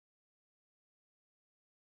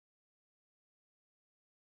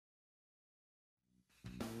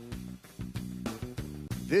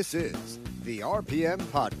This is the RPM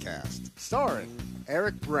Podcast, starring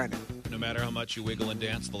Eric Brennan. No matter how much you wiggle and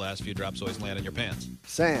dance, the last few drops always land in your pants.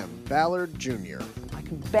 Sam Ballard Jr. I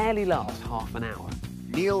can barely last half an hour.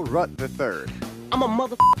 Neil Rutt III. I'm a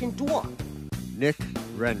motherfucking dwarf. Nick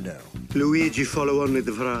Rendo. Luigi follow only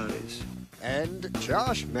the Ferraris. And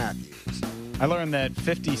Josh Matthews. I learned that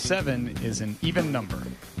 57 is an even number.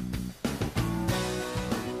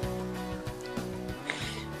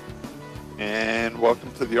 And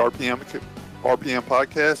welcome to the RPM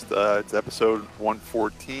podcast. It's episode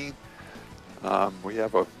 114. We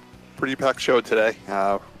have a pretty packed show today.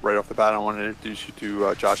 Right off the bat, I want to introduce you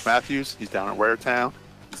to Josh Matthews. He's down in Waretown.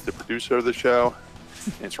 He's the producer of the show.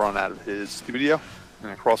 And it's run out of his studio. And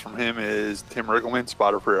across from him is Tim Riggleman,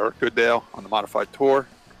 spotter for Eric Goodale on the Modified Tour.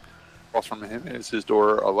 Across from him is his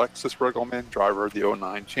daughter, Alexis Riggleman, driver of the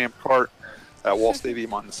 09 Champ Kart at Wall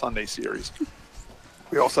Stadium on the Sunday Series.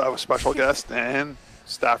 We also have a special guest and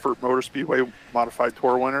Stafford Motor Speedway Modified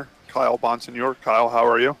Tour winner, Kyle Bonsignore. Kyle, how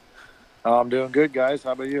are you? I'm doing good, guys.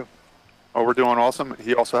 How about you? Oh, we're doing awesome.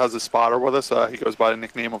 He also has a spotter with us. He goes by the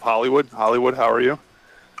nickname of Hollywood. Hollywood, how are you?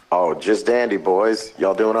 Oh, just dandy, boys.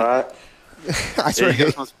 Y'all doing all right? I swear,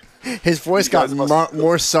 his voice got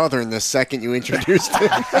more southern the second you introduced him.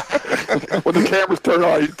 When the cameras turn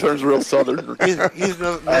on, he turns real southern. He's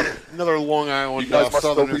another Long Island. You guys must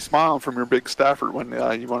still be smiling from your big Stafford when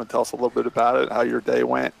you want to tell us a little bit about it, how your day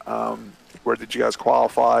went. Where did you guys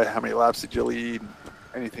qualify? How many laps did you lead?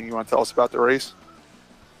 Anything you want to tell us about the race?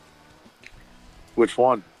 Which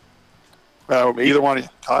one? Either one,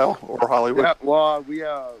 Kyle or Hollywood. Yeah, well, we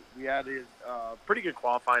had a pretty good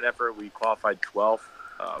qualifying effort. We qualified 12th.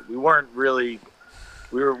 We weren't really.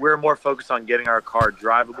 We were more focused on getting our car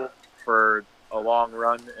drivable for a long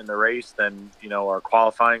run in the race than our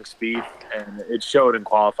qualifying speed, and it showed in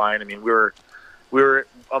qualifying. I mean, we were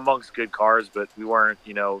amongst good cars, but we weren't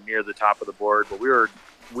near the top of the board. But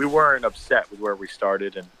we weren't upset with where we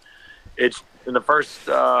started, and it's in the first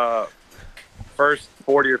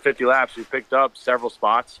 40 or 50 laps, we picked up several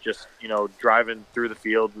spots just driving through the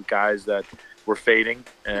field with guys that were fading,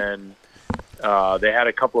 and they had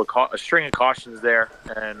a string of cautions there,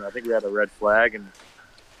 and I think we had a red flag, and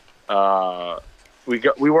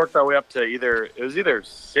we worked our way up to either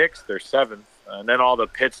 6th or 7th, and then all the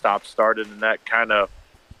pit stops started, and that kind of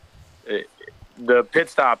the pit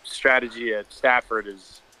stop strategy at Stafford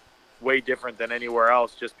is way different than anywhere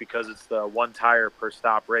else, just because it's the one tire per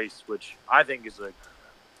stop race, which I think is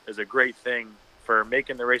a great thing for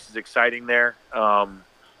making the races exciting there.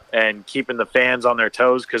 And keeping the fans on their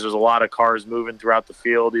toes, because there's a lot of cars moving throughout the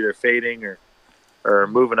field, either fading or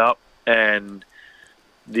moving up. And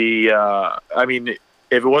I mean, if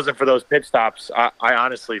it wasn't for those pit stops, I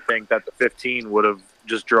honestly think that the 15 would have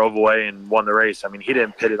just drove away and won the race. I mean, he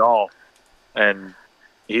didn't pit at all, and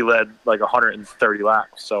he led like 130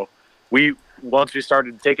 laps. So once we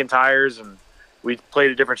started taking tires and we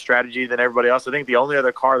played a different strategy than everybody else. I think the only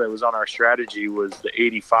other car that was on our strategy was the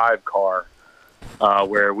 85 car.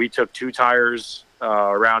 Where we took 2 tires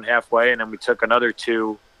around halfway, and then we took another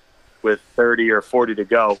 2 with 30 or 40 to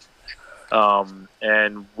go.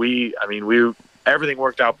 And everything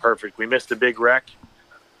worked out perfect. We missed a big wreck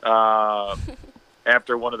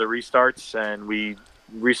after one of the restarts, and we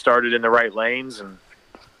restarted in the right lanes, and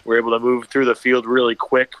we were able to move through the field really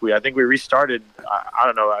quick. I think we restarted, I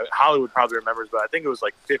don't know, Hollywood probably remembers, but I think it was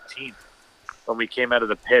like 15th when we came out of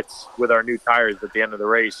the pits with our new tires at the end of the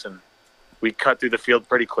race, and we cut through the field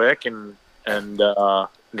pretty quick and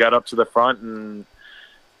got up to the front, and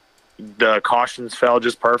the cautions fell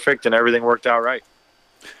just perfect, and everything worked out right.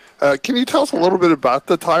 Can you tell us a little bit about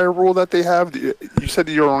the tire rule that they have? You said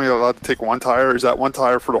you're only allowed to take 1 tire. Is that 1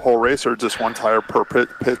 tire for the whole race, or just 1 tire per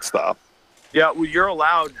pit stop? Yeah, well, you're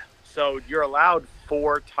allowed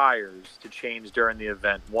 4 tires to change during the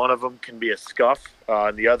event. One of them can be a scuff,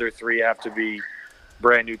 and the other 3 have to be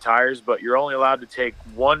brand new tires, but you're only allowed to take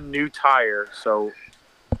 1 new tire. So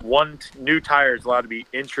 1 new tire is allowed to be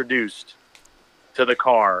introduced to the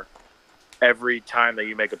car every time that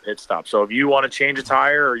you make a pit stop. So if you want to change a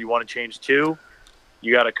tire or you want to change 2,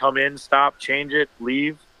 you got to come in, stop, change it,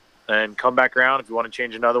 leave, and come back around. If you want to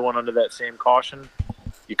change another one under that same caution,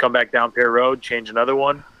 you come back down Pier Road, change another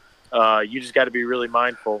one. You just got to be really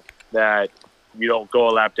mindful that you don't go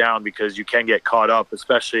a lap down, because you can get caught up,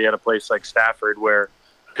 especially at a place like Stafford where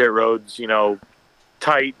pit road's,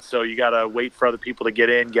 tight. So you got to wait for other people to get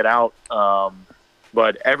in, get out.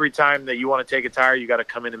 But every time that you want to take a tire, you got to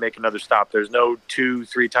come in and make another stop. There's no 2,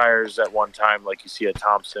 3 tires at one time like you see at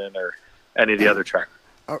Thompson or any of the other tracks.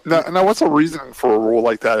 Now, what's the reason for a rule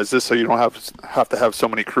like that? Is this so you don't have to have so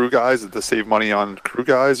many crew guys to save money on crew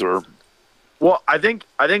guys, or? Well, I think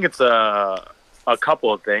it's a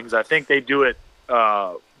couple of things. I think they do it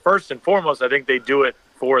first and foremost. I think they do it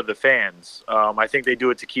for the fans. I think they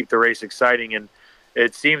do it to keep the race exciting, and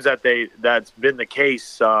it seems that that's been the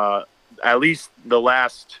case at least the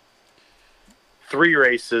last 3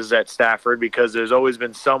 races at Stafford, because there's always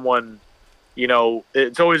been someone,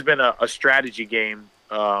 it's always been a strategy game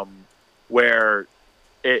where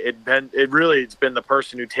it's been the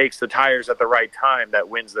person who takes the tires at the right time that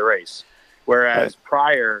wins the race. Whereas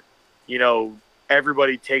prior,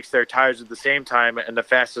 everybody takes their tires at the same time, and the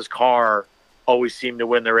fastest car always seemed to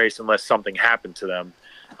win the race unless something happened to them.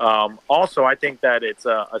 Also, I think that it's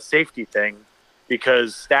a safety thing,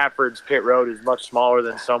 because Stafford's pit road is much smaller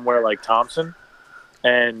than somewhere like Thompson,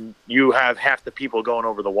 and you have half the people going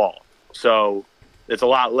over the wall. So it's a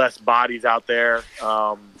lot less bodies out there,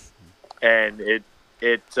 and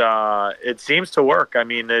it seems to work. I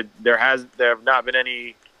mean, there have not been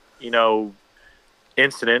any,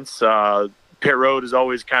 incidents. Pit road is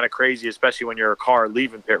always kind of crazy, especially when you're a car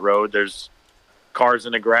leaving pit road. There's cars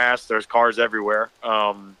in the grass. There's cars everywhere.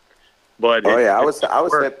 But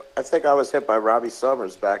I think I was hit by Robbie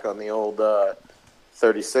Summers back on the old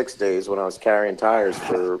 36 days when I was carrying tires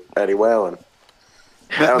for Eddie Whalen.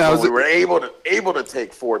 That was when we were able to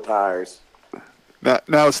take 4 tires.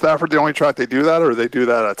 Now, is Stafford the only track they do that, or they do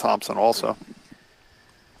that at Thompson also?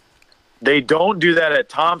 They don't do that at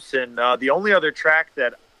Thompson. The only other track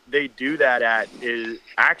that they do that at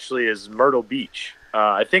is Myrtle Beach.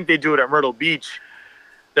 I think they do it at Myrtle Beach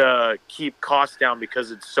to keep costs down,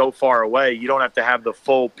 because it's so far away. You don't have to have the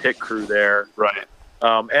full pit crew there. Right.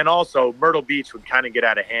 And also, Myrtle Beach would kind of get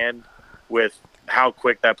out of hand with how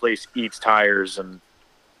quick that place eats tires. And,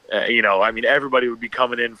 everybody would be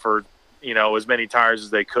coming in for, as many tires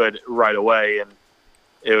as they could right away. And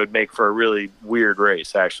it would make for a really weird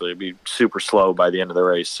race, actually. It'd be super slow by the end of the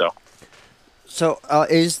race. So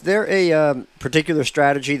is there a particular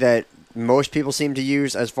strategy that most people seem to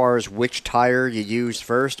use as far as which tire you use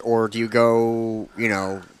first, or do you go,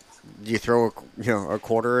 do you throw a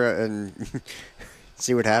quarter and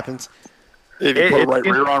see what happens? If you put a right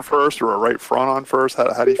rear on first or a right front on first,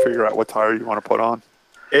 how do you figure out what tire you want to put on?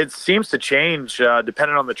 It seems to change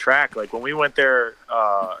depending on the track. Like when we went there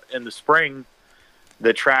in the spring,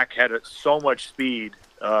 the track had so much speed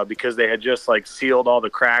because they had just sealed all the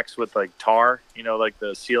cracks with tar, like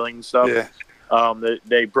the sealing stuff. Yeah.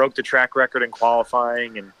 They broke the track record in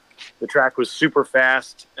qualifying, and the track was super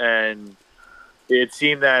fast. And it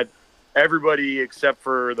seemed that everybody except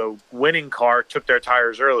for the winning car took their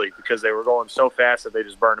tires early because they were going so fast that they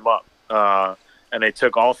just burned them up. And they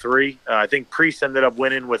took all 3. I think Priest ended up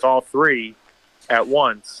winning with all 3 at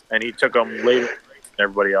once, and he took them later than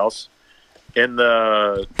everybody else. In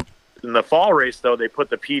the fall race, though, they put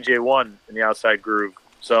the PJ1 in the outside groove.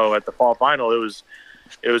 So at the fall final, it was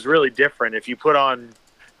really different. If you put on,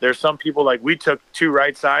 there's some people we took 2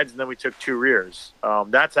 right sides and then we took 2 rears.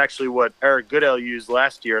 That's actually what Eric Goodell used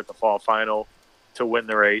last year at the fall final to win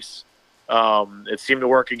the race. It seemed to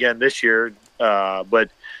work again this year, but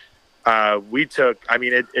we took. I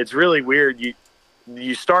mean, it's really weird.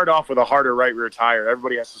 You start off with a harder right rear tire.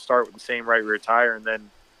 Everybody has to start with the same right rear tire, and then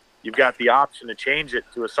you've got the option to change it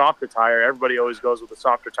to a softer tire. Everybody always goes with a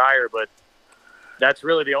softer tire, but that's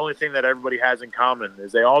really the only thing that everybody has in common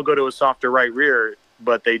is they all go to a softer right rear,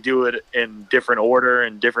 but they do it in different order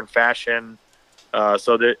and different fashion.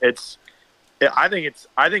 So that I think it's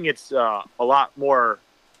a lot more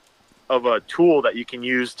of a tool that you can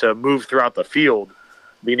use to move throughout the field,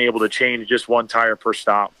 being able to change just one tire per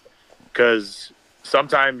stop, because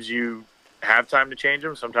sometimes you have time to change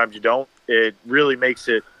them, sometimes you don't. It really makes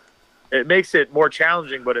it more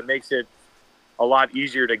challenging, but it makes it a lot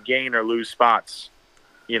easier to gain or lose spots,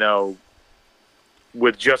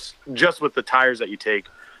 with just with the tires that you take,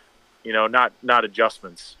 not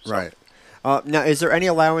adjustments. So. Right. Now, is there any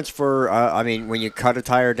allowance for, when you cut a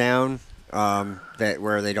tire down, that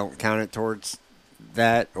where they don't count it towards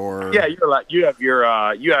that, or? Yeah, you have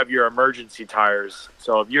your emergency tires.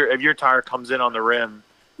 So if your tire comes in on the rim,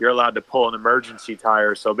 you're allowed to pull an emergency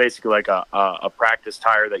tire. So basically like a practice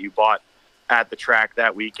tire that you bought at the track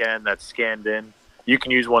that weekend that's scanned in. You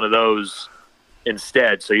can use one of those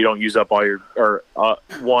instead, so you don't use up all your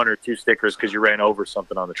 1 or 2 stickers because you ran over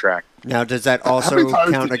something on the track. Now, does that also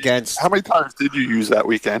count against? How many tires did you use that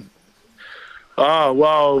weekend? You're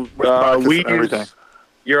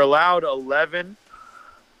allowed 11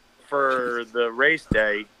 for the race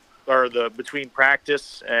day, or between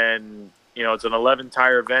practice and it's an 11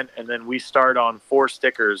 tire event, and then we start on 4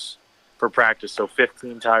 stickers for practice, so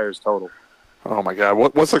 15 tires total. Oh my God!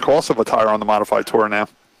 What's the cost of a tire on the modified tour now?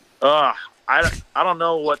 I I don't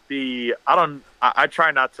know what I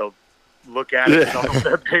try not to look at it.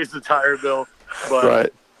 That pays the tire bill,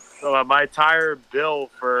 but my tire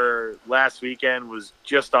bill for last weekend was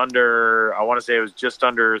just under. I want to say it was just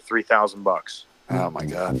under $3,000. Oh my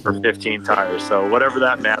God! For 15 tires. So whatever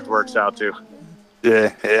that math works out to.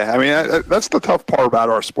 Yeah. I mean, that's the tough part about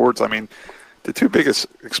our sports. I mean, the two biggest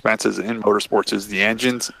expenses in motorsports is the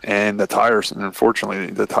engines and the tires. And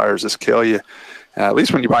unfortunately, the tires just kill you. At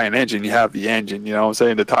least when you buy an engine, you have the engine. You know what I'm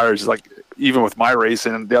saying? The tires is like, even with my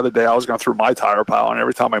racing, the other day I was going through my tire pile, and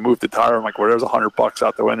every time I moved the tire, I'm like, well, there's $100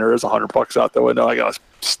 out the window. There's $100 out the window. I got a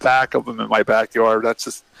stack of them in my backyard. That's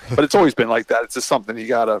just, but it's always been like that. It's just something you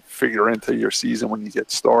got to figure into your season when you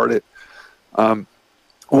get started.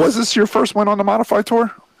 Was this your first win on the modified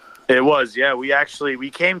tour? It was, yeah.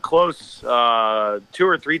 We came close 2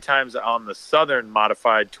 or 3 times on the Southern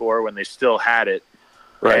modified tour when they still had it.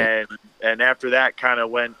 Right. And after that kind of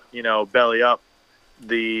went, belly up.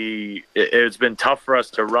 It's been tough for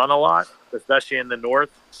us to run a lot, especially in the north.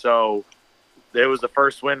 So it was the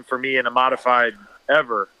first win for me in a modified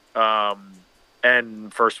ever,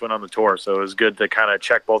 and first win on the tour. So it was good to kind of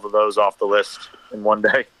check both of those off the list in one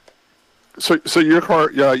day. So your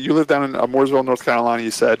car, you live down in Mooresville, North Carolina,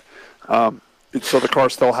 you said. So the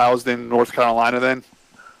car's still housed in North Carolina then?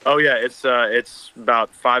 Oh yeah, it's about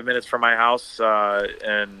 5 minutes from my house,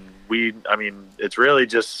 and it's really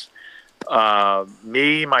just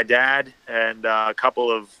me, my dad, and a couple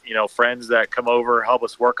of friends that come over help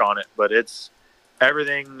us work on it. But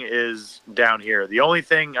everything is down here. The only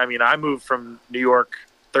thing, I moved from New York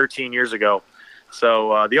 13 years ago,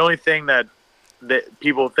 so the only thing that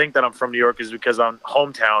people think that I'm from New York is because I'm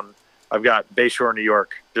hometown. I've got Bayshore, New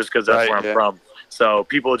York, just because that's where I'm from. So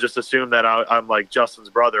people just assume that I'm like Justin's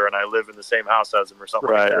brother and I live in the same house as him or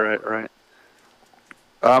something like that. Right.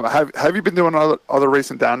 Have you been doing other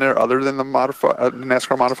racing down there other than the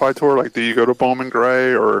NASCAR modified tour? Like, do you go to Bowman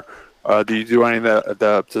Gray, or do you do any of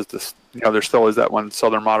there still is that one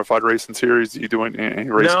Southern modified racing series? Do you do any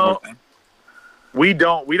racing? No. We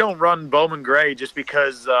don't run Bowman Gray just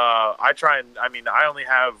because I only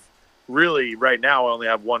have right now I only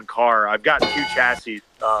have one car. I've got 2 chassis.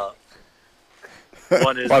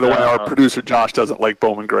 One is, by the way, our producer Josh doesn't like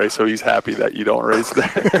Bowman Gray, so he's happy that you don't race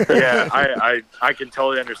there. Yeah, I can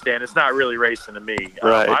totally understand. It's not really racing to me.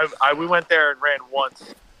 Right. We went there and ran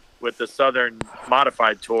once with the Southern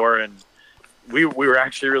modified tour, and we were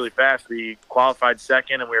actually really fast. We qualified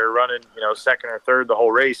second, and we were running second or third the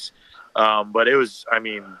whole race. But it was,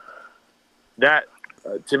 that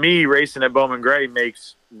to me, racing at Bowman Gray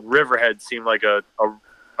makes Riverhead seem like a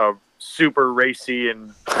super racy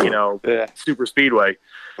and super speedway.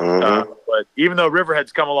 But even though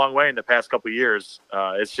Riverhead's come a long way in the past couple of years,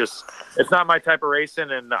 it's not my type of racing,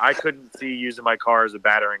 and I couldn't see using my car as a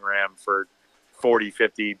battering ram for 40,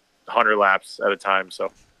 50, 100 laps at a time.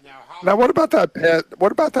 So. Now, what about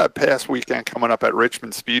that past weekend coming up at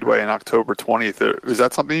Richmond Speedway on October 20th? Is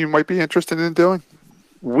that something you might be interested in doing?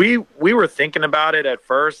 We were thinking about it at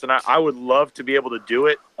first, and I would love to be able to do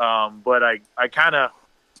it. But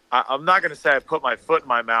I'm not going to say I put my foot in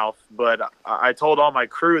my mouth, but I told all my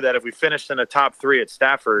crew that if we finished in the top 3 at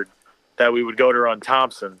Stafford, that we would go to run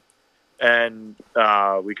Thompson. And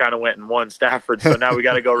we kind of went and won Stafford, so now we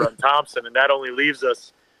got to go run Thompson, and that only leaves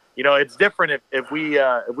us. It's different if we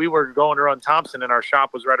were going to run Thompson and our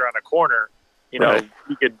shop was right around the corner. Right.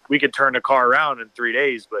 we could turn the car around in 3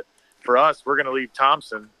 days. But for us, we're going to leave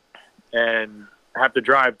Thompson and have to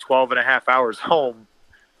drive 12 and a half hours home,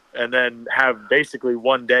 and then have basically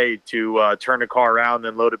one day to turn the car around,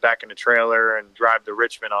 then load it back in the trailer and drive to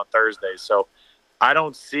Richmond on Thursday. So I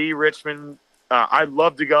don't see Richmond. I'd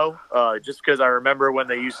love to go just because I remember when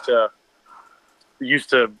they used to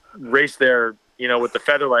race there, with the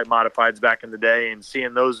Featherlight modifieds back in the day, and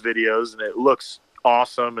seeing those videos, and it looks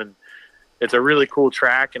awesome, and it's a really cool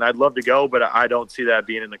track, and I'd love to go, but I don't see that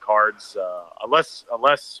being in the cards unless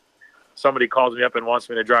somebody calls me up and wants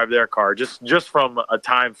me to drive their car, just from a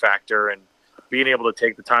time factor and being able to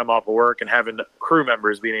take the time off of work, and having crew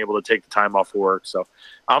members being able to take the time off of work. So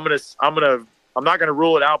I'm not gonna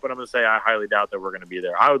rule it out, but I'm gonna say I highly doubt that we're gonna be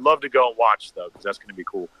there. I would love to go and watch though, because that's gonna be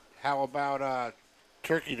cool. How about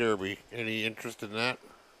Turkey Derby? Any interest in that?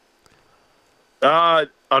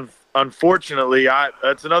 Unfortunately, I'd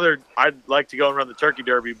like to go and run the Turkey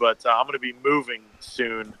Derby, but I'm going to be moving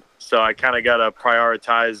soon, so I kind of got to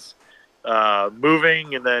prioritize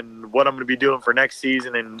moving, and then what I'm going to be doing for next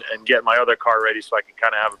season, and get my other car ready so I can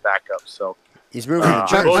kind of have a backup. So he's moving.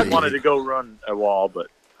 I always wanted to go run a wall, but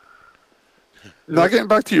now getting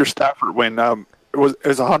back to your Stafford win, it was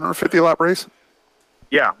a 150 lap race.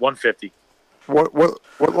 Yeah, 150.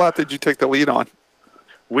 What lap did you take the lead on?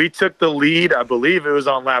 We took the lead. I believe it was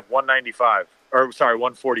on lap 195, or sorry,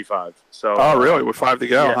 145. So. Oh, really? With 5 to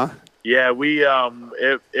go, yeah. huh? Yeah, we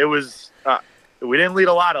it was we didn't lead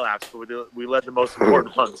a lot of laps, but we led the most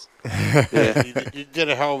important ones. Yeah, you did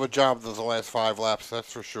a hell of a job those last 5 laps,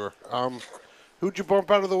 that's for sure. Who'd you bump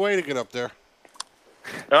out of the way to get up there?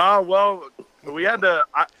 Well, we had to.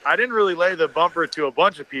 I didn't really lay the bumper to a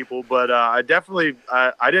bunch of people, but I definitely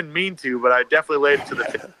I didn't mean to, but I definitely laid it to the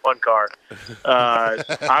 51 car.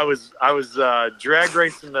 I was drag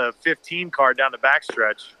racing the 15 car down the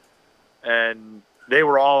backstretch, and they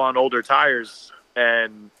were all on older tires,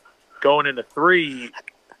 and going into 3,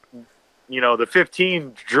 the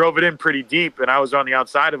 15 drove it in pretty deep, and I was on the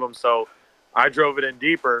outside of them, so I drove it in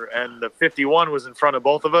deeper, and the 51 was in front of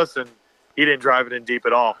both of us, and he didn't drive it in deep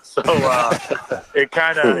at all. So it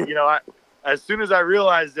kind of, as soon as I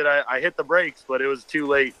realized it, I hit the brakes, but it was too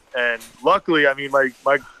late. And luckily, I mean, my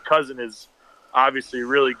cousin is obviously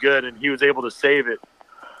really good, and he was able to save it.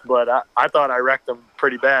 But I thought I wrecked him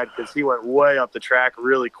pretty bad because he went way up the track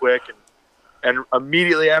really quick. And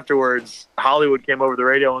immediately afterwards, Hollywood came over the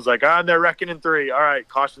radio and was like, they're wrecking in 3. All right,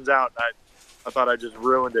 caution's out. And I thought I just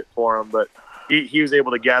ruined it for him. But he was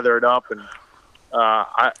able to gather it up. And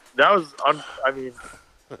the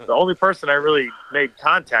only person I really made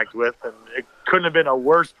contact with, and it couldn't have been a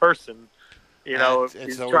worse person. He's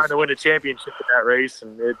trying to win a championship in that race,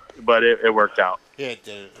 but it worked out. Yeah, it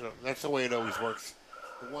did. That's the way it always works.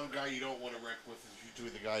 The one guy you don't want to wreck with is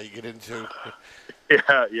usually the guy you get into.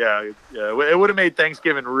 Yeah. It would have made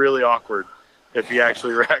Thanksgiving really awkward if he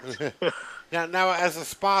actually wrecked. Now, as a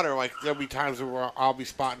spotter, like there'll be times where I'll be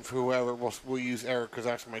spotting for whoever. We'll use Eric because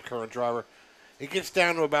that's my current driver. It gets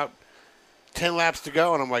down to about 10 laps to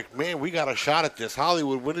go, and I'm like, man, we got a shot at this.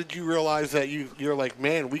 Hollywood, when did you realize that you're like,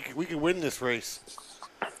 man, we could win this race?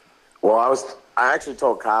 Well, I actually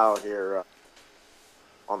told Kyle here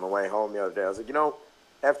on the way home the other day. I was like,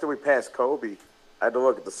 after we passed Kobe, I had to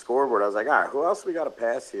look at the scoreboard. I was like, all right, who else we got to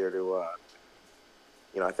pass here to,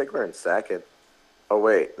 I think we're in second. Oh,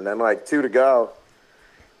 wait. And then, 2 to go.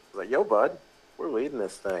 I was like, yo, bud, we're leading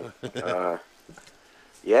this thing.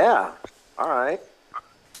 Yeah. All right.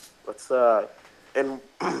 Let's and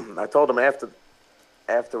I told him after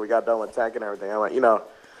we got done with tech and everything, I'm like,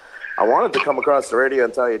 I wanted to come across the radio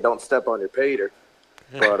and tell you don't step on your pater.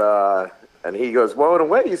 But and he goes, well, in a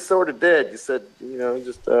way you sort of did. You said,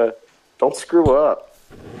 just don't screw up.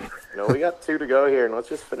 We got 2 to go here, and let's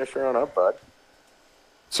just finish her on up, bud.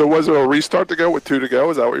 So was it a restart to go with 2 to go?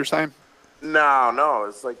 Is that what you're saying? No.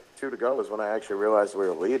 It's 2 to go is when I actually realized we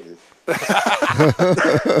were leading. Way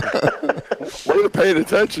to paying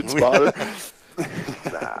attention, Spotter.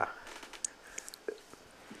 Nah.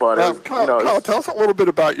 But Kyle, tell us a little bit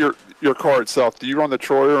about your car itself. Do you run the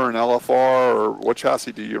Troyer or an LFR, or what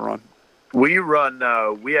chassis do you run? We run.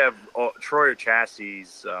 We have Troyer chassis.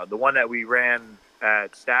 The one that we ran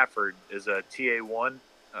at Stafford is a TA1.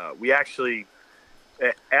 We actually,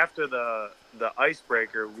 after the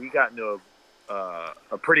icebreaker, we got into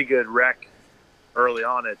a pretty good wreck early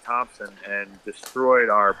on at Thompson and destroyed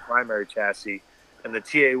our primary chassis. And the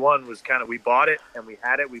TA1 was we bought it and we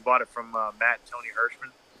had it. We bought it from Matt and Tony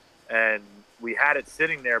Hirschman, and we had it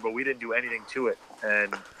sitting there, but we didn't do anything to it.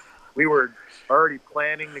 And we were already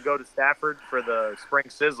planning to go to Stafford for the Spring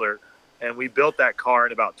Sizzler, and we built that car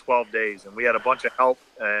in about 12 days. And we had a bunch of help,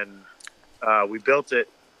 and we built it.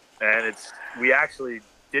 And we actually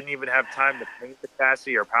didn't even have time to paint the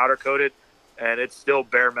chassis or powder coat it, and it's still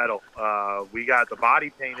bare metal. We got the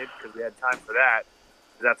body painted because we had time for that.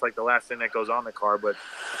 That's the last thing that goes on the car. But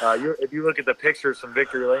if you look at the pictures from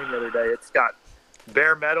Victory Lane the other day, it's got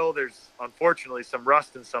bare metal. There's unfortunately some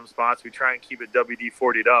rust in some spots. We try and keep it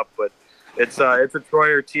WD-40'd up, but it's a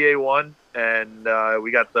Troyer TA1, and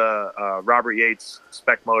we got the Robert Yates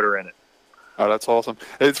spec motor in it. Oh, that's awesome.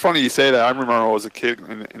 It's funny you say that. I remember I was a kid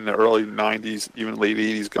in the early 90s, even late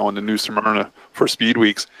 80s, going to New Smyrna for speed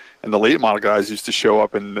weeks. And the late model guys used to show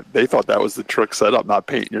up, and they thought that was the trick setup, not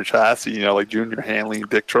painting your chassis. Like Junior Hanley,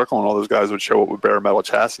 Dick Trickle, and all those guys would show up with bare metal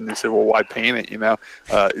chassis. And they said, well, why paint it?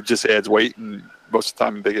 It just adds weight, and most of the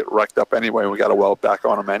time they get wrecked up anyway. We got to weld back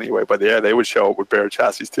on them anyway. But, yeah, they would show up with bare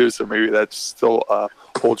chassis too. So maybe that still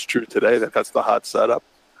holds true today, that's the hot setup.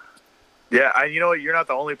 Yeah, you know what? You're not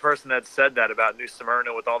the only person that said that about New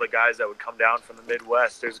Smyrna with all the guys that would come down from the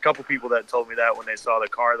Midwest. There's a couple people that told me that when they saw the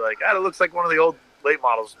car. They're like, it looks like one of the old late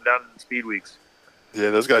models from down in Speed Weeks.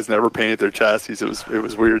 Yeah, those guys never painted their chassis. It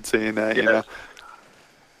was weird seeing that, yeah.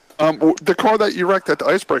 The car that you wrecked at the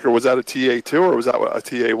Icebreaker, was that a TA2 or was that a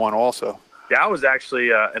TA1 also? That was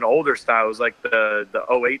actually an older style. It was like the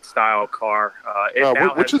 '08 style car.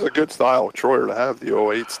 Which is a good style, Troyer, to have the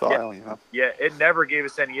 '08 style. Yeah, it never gave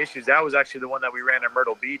us any issues. That was actually the one that we ran at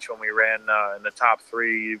Myrtle Beach when we ran in the top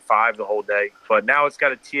 3-5 the whole day. But now it's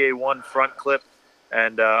got a TA1 front clip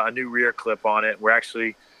and a new rear clip on it. We're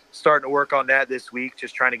actually starting to work on that this week,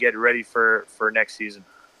 just trying to get ready for next season.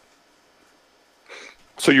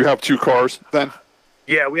 So you have 2 cars then?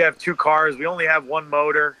 Yeah, we have 2 cars. We only have 1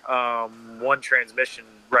 motor, 1 transmission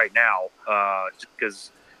right now, just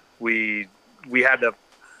because we had to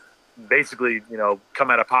basically,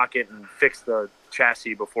 come out of pocket and fix the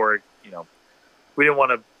chassis before, we didn't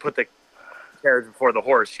want to put the carriage before the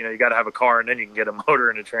horse. You got to have a car and then you can get a motor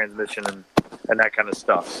and a transmission and that kind of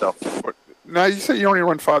stuff. So. Now, you say you only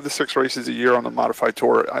run 5 to 6 races a year on the modified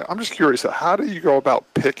tour. I'm just curious, how do you go about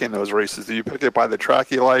picking those races? Do you pick it by the track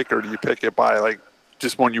you like, or do you pick it by,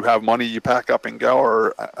 just when you have money, you pack up and go?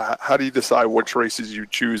 Or how do you decide which races you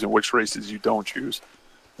choose and which races you don't choose?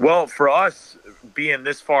 Well, for us, being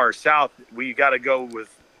this far south, we got to go with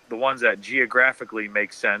the ones that geographically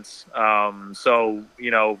make sense. So,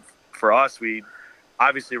 for us, we're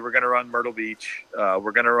going to run Myrtle Beach.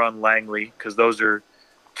 We're going to run Langley because those are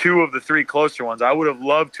 2 of the 3 closer ones. I would have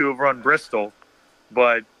loved to have run Bristol,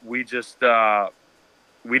 but we just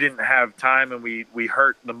we didn't have time, and we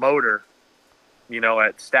hurt the motor,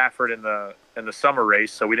 at Stafford in the summer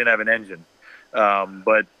race, so we didn't have an engine.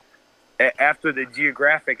 But after the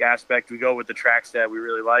geographic aspect, we go with the tracks that we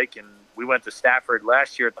really like, and we went to Stafford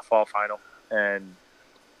last year at the fall final and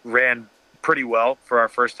ran pretty well for our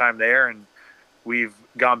first time there, and we've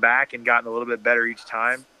gone back and gotten a little bit better each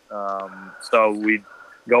time. So we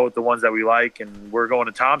go with the ones that we like, and we're going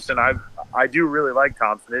to Thompson. I do really like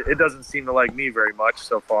Thompson. It doesn't seem to like me very much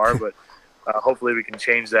so far, but hopefully we can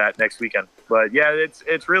change that next weekend. But yeah,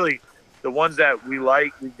 it's really the ones that we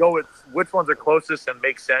like. We go with which ones are closest and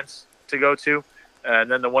make sense to go to,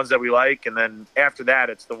 and then the ones that we like, and then after that,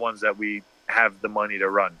 it's the ones that we have the money to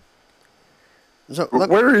run. So,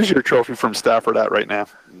 where is your trophy from Stafford at right now?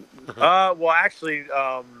 Well, actually,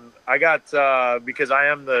 I got because I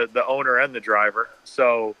am the owner and the driver,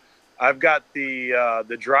 so I've got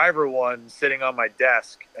the driver one sitting on my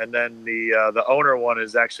desk, and then the owner one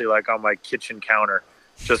is actually like on my kitchen counter,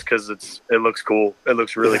 just because it looks cool. It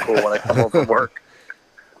looks really cool when I come home from work.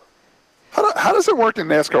 How does it work in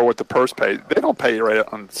NASCAR with the purse pay? They don't pay you right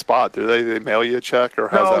on the spot, do they? They mail you a check, or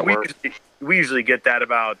how does that work? We usually get that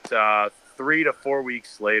about 3 to 4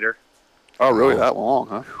 weeks later. Oh, really? That long,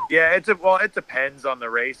 huh? Yeah, it depends on the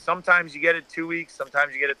race. Sometimes you get it 2 weeks.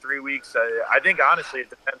 Sometimes you get it 3 weeks. I think, honestly, it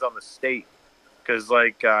depends on the state. Because,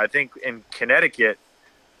 I think in Connecticut,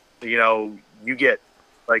 you get,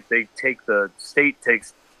 the state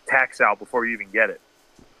takes tax out before you even get it.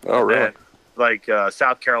 Oh, really? And,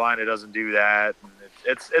 South Carolina doesn't do that. And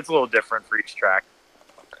it's a little different for each track.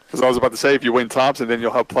 Because I was about to say, if you win Thompson, then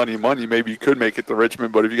you'll have plenty of money. Maybe you could make it to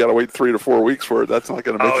Richmond, but if you got to wait 3 to 4 weeks for it, that's not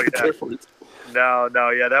going to make a difference. No,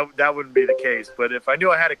 that wouldn't be the case. But if I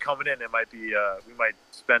knew I had it coming in, it might be we might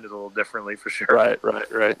spend it a little differently for sure. Right.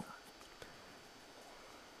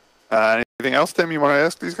 Anything else, Tim, you want to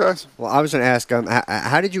ask these guys? Well, I was going to ask,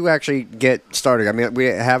 how did you actually get started? I mean, we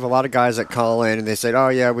have a lot of guys that call in and they say, oh,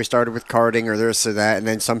 yeah, we started with karting or this or that, and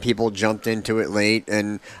then some people jumped into it late.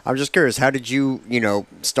 And I'm just curious, how did you,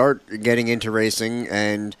 start getting into racing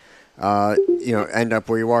and, end up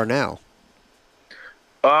where you are now?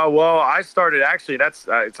 Well, I started actually.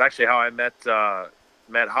 It's actually how I met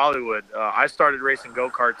Hollywood. I started racing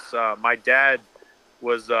go-karts. My dad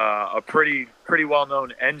was a pretty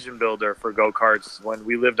well-known engine builder for go-karts when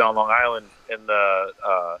we lived on Long Island in the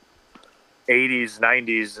 80s,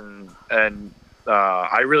 90s, and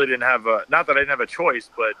I really didn't have not that I didn't have a choice,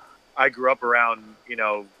 but I grew up around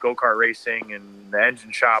go-kart racing and the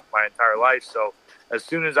engine shop my entire life. So as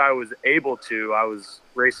soon as I was able to, I was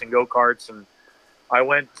racing go-karts, and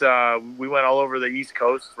we went all over the East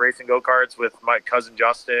Coast racing go-karts with my cousin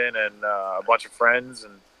Justin and a bunch of friends,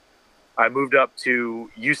 and I moved up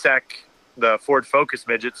to USAC, the Ford Focus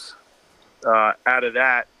midgets, out of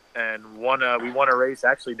that, and we won a race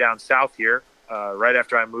actually down south here right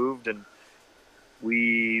after I moved, and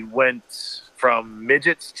we went from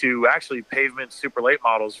midgets to actually pavement super late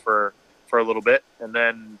models for a little bit, and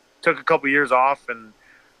then took a couple years off and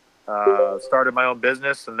started my own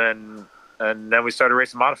business, and then we started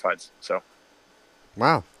racing modifieds. So,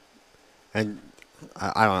 wow, and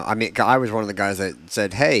I don't know. I mean, I was one of the guys that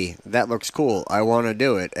said, "Hey, that looks cool. I want to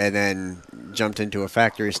do it," and then jumped into a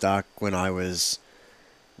factory stock when I was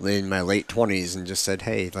in my late 20s and just said,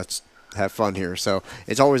 "Hey, let's have fun here. So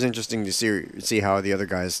it's always interesting to see how the other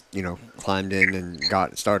guys, climbed in and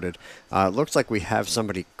got started. Looks like we have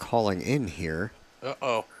somebody calling in here.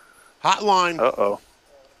 Uh-oh. Hotline. Uh-oh.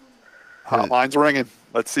 Hotline's ringing.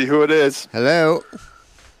 Let's see who it is. Hello.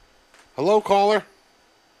 Hello, caller.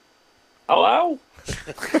 Hello? Do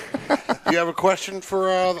you have a question for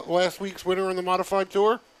last week's winner in the Modified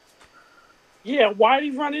Tour? Yeah, why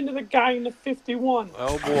did he run into the guy in the 51?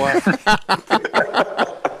 Oh, boy.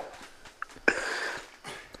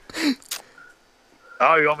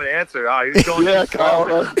 Oh, you want me to answer? Oh, he's going yeah,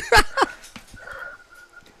 Kyle.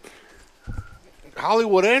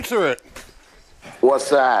 Hollywood, answer it. What's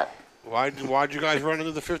that? Why'd you guys run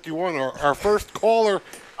into the 51? Our first caller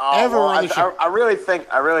ever on the show. I really think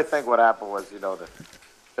what happened was, the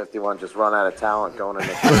 51 just run out of talent going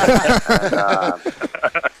into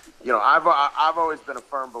and, I've always been a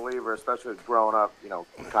firm believer, especially growing up,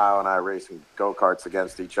 Kyle and I racing go-karts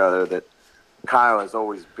against each other, that Kyle has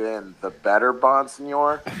always been the better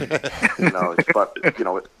Bonsignore. But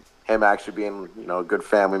him actually being, a good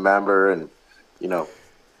family member and,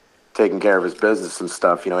 taking care of his business and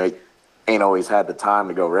stuff, he ain't always had the time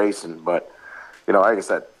to go racing. But, like I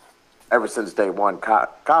said, ever since day one,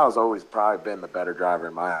 Kyle's always probably been the better driver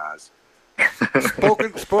in my eyes. I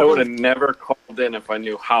would have never called in if I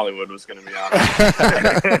knew Hollywood was going to be on.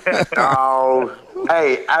 Oh,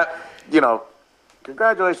 hey,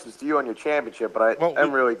 congratulations to you on your championship, but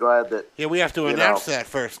I'm really glad that... Yeah, we have to announce that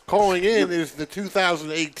first. Calling in is the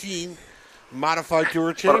 2018 Modified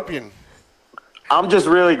Tour champion. I'm just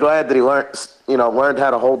really glad that he learned how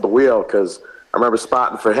to hold the wheel, because I remember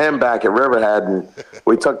spotting for him back at Riverhead, and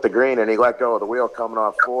we took the green, and he let go of the wheel coming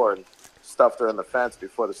off four and stuffed her in the fence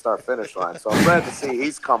before the start-finish line. So I'm glad to see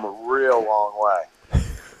he's come a real long way.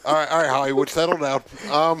 All right, Hollywood, settle down.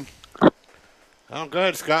 Go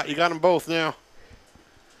ahead, Scott. You got them both now.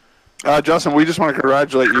 Justin, we just want to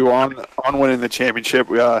congratulate you on winning the championship.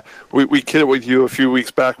 We kidded with you a few weeks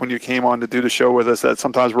back when you came on to do the show with us that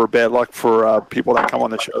sometimes we're bad luck for people that come on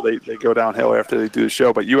the show. They go downhill after they do the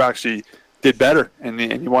show, but you actually did better, and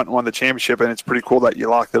you won the championship, and it's pretty cool that you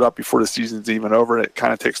locked it up before the season's even over. It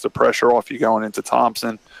kind of takes the pressure off you going into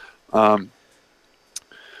Thompson. It's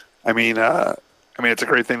a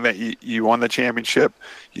great thing that you won the championship.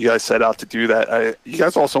 You guys set out to do that. You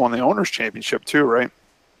guys also won the Owners' Championship too, right?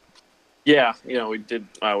 Yeah, we did.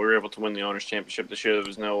 We were able to win the Owners' Championship this year. There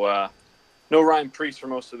was no Ryan Priest for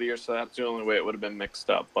most of the year, so that's the only way it would have been mixed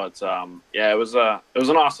up. But it was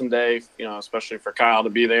an awesome day, especially for Kyle to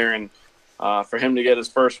be there and for him to get his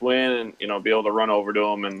first win and be able to run over to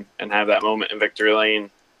him and have that moment in victory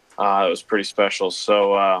lane. It was pretty special.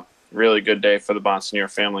 So really good day for the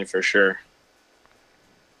Bonsignore family for sure.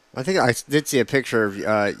 I think I did see a picture of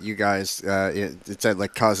you guys. It said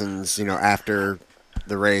like cousins, after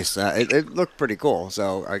the race. It looked pretty cool.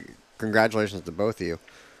 So congratulations to both of you.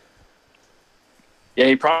 Yeah,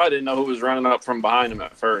 he probably didn't know who was running up from behind him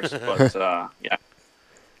at first, but yeah.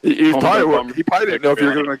 He probably didn't know if you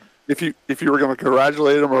were going to. If you were going to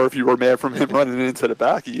congratulate him or if you were mad from him running into the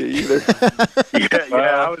back of you either.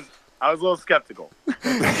 I was a little skeptical.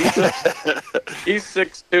 He's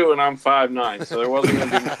 6'2" and I'm 5'9", so there wasn't going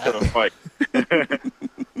to be much of a fight.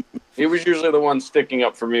 He was usually the one sticking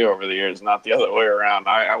up for me over the years, not the other way around.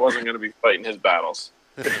 I wasn't going to be fighting his battles.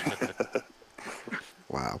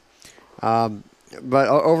 Wow. But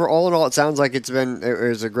all in all, it sounds like it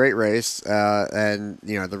was a great race, and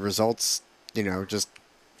the results, just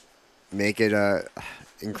make it a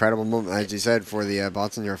incredible moment, as you said, for the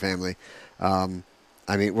Bonsignore family.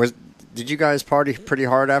 Did you guys party pretty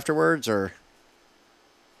hard afterwards, or?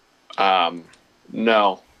 No,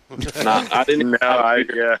 I didn't.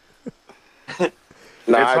 Yeah.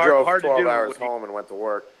 I drove 12 hours home and went to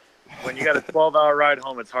work. When you got a 12-hour ride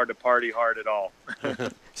home, it's hard to party hard at all.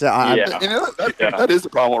 That is the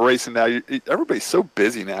problem with racing now. Everybody's so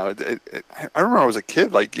busy now. I remember I was a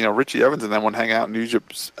kid, Richie Evans and then would hang out in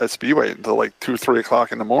Egypt at Speedway until 2 or 3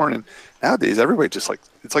 o'clock in the morning. Nowadays, everybody just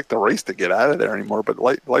it's like the race to get out of there anymore. But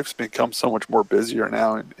life's become so much more busier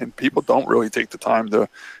now, and people don't really take the time to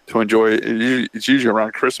enjoy it. It's usually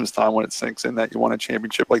around Christmas time when it sinks in that you won a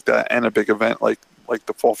championship like that and a big event like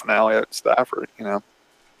the fall finale at Stafford.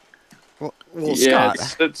 Well, yeah,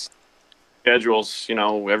 Scott. it's schedules.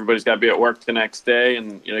 Everybody's got to be at work the next day,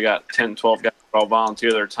 and you got 10, 12 guys all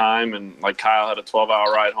volunteer their time, and Kyle had a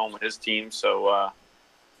 12-hour ride home with his team, so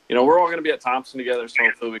we're all going to be at Thompson together, so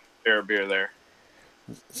hopefully we can share a beer there.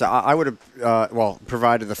 So I would have,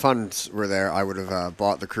 provided the funds were there, I would have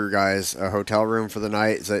bought the crew guys a hotel room for the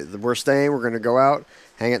night. So we're staying, we're going to go out,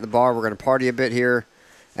 hang at the bar, we're going to party a bit here,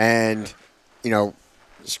 and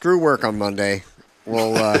screw work on Monday.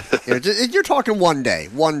 you're talking one day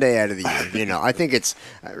out of the year. You know, I think it's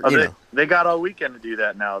they got all weekend to do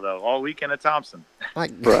that now, though. All weekend at Thompson.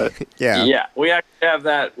 Right. Yeah. Yeah. We actually have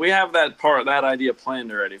that. We have that idea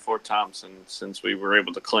planned already for Thompson since we were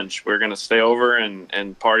able to clinch. We're going to stay over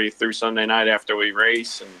and party through Sunday night after we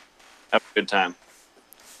race and have a good time.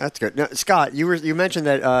 That's good. Now, Scott, you mentioned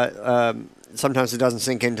that sometimes it doesn't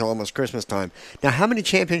sink in until almost Christmas time. Now, how many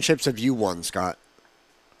championships have you won, Scott?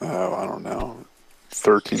 Oh, I don't know.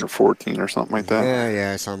 13 or 14 or something like that.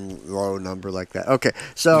 Yeah, some low number like that. Okay,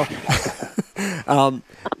 so I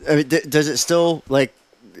mean, does it still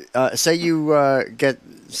say you get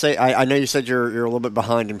I know you said you're a little bit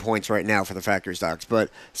behind in points right now for the factory stocks, but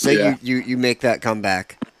say you make that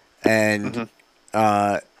comeback and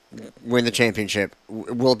win the championship,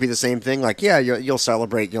 will it be the same thing? Like, yeah, you'll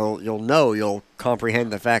celebrate, you'll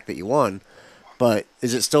comprehend the fact that you won. But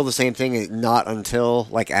is it still the same thing? Not until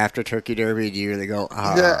after Turkey Derby do you really go?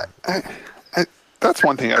 Yeah, that's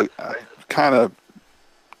one thing I kind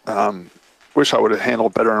of wish I would have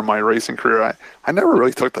handled better in my racing career. I never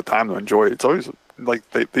really took the time to enjoy it. It's always like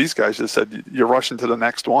these guys just said, you're rushing to the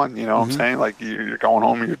next one. You know what I'm saying? Like you're going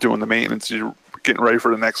home, you're doing the maintenance, you're getting ready for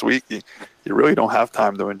the next week. You really don't have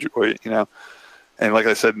time to enjoy it. You know, and like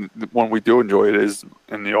I said, when we do enjoy it is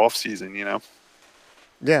in the off season. You know.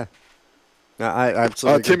 Yeah. I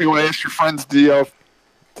absolutely. Tim, you want to ask your friends the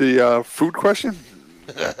food question?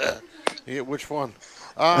 Yeah, which one?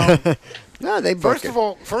 No, they first of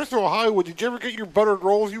all, Hollywood, did you ever get your buttered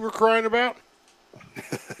rolls you were crying about?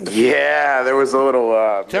 Yeah, there was a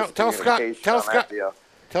little. Tell Scott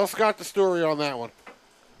the story on that one.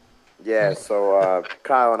 Yeah, so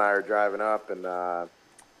Kyle and I are driving up, and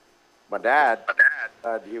my dad,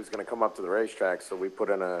 he was going to come up to the racetrack, so we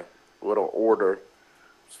put in a little order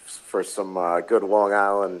for some good Long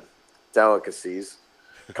Island delicacies.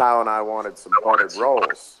 Kyle and I wanted some buttered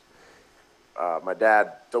rolls. My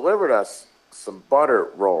dad delivered us some butter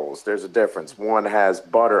rolls. There's a difference. One has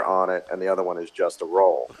butter on it, and the other one is just a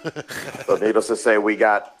roll. So needless to say, we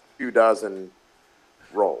got 24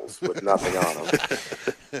 rolls with nothing on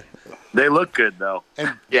them. They look good, though. And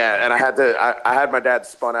I had my dad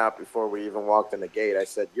spun out before we even walked in the gate. I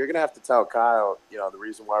said, "You're gonna have to tell Kyle, the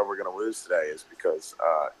reason why we're gonna lose today is because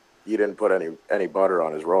you didn't put any butter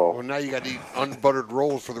on his roll." Well, now you got to eat unbuttered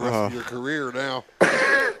rolls for the rest of your career now.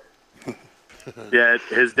 Yeah,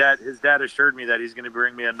 his dad assured me that he's going to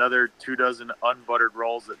bring me another 24 unbuttered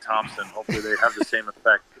rolls at Thompson. Hopefully, they have the same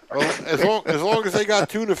effect. Well, as long as they got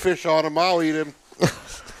tuna fish on them, I'll eat them.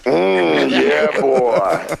 Yeah, boy.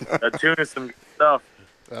 That tuna's some good stuff.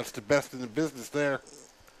 That's the best in the business there.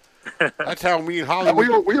 That's how me and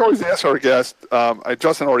Hollywood. We always ask our guests.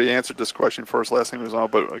 Justin already answered this question for us last time he was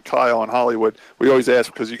on, but Kyle and Hollywood, we always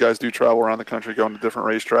ask because you guys do travel around the country, going to different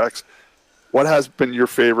racetracks. What has been your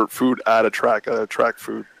favorite food at a track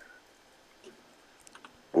food?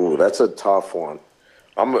 Ooh, that's a tough one.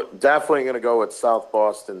 I'm definitely going to go with South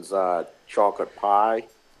Boston's chocolate pie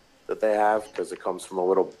that they have because it comes from a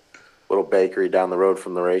little bakery down the road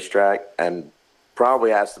from the racetrack, and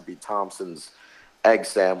probably has to be Thompson's egg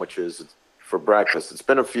sandwiches for breakfast. It's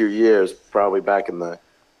been a few years, probably back in the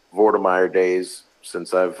Vortemeyer days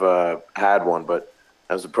since I've had one, but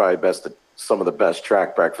those are probably some of the best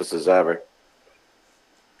track breakfasts ever.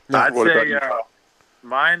 I'd say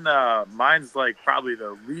mine's like probably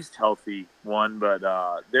the least healthy one, but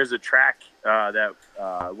there's a track that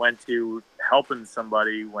I went to helping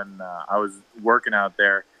somebody when I was working out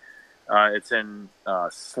there. It's in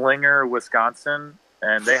Slinger, Wisconsin,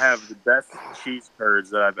 and they have the best cheese curds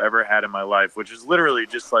that I've ever had in my life, which is literally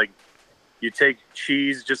just like you take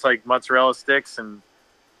cheese, just like mozzarella sticks, and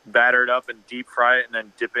batter it up and deep fry it and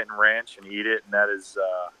then dip it in ranch and eat it. And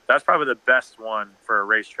that's probably the best one for a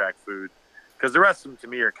racetrack food, because the rest of them to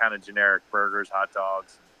me are kind of generic burgers, hot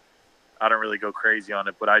dogs. I don't really go crazy on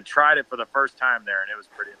it, but I tried it for the first time there and it was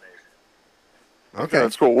pretty amazing. Okay,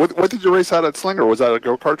 that's cool. What did you race out at Slinger? Was that a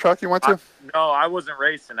go-kart track you went to? No, I wasn't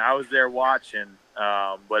racing. I was there watching,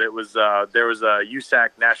 but it was there was a USAC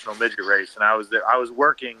National Midget race, and I was there. I was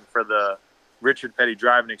working for the Richard Petty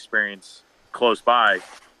driving experience close by,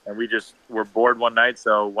 and we just were bored one night,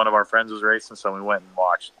 so one of our friends was racing, so we went and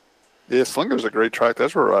watched. Yeah, Slinger's a great track.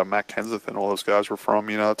 That's where Matt Kenseth and all those guys were from.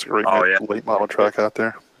 It's a great late model track out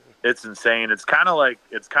there. It's insane. It's kind of like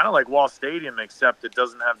Wall Stadium, except it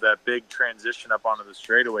doesn't have that big transition up onto the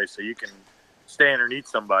straightaway, so you can stay underneath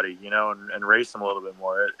somebody, and race them a little bit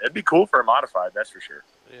more. It'd be cool for a modified, that's for sure.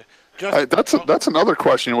 Yeah. That's another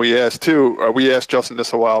question we asked too. We asked Justin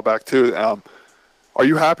this a while back too. Are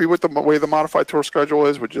you happy with the way the modified tour schedule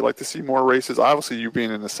is? Would you like to see more races? Obviously, you being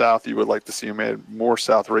in the South, you would like to see them add more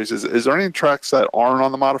South races. Is there any tracks that aren't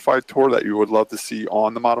on the modified tour that you would love to see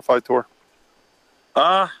on the modified tour?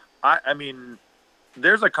 I mean,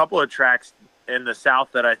 there's a couple of tracks in the South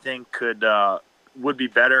that I think would be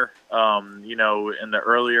better, in the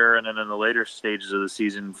earlier and then in the later stages of the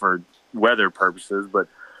season for weather purposes. But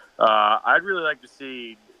I'd really like to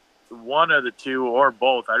see one of the two or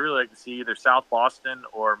both. I'd really like to see either South Boston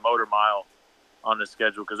or Motor Mile on the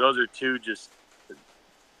schedule, because those are two just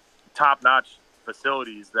top-notch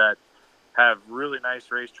facilities that have really nice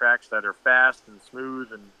racetracks that are fast and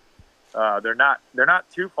smooth, and they're not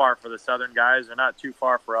too far for the Southern guys. They're not too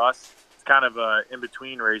far for us. It's kind of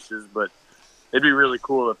in-between races, but it'd be really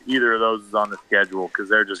cool if either of those is on the schedule, because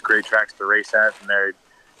they're just great tracks to race at, and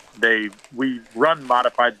we run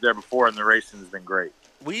modifieds there before, and the racing's been great.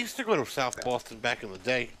 We used to go to South Boston back in the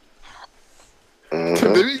day.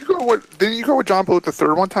 So didn't you go with John Blewett the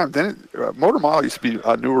third one time? Motor Mile used to be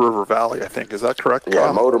New River Valley, I think. Is that correct?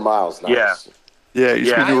 Yeah, Motor Mile's nice. Yeah, it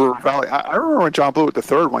used to be New River Valley. I remember when John Blewett the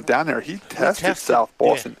third went down there. He tested South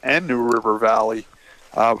Boston and New River Valley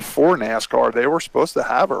for NASCAR. They were supposed to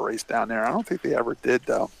have a race down there. I don't think they ever did,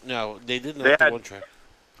 though. No, they didn't have the one track.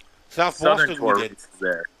 South Southern Boston, tour we did.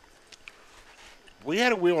 there. We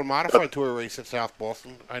had a wheel and modified tour race at South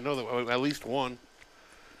Boston. I know that at least one.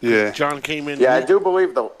 Yeah. John came in. Yeah, I do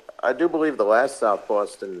believe the last South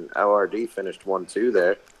Boston LRD finished 1-2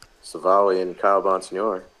 there. Savali and Kyle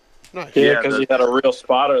Bonsignore. Nice. Yeah, because he had a real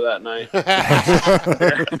spotter that night.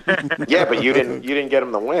 Yeah, but you didn't get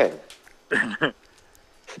him the win.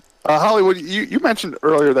 Hollywood, you mentioned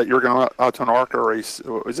earlier that you're going out to an ARCA race.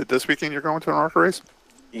 Is it this weekend you're going to an ARCA race?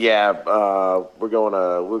 Yeah, we're going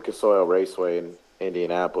to Lucas Oil Raceway in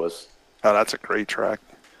Indianapolis. Oh, that's a great track.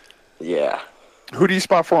 Yeah. Who do you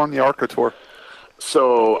spot for on the ARCA tour?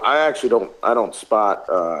 So I don't spot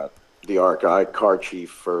the ARCA. I car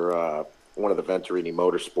chief for one of the Venturini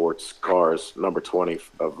Motorsports cars, number 20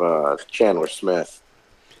 of Chandler Smith.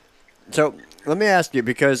 So let me ask you,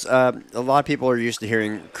 because a lot of people are used to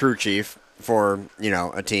hearing crew chief for,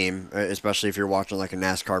 a team, especially if you're watching like a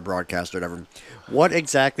NASCAR broadcast or whatever. What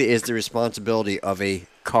exactly is the responsibility of a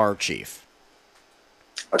car chief?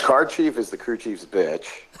 A car chief is the crew chief's bitch.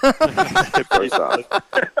 First off.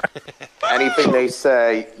 Anything they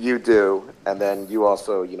say, you do, and then you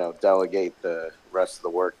also, delegate the rest of the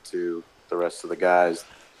work to the rest of the guys,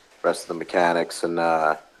 rest of the mechanics, and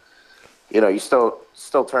you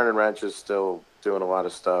still turning wrenches, still doing a lot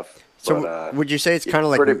of stuff. So but, would you say it's kind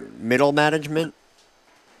of like middle management?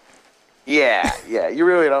 Yeah. You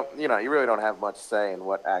really don't have much say in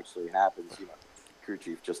what actually happens. Crew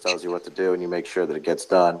chief just tells you what to do, and you make sure that it gets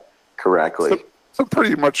done correctly. So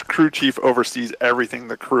pretty much crew chief oversees everything,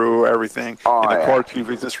 the crew, everything. Oh, and the car chief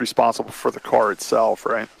is just responsible for the car itself,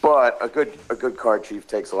 right? But a good car chief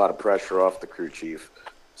takes a lot of pressure off the crew chief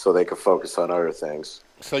so they can focus on other things.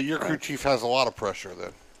 So your crew chief has a lot of pressure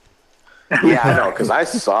then. Yeah, I know, because I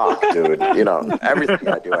suck, dude. Everything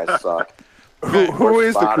I do, I suck. Who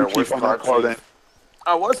is the crew chief on that car then?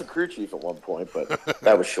 I was a crew chief at one point, but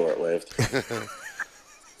that was short-lived.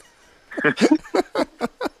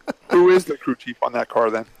 Who is the crew chief on that car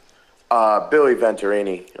then? Billy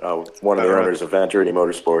Venturini, one of the owners of Venturini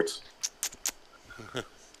Motorsports.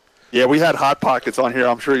 Yeah, we had Hot Pockets on here.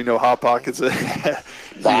 I'm sure you know Hot Pockets. That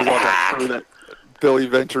Billy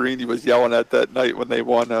Venturini was yelling at that night when they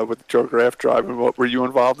won with Joe Graff driving. Were you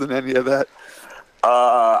involved in any of that?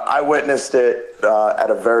 I witnessed it at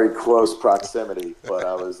a very close proximity, but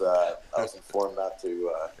I was informed not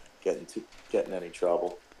to get in any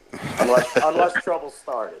trouble, unless trouble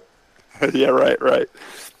started. Yeah, right.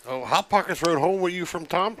 Oh, Hot Pockets rode home with you from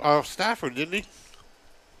Stafford, didn't he?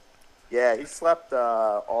 Yeah, he slept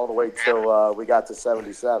all the way till we got to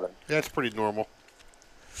 77. That's pretty normal.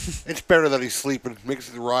 It's better that he's sleeping. It makes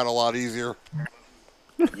the ride a lot easier.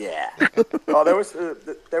 Yeah. Oh, there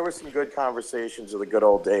were some good conversations of the good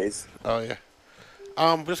old days. Oh yeah.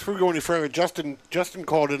 Just before we go any further, Justin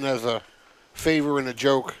called in as a favor and a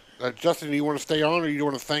joke. Justin, do you want to stay on, or do you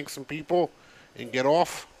want to thank some people and get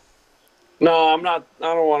off? No, I'm not.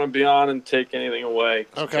 I don't want to be on and take anything away.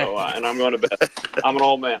 Okay. So, and I'm going to bed. I'm an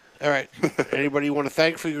old man. All right. Anybody you want to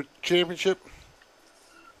thank for your championship?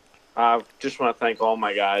 I just want to thank all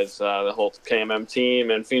my guys, the whole KMM team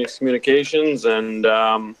and Phoenix Communications, and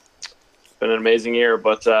it's been an amazing year.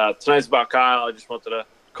 But tonight's about Kyle. I just wanted to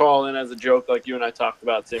call in as a joke like you and I talked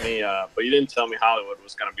about, Timmy, but you didn't tell me Hollywood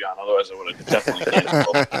was going to be on. Otherwise, I would have definitely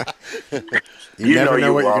canceled. You never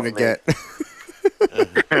know what you're going to get.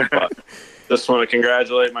 Just want to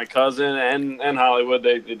congratulate my cousin and Hollywood.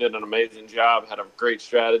 They did an amazing job, had a great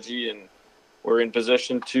strategy, and we're in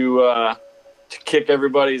position to kick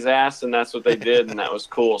everybody's ass, and that's what they did, and that was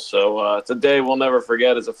cool. So it's a day we'll never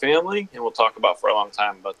forget as a family, and we'll talk about for a long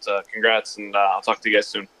time. But congrats, and I'll talk to you guys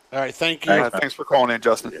soon. All right, thank you. Thanks for calling in,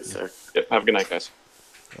 Justin. Yes, sir. Yep, have a good night, guys.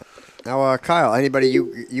 Now, Kyle, anybody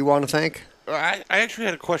you want to thank? I actually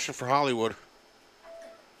had a question for Hollywood.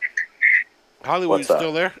 Hollywood, you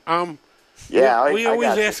still there? Yeah, we I always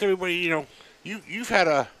got you. ask everybody. You've had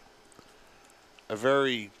a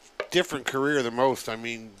very different career than most. I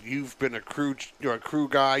mean, you've been you're a crew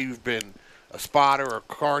guy. You've been a spotter, a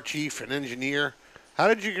car chief, an engineer. How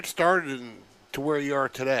did you get started to where you are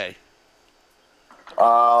today?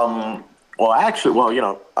 Well,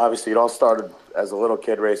 obviously it all started as a little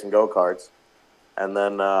kid racing go-karts. And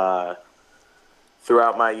then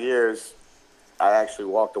throughout my years, I actually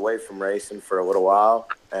walked away from racing for a little while.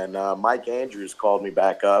 And Mike Andrews called me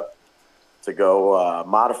back up to go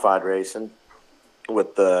modified racing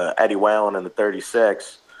with the Eddie Whalen and the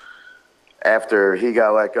 36. After he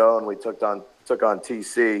got let go and we took on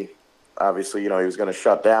TC, obviously, he was going to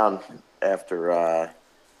shut down after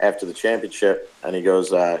the championship. And he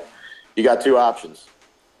goes, you got two options.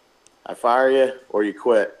 I fire you or you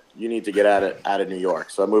quit. You need to get out of New York.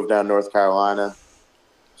 So I moved down to North Carolina,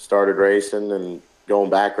 started racing and going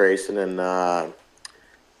back racing. And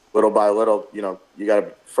little by little, you got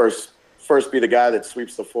to first be the guy that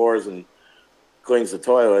sweeps the floors and cleans the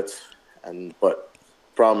toilets. But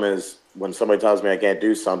problem is, when somebody tells me I can't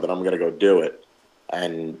do something, I'm going to go do it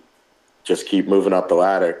and just keep moving up the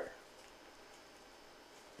ladder.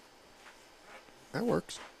 That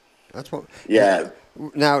works. That's what. Yeah.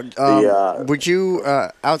 Now, would you,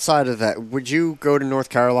 outside of that, would you go to North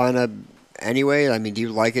Carolina anyway? I mean, do you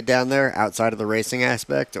like it down there outside of the racing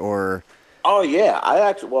aspect, or? Oh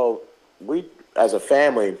yeah, we as a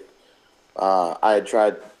family,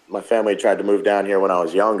 my family tried to move down here when I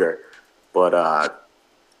was younger, but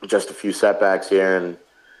just a few setbacks here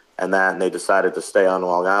and they decided to stay on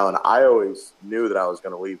Long Island. I always knew that I was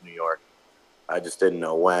going to leave New York. I just didn't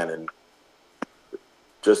know when, and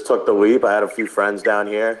just took the leap. I had a few friends down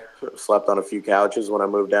here, slept on a few couches when I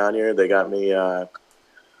moved down here. They got me,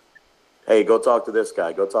 hey, go talk to this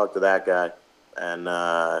guy, go talk to that guy. And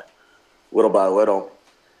little by little,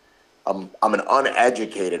 I'm an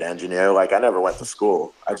uneducated engineer. Like, I never went to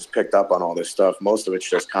school. I just picked up on all this stuff. Most of it's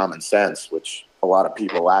just common sense, which a lot of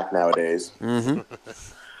people lack nowadays. Mm-hmm.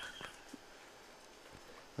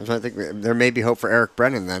 I think there may be hope for Eric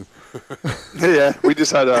Brennan then. Yeah, we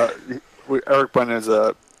just had Eric Brennan is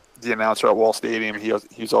the announcer at Wall Stadium.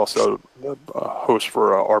 He's also the host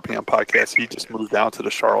for RPM podcast. He just moved down to the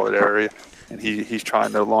Charlotte area, and he's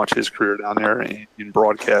trying to launch his career down there in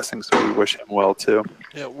broadcasting. So we wish him well too.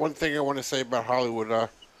 Yeah, one thing I want to say about Hollywood.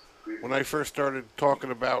 When I first started talking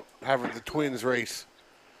about having the Twins race,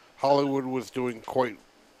 Hollywood was doing quite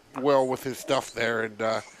well with his stuff there,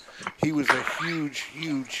 and he was a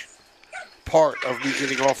huge part of me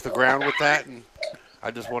getting off the ground with that. And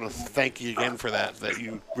I just want to thank you again for that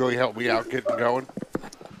you really helped me out getting going.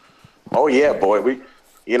 Oh yeah, boy.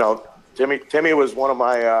 Timmy was one of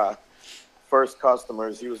my first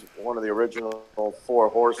customers. He was one of the original 4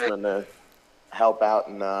 horsemen to help out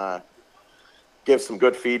and give some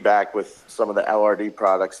good feedback with some of the LRD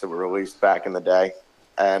products that were released back in the day.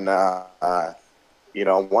 And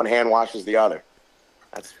one hand washes the other.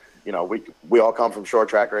 That's we all come from short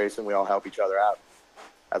track racing. We all help each other out.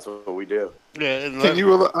 That's what we do. Yeah. Can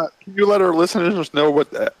you let our listeners know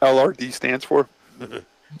what the LRD stands for?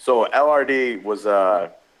 So LRD was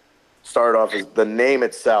started off as the name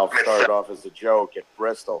itself started off as a joke at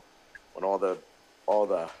Bristol when all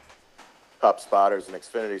the Cup spotters and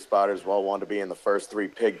Xfinity spotters all wanted to be in the first 3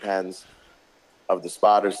 pig pens of the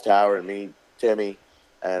Spotters Tower, and me, Timmy,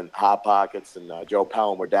 and Hot Pockets and Joe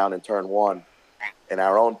Pelham were down in turn 1 in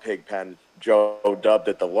our own pig pen. Joe dubbed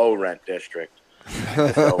it the low rent district.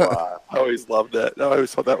 So, I always loved that. I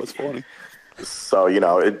always thought that was funny. So,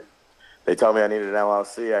 they told me I needed an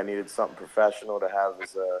LLC. I needed something professional to have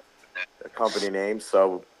as a company name.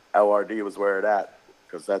 So LRD was where it at,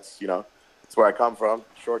 because that's where I come from,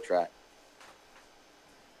 short track.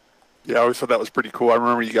 Yeah, I always thought that was pretty cool. I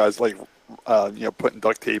remember you guys putting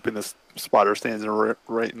duct tape in the spotter stands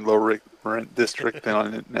right in low rent district and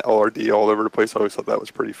on LRD all over the place. I always thought that was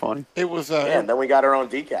pretty funny. It was. And then we got our own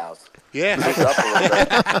decals. Yeah.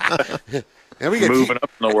 And we got moving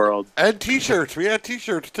up in the world. And T-shirts. We had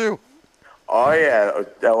T-shirts too. Oh yeah,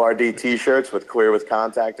 LRD T-shirts with clear with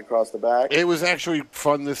contact across the back. It was actually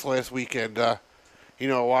fun this last weekend. A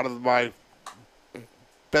lot of my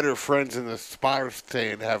better friends in the spotter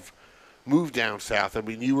stand have move down south. I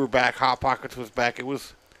mean, you were back, Hot Pockets was back. It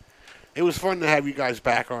was fun to have you guys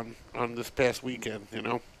back on this past weekend. You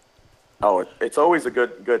know. Oh, it's always a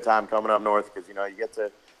good time coming up north because you get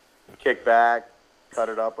to kick back, cut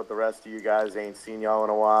it up with the rest of you guys. Ain't seen y'all in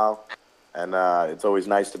a while, and it's always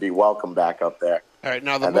nice to be welcome back up there. All right,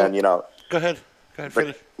 now then go ahead.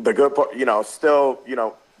 Finish. The good part, still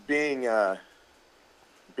being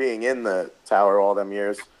in the tower all them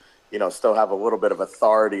years, still have a little bit of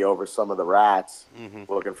authority over some of the rats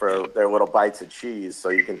looking for their little bites of cheese, so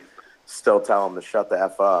you can still tell them to shut the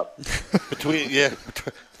F up.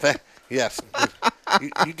 Yes,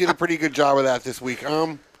 you did a pretty good job of that this week.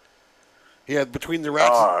 Yeah, between the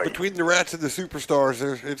rats and the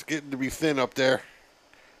superstars, it's getting to be thin up there.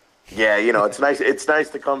 Yeah, it's nice. It's nice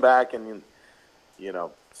to come back and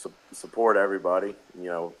support everybody.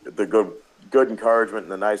 The good encouragement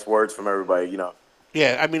and the nice words from everybody.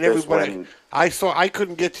 Yeah, I mean everybody. I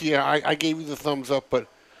couldn't get to you. I gave you the thumbs up, but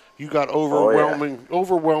you got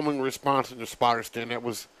overwhelming response in the spotter stand. That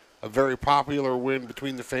was a very popular win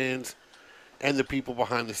between the fans and the people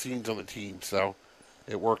behind the scenes on the team. So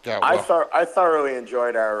it worked out well. I thoroughly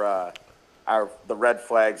enjoyed the red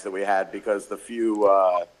flags that we had because the few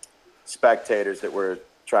spectators that were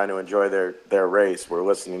trying to enjoy their race were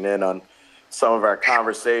listening in on some of our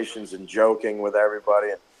conversations and joking with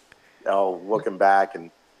everybody and looking back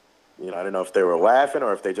and I don't know if they were laughing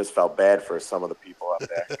or if they just felt bad for some of the people up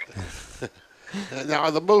there. Now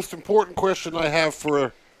the most important question I have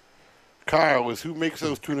for Kyle is who makes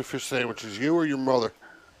those tuna fish sandwiches, you or your mother?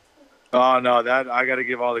 Oh no, that I got to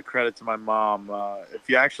give all the credit to my mom. If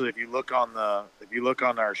you look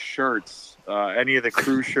on our shirts, any of the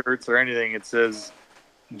crew shirts or anything, it says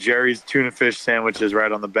Jerry's tuna fish sandwiches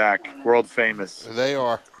right on the back. World famous. They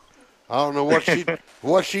are. I don't know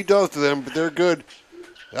what she does to them, but they're good.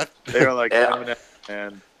 They're like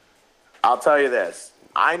and I'll tell you this: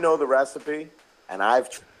 I know the recipe, and I've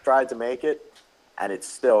tried to make it, and it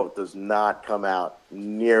still does not come out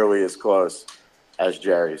nearly as close as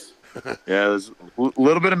Jerry's. Yeah, there's a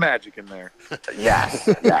little bit of magic in there. Yes.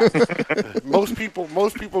 Most people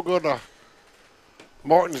go to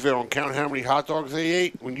Martinsville and count how many hot dogs they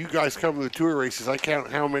ate. When you guys come to the tour races, I count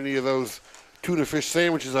how many of those tuna fish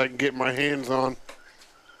sandwiches I can get my hands on.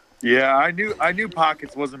 Yeah, I knew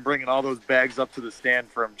Pockets wasn't bringing all those bags up to the stand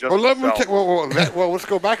for him just well, let's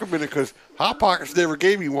go back a minute because Hot Pockets never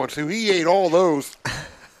gave me one, so he ate all those.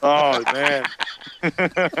 Oh, man.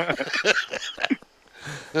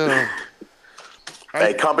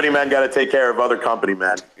 Hey, company men got to take care of other company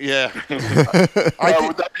men. Yeah. With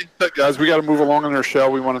that being said, guys, we got to move along on our show.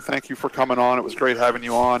 We want to thank you for coming on. It was great having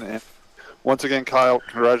you on. And once again, Kyle,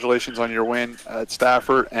 congratulations on your win at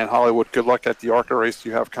Stafford and Hollywood. Good luck at the ARCA race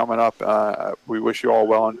you have coming up. We wish you all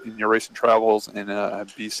well in your racing travels,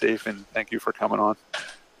 and be safe, and thank you for coming on.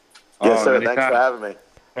 Yes, sir. Thanks for having me.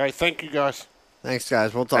 All right, thank you, guys. Thanks,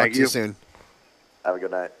 guys. We'll talk to you soon. Have a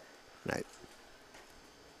good night. Night.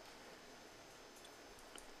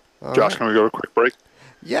 Josh, can we go to a quick break?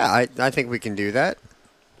 Yeah, I think we can do that.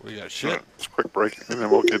 We got shit. It's a quick break, and then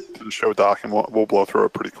we'll get to the show doc, and we'll blow through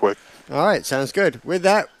it pretty quick. All right, sounds good. With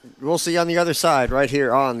that, we'll see you on the other side right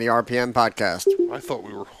here on the RPM podcast. I thought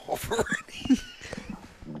we were off already.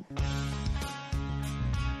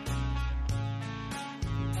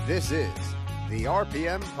 This is the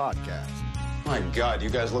RPM podcast. My God, you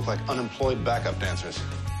guys look like unemployed backup dancers.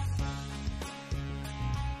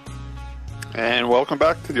 And welcome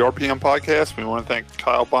back to the RPM podcast. We want to thank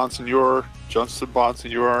Kyle Bonsignore, Justin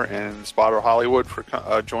Bonsignore, and Spotter Hollywood for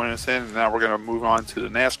joining us in. And now we're going to move on to the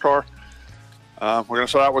NASCAR. We're going to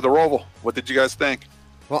start out with the ROVAL. What did you guys think?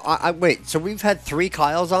 Well, wait. So we've had 3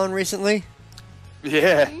 Kyles on recently?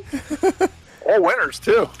 Yeah. All winners,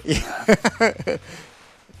 too. It's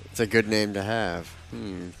a good name to have.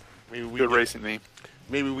 Good racing name.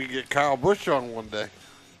 Maybe we get Kyle Busch on one day.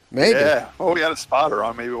 Maybe. Yeah. Well, we got a spotter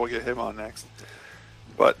on. Maybe we'll get him on next.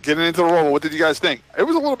 But getting into the ROVAL, what did you guys think? It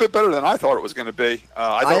was a little bit better than I thought it was going to be.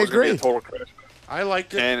 I thought it was going to be a total crash. I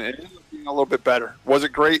liked it. And it ended up being a little bit better. Was it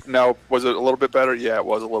great? No. Was it a little bit better? Yeah, it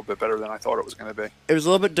was a little bit better than I thought it was going to be. It was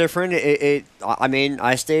a little bit different. I mean,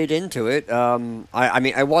 I stayed into it.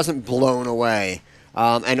 I wasn't blown away.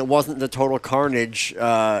 And it wasn't the total carnage,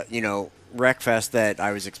 wreckfest that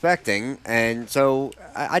I was expecting. And so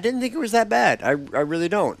I didn't think it was that bad. I really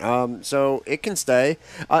don't. So it can stay.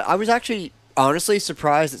 I was actually honestly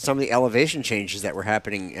surprised at some of the elevation changes that were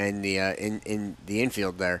happening in the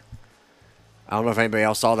infield there. I don't know if anybody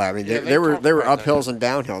else saw that. I mean, there were uphills and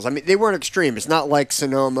downhills. I mean, they weren't extreme. It's not like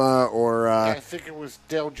Sonoma or. I think it was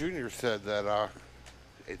Dale Jr. said that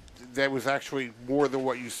that was actually more than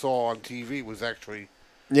what you saw on TV. Was actually.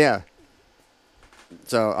 Yeah.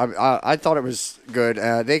 So I thought it was good.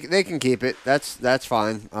 They can keep it. That's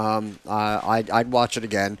fine. I'd watch it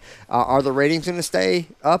again. Are the ratings going to stay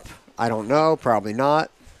up? I don't know. Probably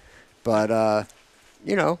not. But I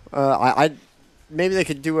maybe they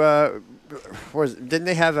could do didn't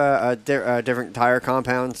they have different tire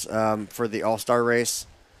compounds for the All-Star race?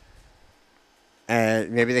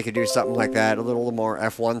 And maybe they could do something like that, a little more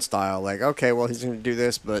F1 style. Like, okay, well, he's going to do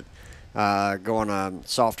this, but go on a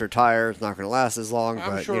softer tire. It's not going to last as long.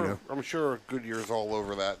 I'm sure Goodyear's all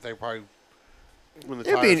over that. They probably when the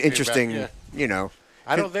it'd be an tires came interesting, back,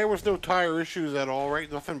 I know there was no tire issues at all,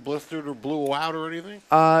 right? Nothing blistered or blew out or anything.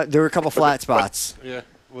 There were a couple flat spots. Yeah.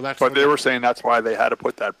 Well, but they were saying that's why they had to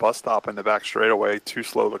put that bus stop in the back straightaway to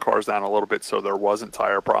slow the cars down a little bit, so there wasn't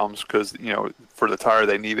tire problems. Because for the tire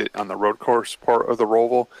they needed on the road course part of the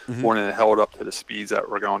Roval, when it held up to the speeds that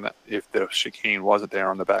were going. If the chicane wasn't there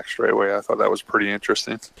on the back straightaway, I thought that was pretty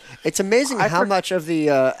interesting. It's amazing how much of the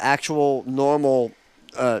actual normal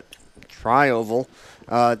tri-oval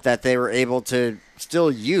that they were able to still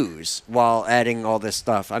use while adding all this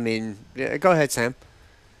stuff. I mean, go ahead, Sam.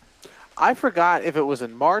 I forgot if it was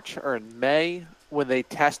in March or in May when they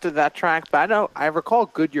tested that track, but I recall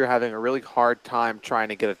Goodyear having a really hard time trying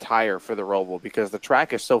to get a tire for the Roval because the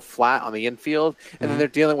track is so flat on the infield, and then they're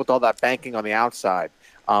dealing with all that banking on the outside.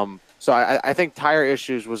 So I think tire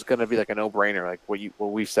issues was going to be like a no-brainer, like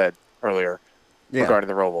what we said earlier regarding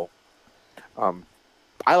the Roval.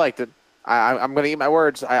 I liked it. I'm going to eat my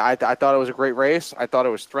words. I thought it was a great race. I thought it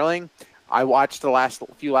was thrilling. I watched the last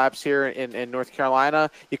few laps here in North Carolina.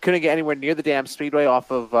 You couldn't get anywhere near the damn speedway off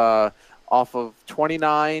of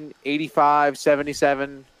 29, 85,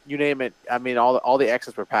 77, you name it. I mean, all the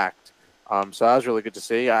exits were packed. So that was really good to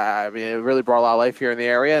see. I mean, it really brought a lot of life here in the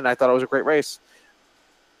area, and I thought it was a great race.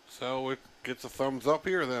 So it gets a thumbs up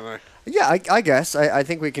here, then. Yeah, I guess. I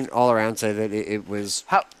think we can all around say that it was.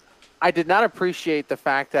 I did not appreciate the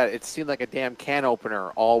fact that it seemed like a damn can opener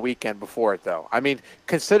all weekend before it, though. I mean,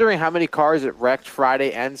 considering how many cars it wrecked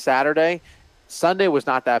Friday and Saturday, Sunday was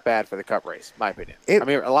not that bad for the Cup race, in my opinion. I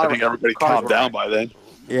think everybody calmed down by then.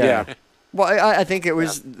 Yeah. Well, I think it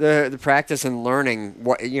was the practice and learning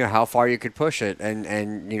how far you could push it, and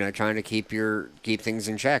trying to keep things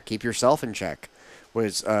in check, keep yourself in check,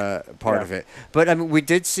 was part of it. But I mean, we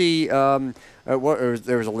did see there was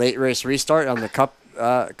a late race restart on the Cup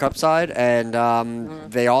side, and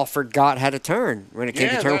they all forgot how to turn when it came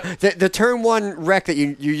to turn. The turn one wreck that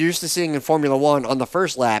you're used to seeing in Formula One on the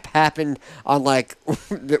first lap happened on like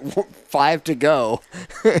 5 to go.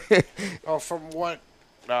 From what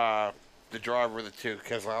the driver of the two,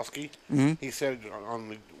 Keselowski, he said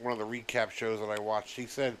on one of the recap shows that I watched, he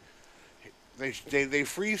said they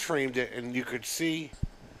freeze framed it, and you could see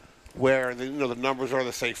where the numbers are.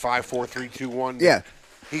 They say 5, 4, 3, 2, 1. Yeah.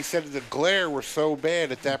 He said the glare was so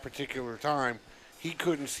bad at that particular time, he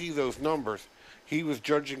couldn't see those numbers. He was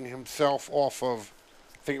judging himself off of,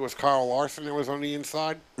 I think it was Kyle Larson that was on the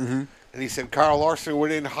inside. And he said Kyle Larson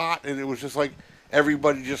went in hot, and it was just like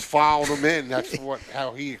everybody just followed him in. That's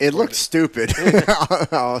how he. It looked stupid.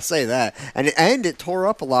 I'll say that, and it tore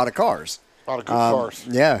up a lot of cars. A lot of good cars.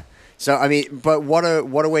 Yeah. So I mean, but what a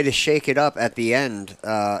way to shake it up at the end,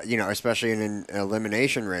 especially in an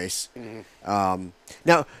elimination race.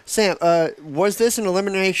 Now, Sam, was this an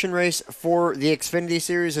elimination race for the Xfinity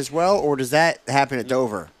Series as well, or does that happen at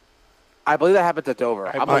Dover? I believe that happens at Dover.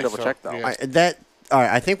 I'm going to double check though. Yeah. All right,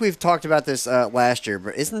 I think we've talked about this last year,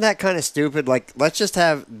 but isn't that kind of stupid? Like, let's just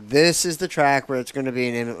have this is the track where it's going to be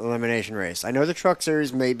an elimination race. I know the Truck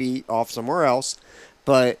Series may be off somewhere else,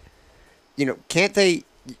 but can't they?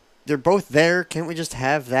 They're both there. Can't we just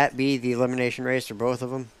have that be the elimination race for both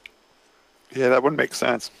of them? Yeah, that wouldn't make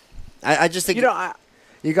sense. I just think you got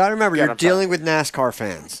to remember you're dealing with NASCAR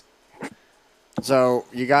fans, so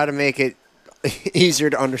you got to make it easier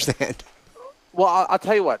to understand. Well, I'll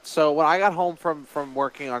tell you what. So when I got home from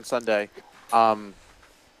working on Sunday, I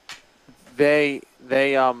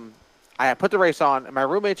put the race on, and my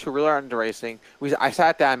roommates who really aren't into racing, I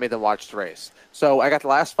sat down and made them watch the race. So I got the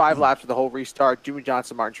last 5 laps of the whole restart, Jimmy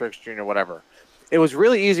Johnson, Martin Truex Jr., whatever. It was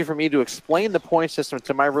really easy for me to explain the point system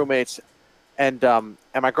to my roommates and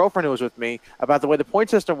my girlfriend who was with me about the way the point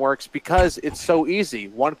system works because it's so easy.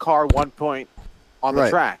 1 car, 1 point on the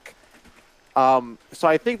track. So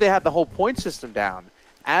I think they had the whole point system down.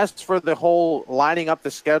 As for the whole lining up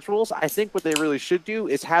the schedules, I think what they really should do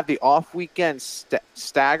is have the off weekend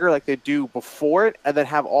stagger like they do before it, and then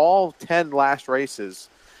have all 10 last races.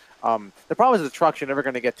 The problem is the trucks, you're never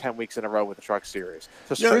going to get 10 weeks in a row with the Truck Series.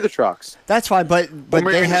 So screw the trucks. That's fine, but they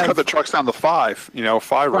just cut the trucks down to 5,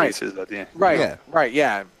 5 races at the end. Right,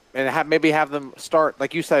 yeah. And maybe have them start,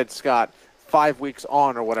 like you said, Scott, 5 weeks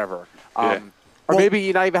on or whatever. Yeah. Or maybe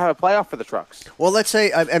you not even have a playoff for the trucks. Well, let's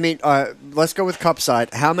say, let's go with Cup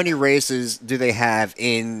side. How many races do they have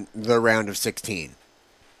in the round of 16?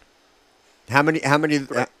 How many?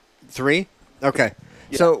 Three? Okay.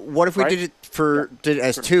 Yeah. So what if we Right? did it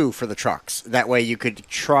as two for the trucks? That way you could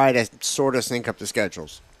try to sort of sync up the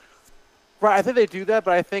schedules. Right, I think they do that,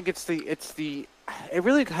 but I think it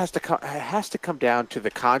really has to come down to the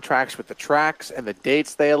contracts with the tracks and the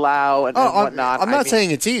dates they allow and whatnot. I'm not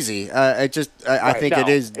saying it's easy. I think it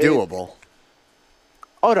is doable.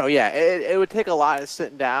 Oh no, yeah, it would take a lot of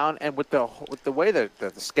sitting down, and with the way the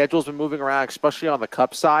schedule's been moving around, especially on the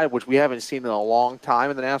Cup side, which we haven't seen in a long time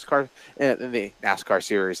in the NASCAR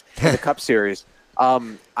series, in the Cup series.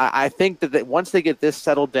 I think that once they get this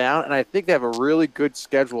settled down, and I think they have a really good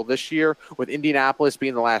schedule this year with Indianapolis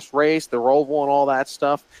being the last race, the Roval, and all that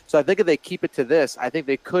stuff. So I think if they keep it to this, I think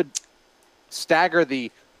they could stagger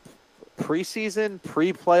the preseason,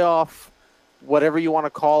 pre-playoff, whatever you want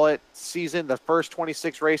to call it, season, the first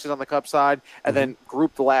 26 races on the Cup side, and then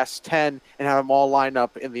group the last 10 and have them all lined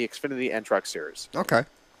up in the Xfinity and Truck Series. Okay.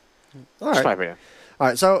 All That's right. my opinion. All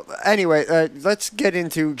right, so anyway, let's get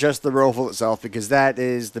into just the Roval itself because that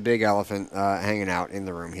is the big elephant hanging out in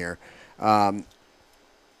the room here.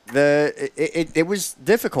 It was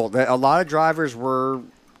difficult. A lot of drivers were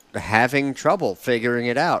having trouble figuring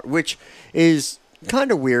it out, which is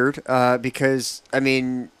kind of weird because, I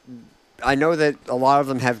mean, I know that a lot of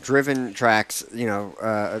them have driven tracks,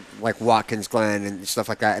 like Watkins Glen and stuff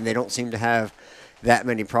like that, and they don't seem to have that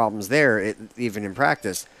many problems there, even in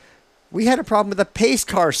practice. We had a problem with the pace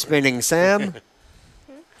car spinning, Sam.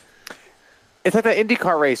 It's like the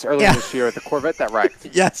IndyCar race earlier this year at the Corvette that wrecked.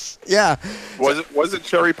 Yes, yeah. Was it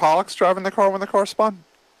Sherry Pollux driving the car when the car spun?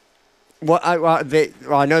 Well,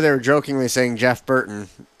 I know they were jokingly saying Jeff Burton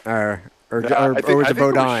or was it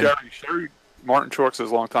Bodine? Sherry Martin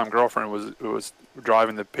Truex' longtime girlfriend was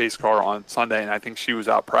driving the pace car on Sunday, and I think she was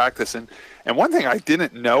out practicing. And one thing I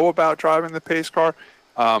didn't know about driving the pace car,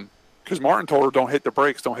 because Martin told her, don't hit the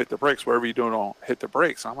brakes, whatever you do, don't hit the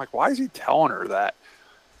brakes. And I'm like, why is he telling her that?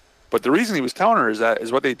 But the reason he was telling her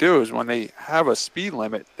is what they do is when they have a speed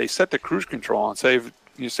limit, they set the cruise control on. Say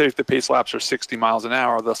if the pace laps are 60 miles an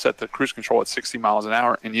hour, they'll set the cruise control at 60 miles an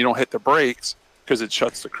hour, and you don't hit the brakes because it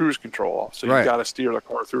shuts the cruise control off. So you got to steer the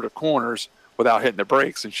car through the corners without hitting the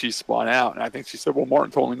brakes, and she spun out. And I think she said, well,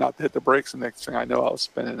 Martin told me not to hit the brakes, and next thing I know, I was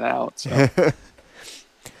spinning out. So.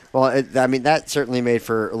 Well, that certainly made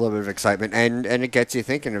for a little bit of excitement, and it gets you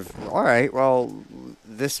thinking of, all right, well,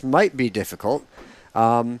 this might be difficult.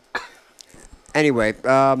 Anyway,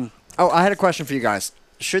 I had a question for you guys.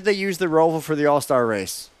 Should they use the Roval for the All-Star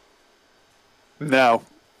race? No.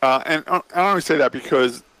 And I only say that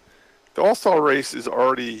because the All-Star race is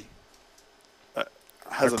already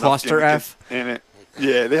has a enough cluster F in it.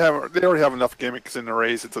 Yeah, they already have enough gimmicks in the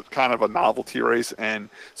race. It's a kind of a novelty race, and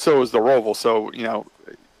so is the Roval. So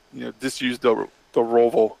just use the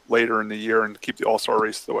Roval later in the year and keep the All-Star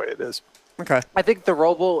race the way it is. Okay. I think the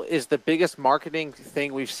Roval is the biggest marketing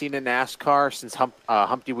thing we've seen in NASCAR since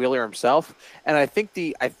Humpty Wheeler himself. And I think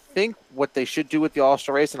what they should do with the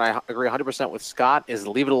All-Star race, and I agree 100% with Scott, is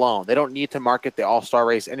leave it alone. They don't need to market the All-Star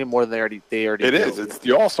race any more than they already do. It is. It's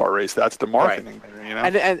the All-Star race. That's the marketing.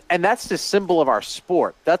 Right. And that's the symbol of our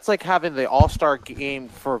sport. That's like having the All-Star game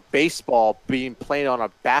for baseball being played on a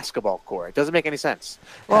basketball court. It doesn't make any sense.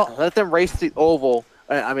 Well, let them race the oval.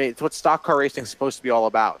 I mean, it's what stock car racing is supposed to be all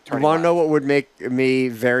about. You want to know what would make me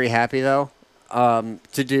very happy, though? To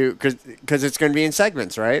do, because it's going to be in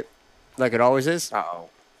segments, right? Like it always is?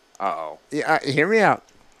 Uh-oh. Yeah, hear me out.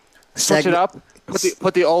 Switch it up.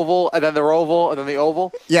 Put the oval, and then the Roval, and then the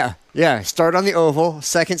oval? Yeah. Start on the oval.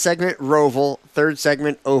 Second segment, Roval. Third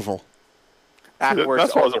segment, oval. That's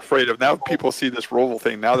what I was afraid of. Now people see this Roval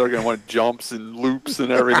thing. Now they're going to want jumps and loops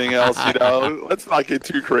and everything else. Let's not get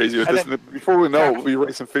too crazy with this. Before we know, we'll be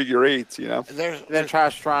racing figure eights. Then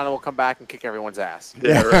Trash Toronto will come back and kick everyone's ass.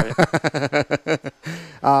 Yeah, right.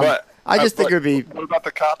 I just think it would be. What about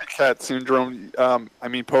the copycat syndrome?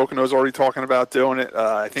 Pocono's already talking about doing it.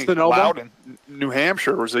 I think Loudon, New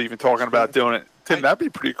Hampshire, was even talking about doing it. Tim, that'd be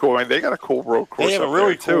pretty cool. I mean, they got a cool road course. They have a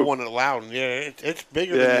really cool too. one at Loudon. Yeah, it's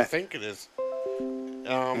bigger than you think it is.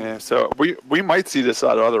 So we might see this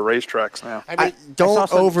at other racetracks now.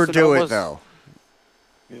 Don't overdo it, though.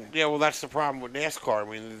 Yeah, well, that's the problem with NASCAR. I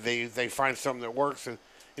mean, they find something that works, and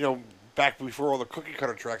back before all the cookie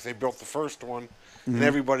cutter tracks, they built the first one, and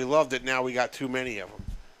everybody loved it. Now we got too many of them.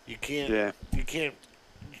 You can't. Yeah. You can't.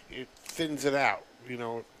 It thins it out.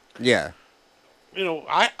 Yeah.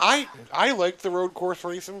 I like the road course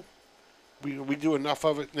racing. We do enough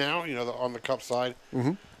of it now. On the Cup side.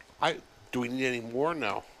 Mm-hmm. Do we need any more?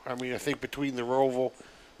 No. I mean, I think between the Roval,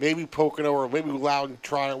 maybe Pocono, or maybe Loudon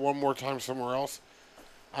try it one more time somewhere else.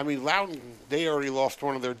 I mean, Loudon, they already lost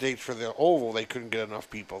one of their dates for the Oval. They couldn't get enough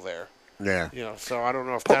people there. Yeah. You know, so I don't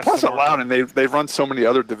know if that's plus at Loudon, they've run so many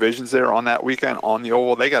other divisions there on that weekend on the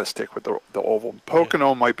Oval. They got to stick with the Oval.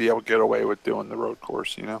 Pocono might be able to get away with doing the road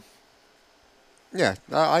course. You know. Yeah,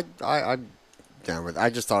 I'm down with it. I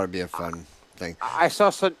just thought it'd be a fun thing. I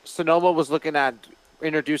saw Sonoma was looking at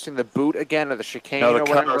introducing the boot again, or the chicane, No, the or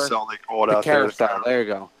whatever. carousel they call it The out there. carousel. There you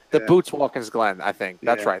go. The boots Watkins Glen, I think.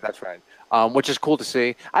 That's right. That's right. Which is cool to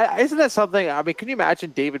see. Isn't that something? I mean, can you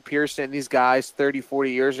imagine David Pearson and these guys 30,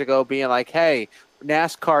 40 years ago being like, hey,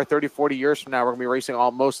 NASCAR 30, 40 years from now, we're going to be racing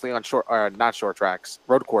mostly on not short tracks,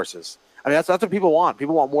 road courses. I mean, that's what people want.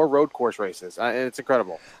 People want more road course races, and it's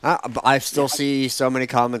incredible. I still see so many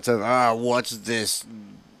comments of, what's this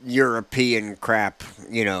European crap,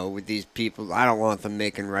 with these people. I don't want them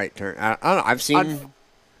making right turn. I don't know. I've seen...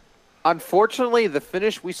 Unfortunately, the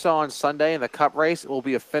finish we saw on Sunday in the Cup race will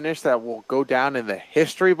be a finish that will go down in the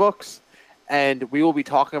history books, and we will be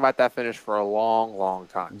talking about that finish for a long, long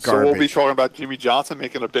time. So we'll be talking about Jimmy Johnson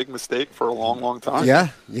making a big mistake for a long, long time. Yeah.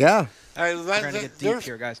 Trying to get deep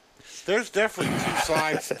here, guys. There's definitely two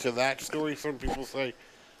sides to that story. Some people say,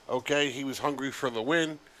 okay, he was hungry for the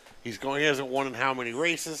win. He hasn't won in how many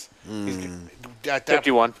races?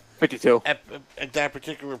 51. 52. At that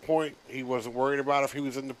particular point, he wasn't worried about if he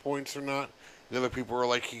was in the points or not. The other people were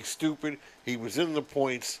like, he's stupid. He was in the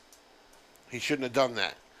points. He shouldn't have done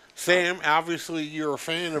that. Sam, obviously you're a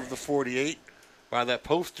fan of the 48 by that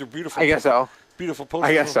poster. Beautiful. I guess so. Beautiful poster.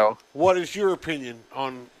 I guess so. What is your opinion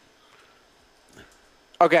on...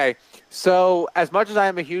 Okay, so as much as I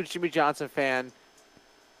am a huge Jimmy Johnson fan,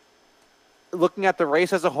 looking at the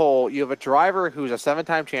race as a whole, you have a driver who's a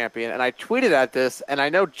 7-time champion, and I tweeted at this, and I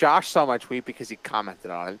know Josh saw my tweet because he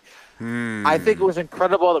commented on it. I think it was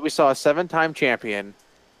incredible that we saw a 7-time champion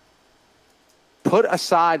put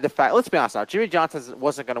aside the fact. Let's be honest now, Jimmy Johnson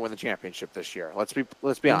wasn't going to win the championship this year. Let's be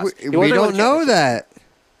honest. We don't know that.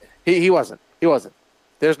 He wasn't.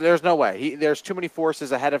 There's no way. There's too many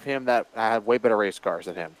forces ahead of him that have way better race cars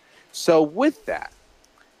than him. So with that,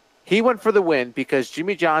 he went for the win because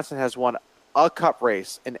Jimmy Johnson has won a Cup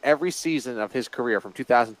race in every season of his career from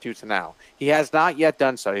 2002 to now. He has not yet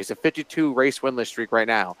done so. He's a 52 race winless streak right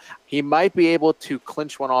now. He might be able to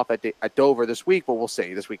clinch one off at Dover this week, but we'll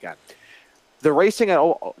see this weekend. The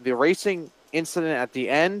racing incident at the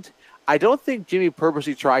end, I don't think Jimmy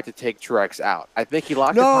purposely tried to take Truex out. I think he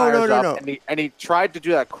locked the tires up, and he tried to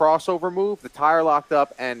do that crossover move. The tire locked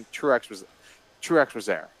up, and Truex was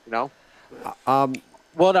there.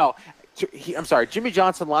 Well, no. I'm sorry. Jimmy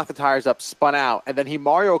Johnson locked the tires up, spun out, and then he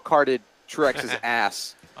Mario Karted Truex's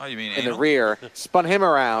ass in the rear, spun him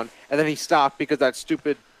around, and then he stopped because that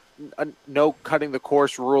stupid no cutting the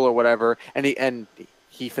course rule or whatever, and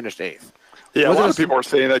he finished 8th. Yeah, a lot of people are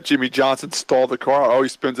saying that Jimmy Johnson stalled the car. Oh, he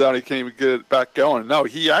spins out, he can't even get it back going. No,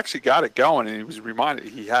 he actually got it going, and he was reminded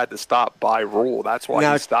he had to stop by rule. That's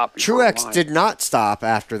why he stopped. Truex did not stop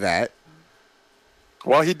after that.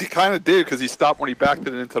 Well, he kind of did because he stopped when he backed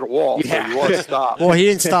it into the wall. Yeah. So he was stopped. Well, he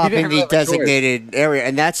didn't stop in the designated area,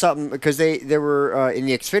 and that's something because they were in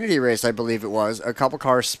the Xfinity race, I believe it was. A couple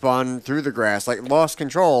cars spun through the grass, lost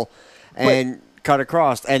control, and cut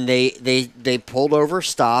across, and they pulled over,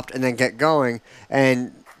 stopped, and then kept going.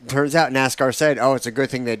 And turns out NASCAR said, "Oh, it's a good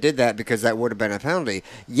thing they did that because that would have been a penalty."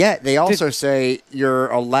 Yet they also say you're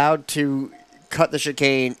allowed to cut the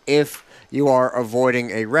chicane if you are avoiding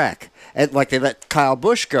a wreck. And they let Kyle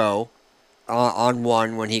Busch go on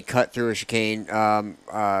one when he cut through a chicane.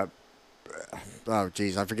 I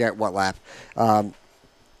forget what lap.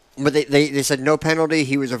 But they said no penalty.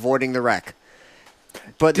 He was avoiding the wreck.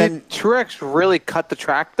 But did Truex really cut the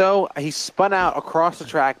track, though? He spun out across the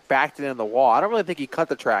track, backed it in the wall. I don't really think he cut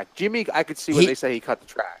the track. Jimmy, I could see when they say he cut the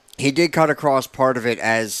track. He did cut across part of it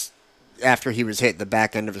after he was hit. The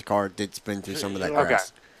back end of his car did spin through some of that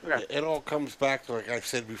grass. Okay. It all comes back to, like I've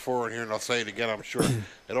said before in here, and I'll say it again, I'm sure.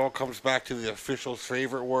 It all comes back to the official's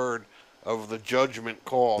favorite word of the judgment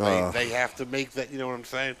call. They have to make that, you know what I'm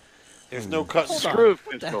saying? There's no cut and dry.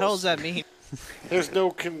 What the hell does that mean? There's no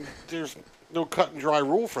cut and dry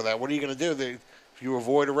rule for that. What are you going to do? If you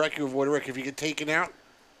avoid a wreck, you avoid a wreck. If you get taken out,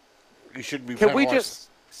 you shouldn't be penalized. Can we just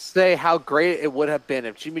say how great it would have been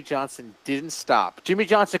if Jimmy Johnson didn't stop? Jimmy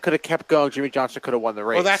Johnson could have kept going. Jimmy Johnson could have won the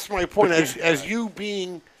race. Well, that's my point. As you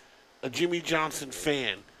being a Jimmy Johnson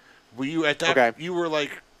fan, were you at that? Okay. You were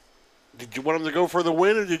like, did you want him to go for the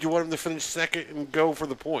win, or did you want him to finish second and go for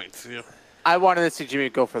the points? You know? I wanted to see Jimmy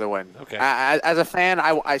go for the win. Okay. As a fan,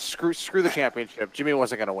 I screw the championship. Jimmy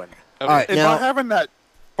wasn't going to win. Okay. By having that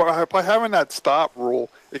by having that stop rule,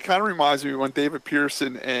 it kind of reminds me when David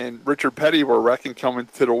Pearson and Richard Petty were wrecking coming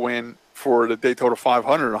to the win for the Daytona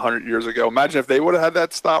 500 100 years ago. Imagine if they would have had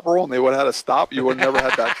that stop rule and they would have had a stop, you would have never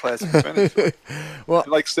had that classic finish. Well,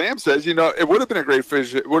 like Sam says, it would have been a great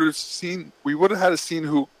finish. We would have had a scene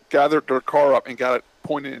who gathered their car up and got it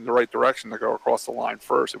pointed in the right direction to go across the line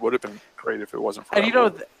first. It would have been great if it wasn't for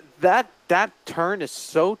that. That turn is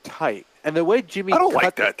so tight, and the way Jimmy. I don't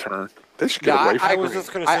like that turn. They should get away from it. I was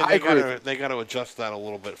just going to say they got to adjust that a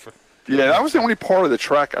little bit for. Yeah, that was the only part of the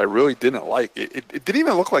track I really didn't like. It didn't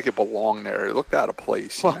even look like it belonged there. It looked out of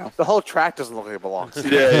place. Well, the whole track doesn't look like it belongs.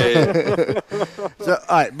 Yeah. So,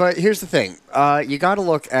 all right, but here's the thing. You got to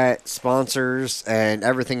look at sponsors and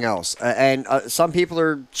everything else. And some people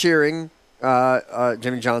are cheering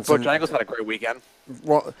Jimmy Johnson. Bojangles had a great weekend.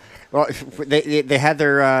 Well, they had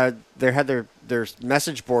their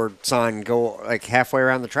message board sign go like halfway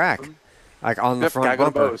around the track, like on the front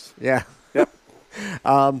bumper. Yeah. Yep.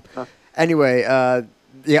 Anyway,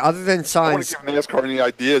 other than signs. I want to give NASCAR any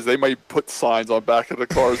ideas. They might put signs on back of the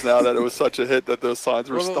cars now that it was such a hit that those signs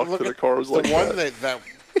were stuck to the cars. The one that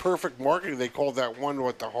perfect marketing, they called that one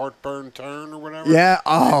the heartburn turn or whatever. Yeah.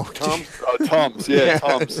 Oh. Tums. Yeah,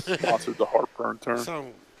 Tums sponsored the heartburn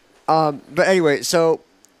turn. But anyway, so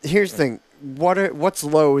here's the thing. What's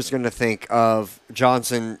Lowe's going to think of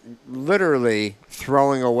Johnson literally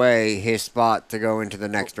throwing away his spot to go into the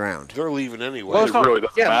next round? They're leaving anyway. It really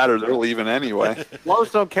doesn't matter. They're leaving anyway.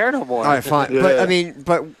 Lowe's don't care no more. All right, fine. Yeah.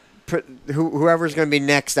 But whoever's going to be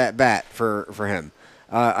next at bat for him.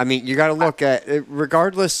 You got to look at it,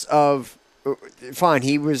 regardless of. Fine,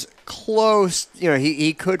 he was close.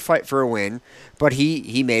 He could fight for a win, but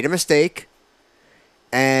he made a mistake,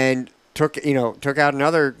 and took out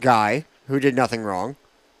another guy who did nothing wrong.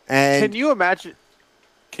 And Can you imagine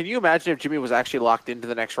if Jimmy was actually locked into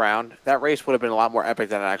the next round? That race would have been a lot more epic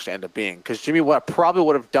than it actually ended up being. Because Jimmy probably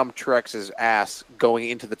would have dumped Truex's ass going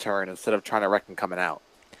into the turn instead of trying to wreck him coming out.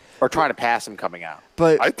 Or trying to pass him coming out.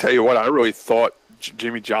 But I tell you what, I really thought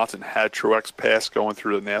Jimmy Johnson had Truex pass going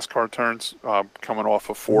through the NASCAR turns, coming off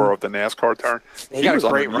of 4 of the NASCAR turn. He got was a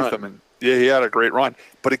great underneath run. him. Yeah, he had a great run,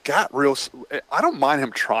 but it got real. I don't mind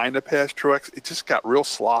him trying to pass Truex. It just got real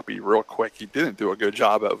sloppy, real quick. He didn't do a good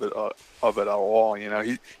job of it at all.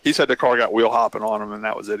 He said the car got wheel hopping on him, and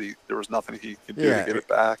that was it. There was nothing he could do to get it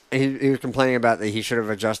back. He was complaining about that he should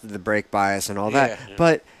have adjusted the brake bias and all that. Yeah.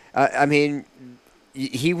 But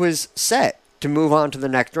he was set to move on to the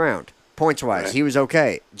next round. Points wise, Right. he was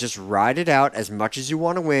okay. Just ride it out as much as you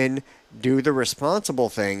want to win. Do the responsible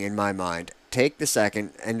thing, in my mind. Take the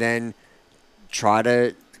second, and then try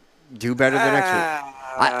to do better the next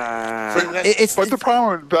week. But the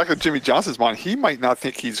problem back at Jimmy Johnson's mind, he might not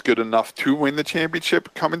think he's good enough to win the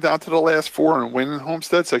championship coming down to the last 4 and winning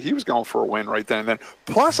Homestead. So he was going for a win right then and then.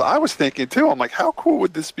 Plus, I was thinking too, I'm like, how cool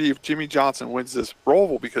would this be if Jimmy Johnson wins this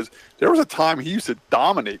Roval? Because there was a time he used to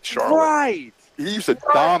dominate Charlotte. Right. He used to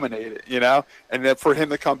dominate it, and then for him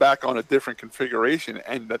to come back on a different configuration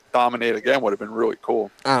and to dominate again would have been really cool.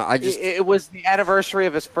 It was the anniversary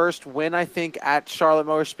of his first win, I think, at Charlotte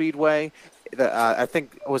Motor Speedway. I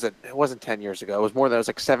think it wasn't 10 years ago. It was more than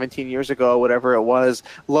 17 years ago, whatever it was.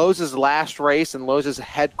 Lowe's last race in Lowe's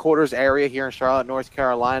headquarters area here in Charlotte, North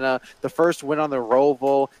Carolina. The first win on the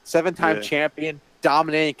Roval, 7-time champion.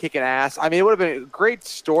 Dominating, kicking ass. It would have been a great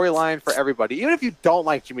storyline for everybody, even if you don't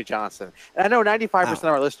like Jimmy Johnson. And I know 95% of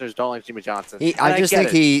our listeners don't like Jimmy Johnson. I just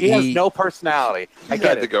think he has no personality. He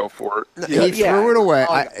had to go for it. He threw it away.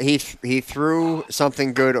 He threw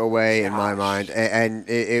something good away in my mind, and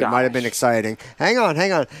it might have been exciting. Hang on.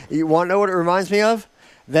 You want to know what it reminds me of?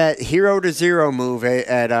 That 0 to 0 move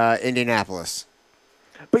at Indianapolis.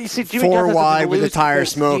 But you see, Jimmy 4 Johnson wide with the tire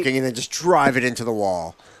smoking, and then just drive it into the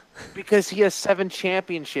wall. Because he has 7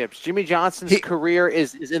 championships. Jimmy Johnson's career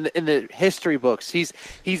is in the history books. He's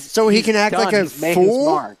so he can act like a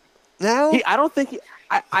fool now. I don't think he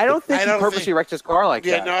purposely wrecked his car like that.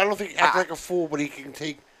 Yeah, no, I don't think he acts like a fool, but he can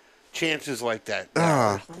take chances like that.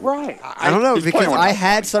 Right. I don't know, because I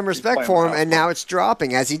had some respect for him, and now it's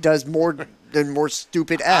dropping as he does more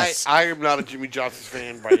stupid S. I am not a Jimmy Johnson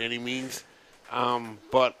fan by any means,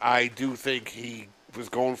 but I do think he was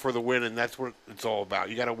going for the win, and that's what it's all about.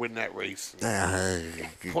 You got to win that race.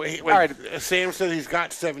 Sam said he's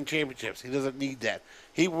got 7 championships. He doesn't need that.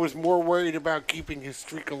 He was more worried about keeping his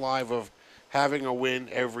streak alive of having a win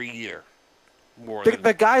every year.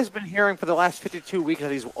 The guy's been hearing for the last 52 weeks that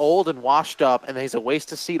he's old and washed up, and that he's a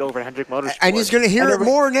waste of seat over at Hendrick Motorsports. And he's going to hear it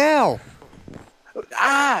more now.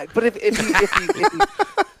 But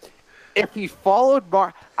if he followed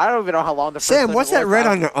Mark, I don't even know how long the Sam, what's that red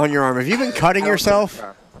on your arm? Have you been cutting yourself?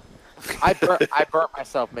 I burnt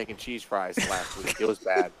myself making cheese fries last week. It was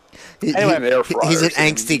bad. Anyway, He's an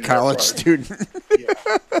angsty college student.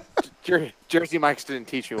 Jersey Mike's didn't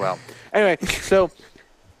teach me well. Anyway, so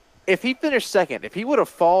if he finished second, if he would have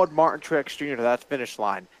followed Martin Truex Jr. to that finish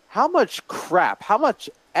line, how much crap, how much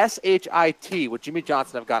SHIT would Jimmy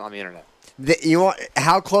Johnson have gotten on the internet?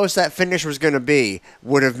 How close that finish was going to be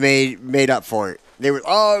would have made up for it. They were,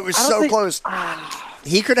 it was so close.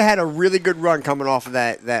 He could have had a really good run coming off of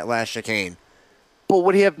that last chicane. But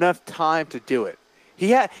would he have enough time to do it? He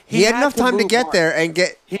had enough time to get there and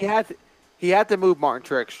get. He had to move Martin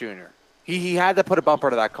Truex Jr. He had to put a bumper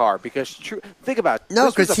to that car because think about it. No,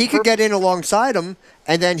 because he could get in alongside him,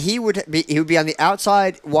 and then he would be on the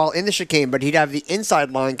outside while in the chicane, but he'd have the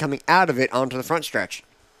inside line coming out of it onto the front stretch.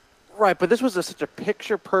 Right, but this was such a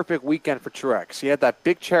picture-perfect weekend for Truex. He had that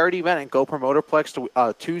big charity event in GoPro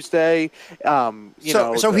Motorplex Tuesday.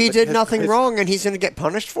 So he did nothing wrong, and he's going to get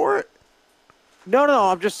punished for it? No,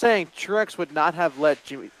 I'm just saying Truex would not have let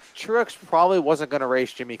Jimmy. Truex probably wasn't going to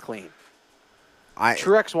race Jimmy clean.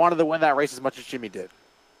 Truex wanted to win that race as much as Jimmy did,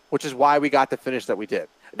 which is why we got the finish that we did.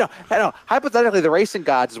 No. Hypothetically, the racing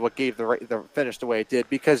gods is what gave the finish the way it did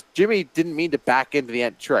because Jimmy didn't mean to back into the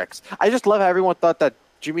end Truex. I just love how everyone thought that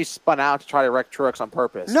Jimmy spun out to try to wreck Truex on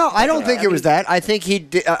purpose. No, I don't think it was that. I think he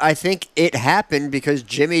did. I think it happened because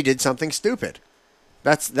Jimmy did something stupid.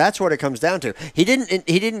 That's what it comes down to. He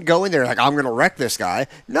didn't go in there like, I'm going to wreck this guy.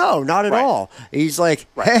 No, not at all. He's like,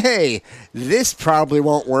 hey, this probably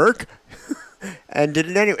won't work, and did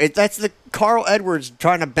it anyway. That's the Carl Edwards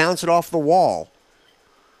trying to bounce it off the wall.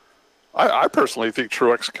 I personally think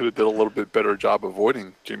Truex could have did a little bit better job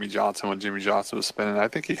avoiding Jimmy Johnson when Jimmy Johnson was spinning. I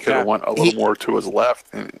think he could have went a little more to his left,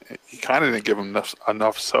 and he kind of didn't give him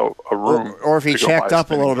enough room. Or if he checked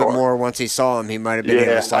up a little bit more once he saw him, he might have been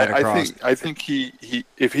able to slide across. I think he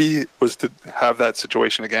if he was to have that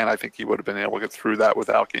situation again, I think he would have been able to get through that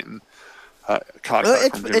without getting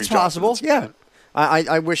contact from Jimmy It's possible, yeah.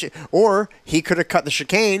 I wish it. Or he could have cut the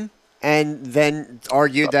chicane and then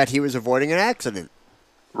argued that he was avoiding an accident.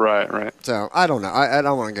 Right. So, I don't know. I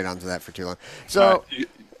don't want to get onto that for too long. So,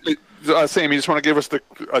 Sam, you just want to give us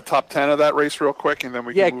a top 10 of that race real quick, and then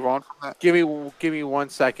we can move on from that? Give me 1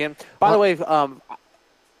 second. By the way, I'm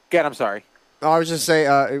sorry. I was just say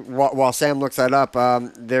while Sam looks that up,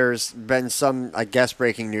 there's been some, I guess,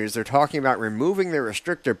 breaking news. They're talking about removing the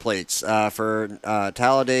restrictor plates for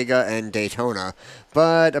Talladega and Daytona,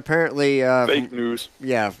 but apparently fake news.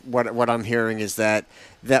 Yeah, what I'm hearing is that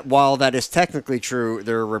while that is technically true,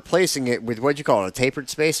 they're replacing it with what do you call it, a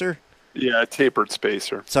tapered spacer? Yeah, a tapered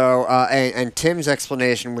spacer. So, and Tim's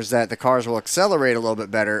explanation was that the cars will accelerate a little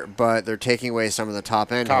bit better, but they're taking away some of the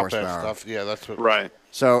top end horsepower. Stuff. Yeah, that's what. Right.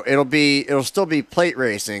 So it'll still be plate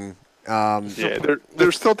racing.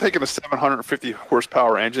 They're still taking a 750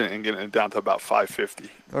 horsepower engine and getting it down to about 550.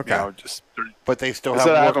 Okay. But they still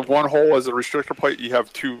instead of having one hole as a restrictor plate, you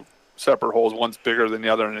have two separate holes. One's bigger than the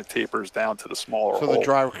other, and it tapers down to the smaller hole. So the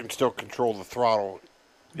driver can still control the throttle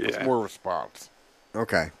with more response.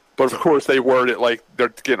 Okay. But, of course, they word it like they're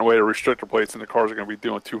getting away to restrictor plates, and the cars are going to be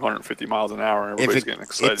doing 250 miles an hour, and everybody's getting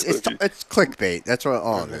excited. It's clickbait. That's what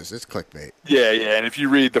all it is. It's clickbait. Yeah, and if you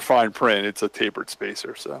read the fine print, it's a tapered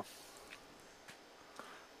spacer.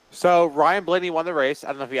 So Ryan Blaney won the race. I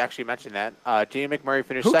don't know if he actually mentioned that. Jamie McMurray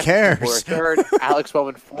finished second. Who cares? Boyer third. Alex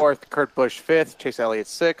Bowman fourth. Kurt Busch fifth. Chase Elliott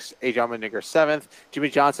sixth. A.J. Allmendinger seventh. Jimmy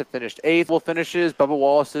Johnson finished eighth. Finishes. Bubba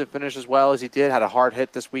Wallace didn't finish as well as he did. Had a hard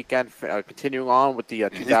hit this weekend. Continuing on with the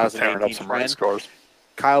 2018 trend.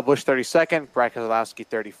 Kyle Busch 32nd. Brad Keselowski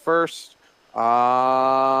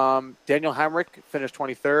 31st. Daniel Hemrick finished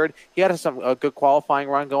 23rd. He had a good qualifying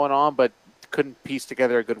run going on, but couldn't piece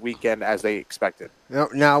together a good weekend as they expected.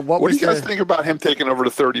 Now, what do you guys think about him taking over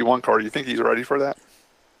the 31 car? Do you think he's ready for that?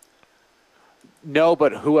 No,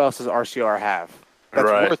 but who else does RCR have? That's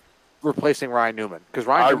worth replacing Ryan Newman. Because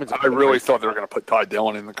I really thought they were going to put Ty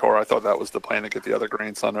Dillon in the car. I thought that was the plan to get the other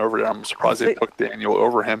grandson over there. I'm surprised they took Daniel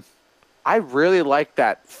over him. I really like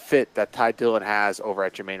that fit that Ty Dillon has over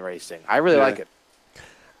at Germain Racing. I really like it.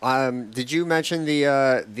 Did you mention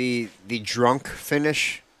the drunk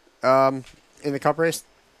finish in the Cup race?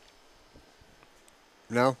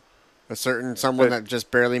 No? Someone that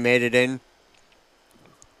just barely made it in?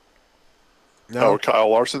 No? Oh, Kyle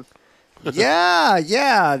Larson?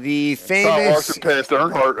 Yeah, the famous... Kyle Larson passed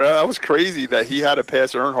Earnhardt. That was crazy that he had to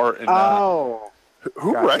pass Earnhardt. And,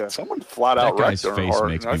 who wrecked? Someone flat out wrecked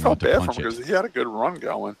Earnhardt. And I felt bad for him because he had a good run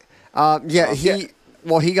going.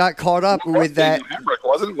 He got caught up with that. Daniel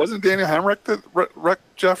Hemrick, wasn't Daniel Hemrick that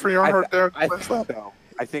wrecked Jeffrey Earnhardt there? I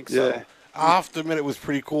think so. I have to admit, it was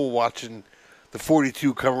pretty cool watching the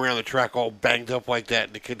 42 come around the track all banged up like that,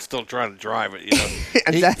 and the kid's still trying to drive it. You know,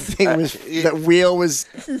 And that thing was that wheel was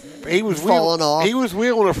falling off. He was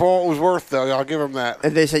wheeling it for all it was worth, though. I'll give him that.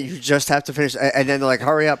 And they said you just have to finish, and then they're like,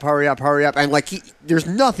 hurry up, hurry up, hurry up, and like there's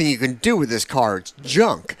nothing you can do with this car. It's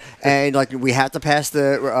junk, and like we have to pass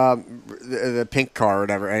the pink car or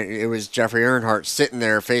whatever, and it was Jeffrey Earnhardt sitting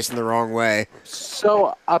there facing the wrong way.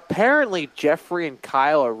 So apparently Jeffrey and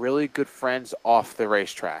Kyle are really good friends off the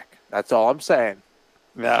racetrack. That's all I'm saying.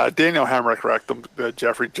 Nah, Daniel Hemrick wrecked him.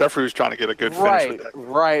 Jeffrey was trying to get a good finish with that.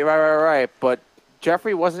 Right. But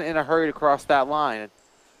Jeffrey wasn't in a hurry to cross that line.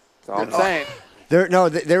 That's all I'm saying.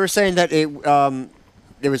 They were saying that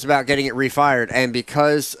it was about getting it refired, and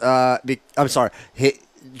because I'm sorry,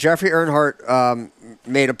 Jeffrey Earnhardt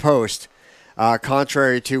made a post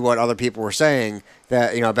contrary to what other people were saying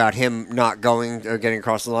that about him not going or getting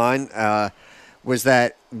across the line. Was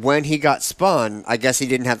that when he got spun, I guess he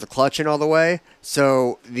didn't have the clutch in all the way,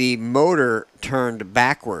 so the motor turned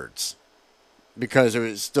backwards because it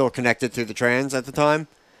was still connected through the trans at the time.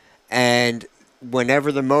 And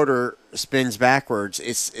whenever the motor spins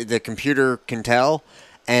backwards, the computer can tell,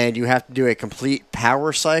 and you have to do a complete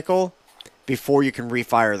power cycle before you can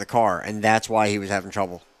refire the car, and that's why he was having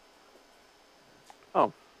trouble.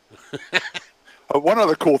 Oh. One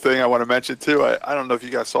other cool thing I want to mention, too, I don't know if you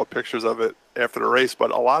guys saw pictures of it after the race,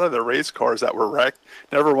 but a lot of the race cars that were wrecked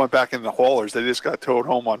never went back in the haulers. They just got towed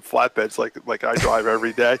home on flatbeds like I drive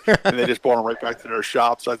every day, and they just brought them right back to their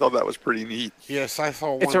shops. So I thought that was pretty neat. Yes, I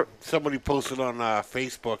saw one. Somebody posted on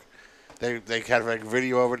Facebook. They had a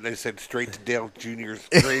video of it, and they said straight to Dale Jr.'s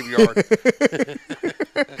graveyard.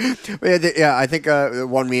 Yeah, I think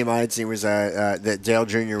one meme I had seen was that Dale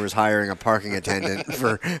Jr. was hiring a parking attendant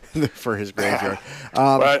for his graveyard.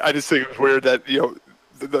 I just think it was weird that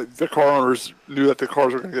the car owners knew that the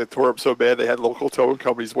cars were going to get tore up so bad they had local towing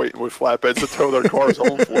companies waiting with flatbeds to tow their cars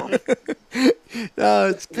home for them.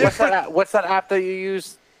 What's that app that you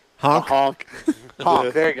use? Honk. Honk.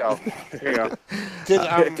 There you go.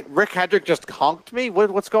 Did Rick Hendrick just honked me?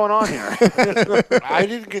 What's going on here? I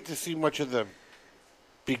didn't get to see much of the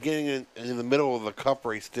beginning and in the middle of the Cup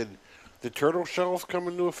race. Did the turtle shells come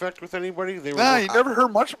into effect with anybody? You never heard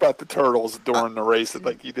much about the turtles during the race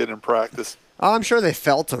like you did in practice. I'm sure they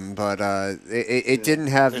felt them, but it didn't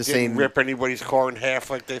have the same. Didn't rip anybody's car in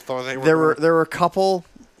half like they thought they were. There were a couple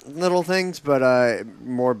little things, but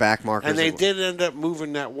more back markers. And they did end up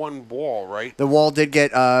moving that one wall, right? The wall did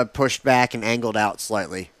get pushed back and angled out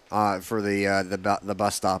slightly for the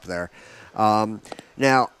bus stop there.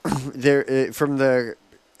 Now, there from the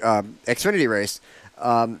Xfinity race.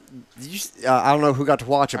 I don't know who got to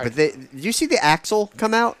watch it, but did you see the axle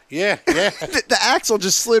come out? Yeah. the axle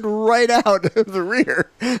just slid right out of the rear.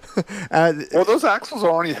 Well, those axles are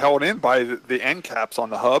only held in by the end caps on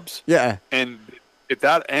the hubs. Yeah. And if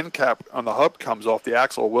that end cap on the hub comes off, the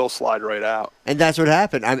axle will slide right out. And that's what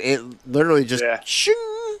happened. I mean, it literally just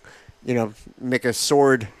shing, make a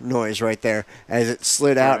sword noise right there as it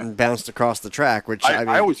slid out and bounced across the track. Which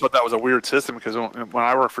I always thought that was a weird system because when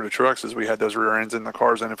I worked for the trucks, we had those rear ends in the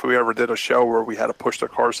cars, and if we ever did a show where we had to push the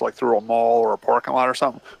cars like through a mall or a parking lot or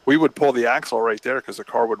something, we would pull the axle right there because the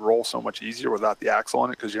car would roll so much easier without the axle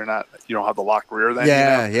in it because you don't have the locked rear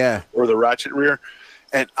then, or the ratchet rear.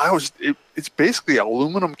 And it's basically an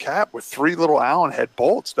aluminum cap with 3 little Allen head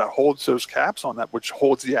bolts that holds those caps on that, which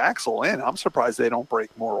holds the axle in. I'm surprised they don't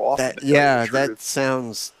break more often. That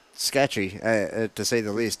sounds sketchy, to say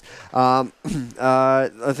the least.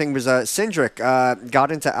 The thing was Cindric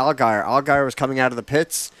got into Allgaier. Allgaier was coming out of the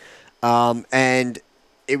pits, and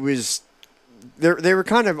it was they were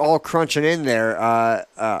kind of all crunching in there.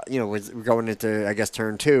 Was going into, I guess,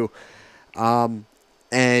 turn 2,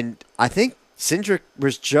 and I think Cindric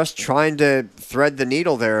was just trying to thread the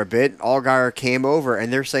needle there a bit. Allgaier came over,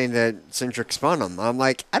 and they're saying that Cindric spun him. I'm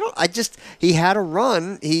like, he had a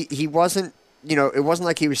run. He wasn't, it wasn't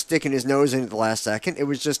like he was sticking his nose in at the last second. It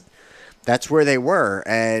was just, that's where they were.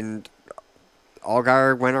 And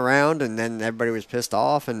Allgaier went around, and then everybody was pissed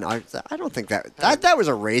off. And I don't think that was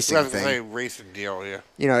a racing thing. A racing deal, yeah.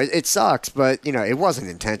 It sucks, but, it wasn't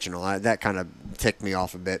intentional. That kind of ticked me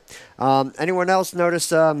off a bit. Anyone else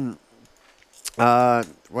notice,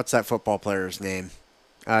 what's that football player's name?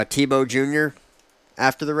 Tebow Jr.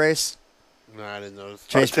 after the race? No, I didn't notice.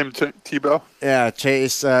 Tim Tebow? Yeah,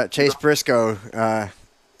 Chase Briscoe.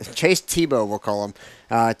 Chase Tebow, we'll call him.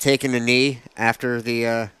 Taking a knee after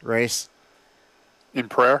the race. In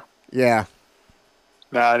prayer? Yeah.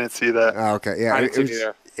 No, I didn't see that. Oh, okay, yeah. I didn't see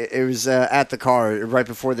either. It was at the car right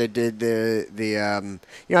before they did the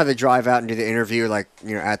how they drive out and do the interview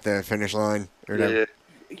at the finish line or whatever.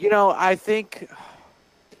 I think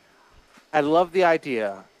I love the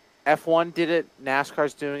idea. F1 did it.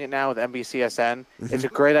 NASCAR's doing it now with NBCSN. It's a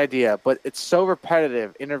great idea, but it's so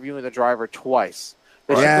repetitive interviewing the driver twice.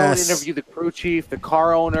 They should go and interview the crew chief, the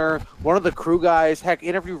car owner, one of the crew guys. Heck,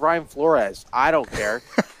 interview Ryan Flores. I don't care.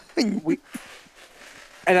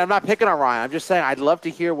 And I'm not picking on Ryan. I'm just saying I'd love to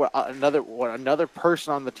hear what another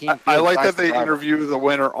person on the team feels. I like that they interview the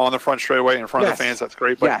winner on the front straightaway in front of the fans. That's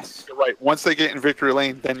great. But you're right. Once they get in victory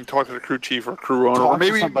lane, then you talk to the crew chief or crew owner, or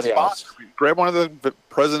maybe even sponsor. Grab one of the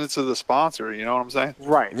presidents of the sponsor. You know what I'm saying?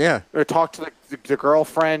 Right. Yeah. Or talk to the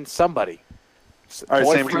girlfriend, somebody. All right,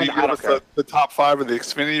 Sam, can you give us the top 5 of the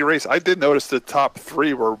Xfinity race? I did notice the top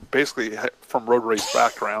 3 were basically from road race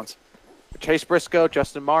backgrounds. Chase Briscoe,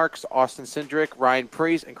 Justin Marks, Austin Cindric, Ryan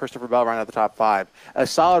Preece, and Christopher Bell round out the top 5. A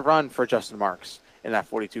solid run for Justin Marks in that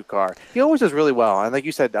 42 car. He always does really well. And like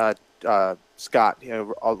you said, Scott,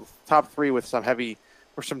 top 3 with some heavy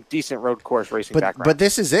or some decent road course racing background. But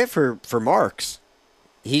this is it for Marks.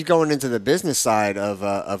 He's going into the business side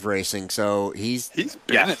of racing, so he's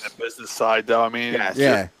been in the business side though. I mean,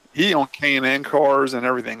 yeah. He owns K&N cars and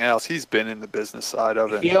everything else. He's been in the business side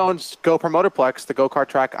of it. He owns Go Promotorplex, the go-kart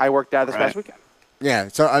track I worked at this past weekend. Yeah,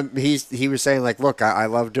 so he was saying, like, look, I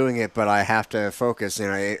love doing it, but I have to focus. You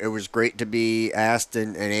know, it was great to be asked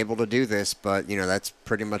and able to do this, but, you know, that's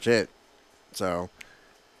pretty much it. So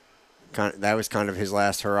that was kind of his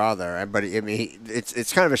last hurrah there. But, I mean,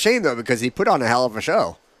 it's kind of a shame, though, because he put on a hell of a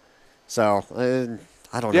show. So,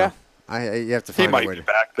 I don't know. You have to find a way He might be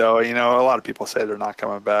back, though. You know, a lot of people say they're not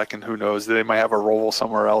coming back, and who knows? They might have a role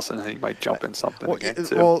somewhere else, and he might jump in something again,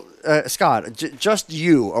 too. Well, Scott, just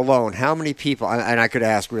you alone, how many people, and I could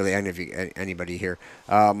ask really anybody here,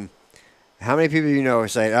 how many people you know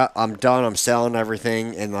say, I'm done, I'm selling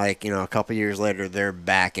everything, and, like, you know, a couple years later, they're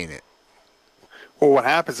back in it? Well, what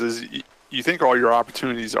happens is you think all your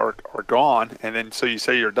opportunities are gone, and then so you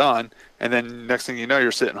say you're done, and then next thing you know,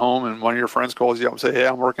 you're sitting home, and one of your friends calls you up and say, hey,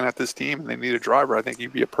 I'm working at this team, and they need a driver. I think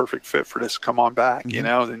you'd be a perfect fit for this. Come on back, you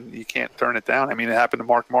know, then you can't turn it down. I mean, it happened to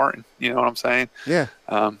Mark Martin. You know what I'm saying? Yeah.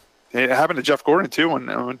 It happened to Jeff Gordon, too,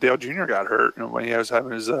 when Dale Jr. got hurt. And when he was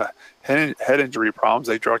having his head injury problems,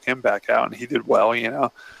 they drug him back out, and he did well, you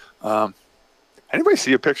know. Anybody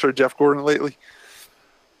see a picture of Jeff Gordon lately?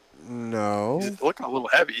 No. He's looking a little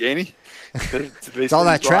heavy, ain't he? It's all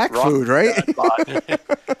that track food, right?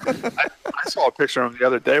 I saw a picture of him the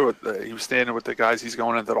other day. He was standing with the guys he's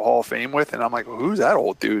going into the Hall of Fame with, and I'm like, well, who's that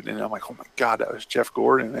old dude? And I'm like, oh, my God, that was Jeff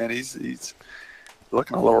Gordon, man. He's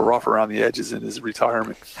looking a little rough around the edges in his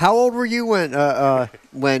retirement. How old were you when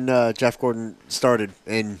Jeff Gordon started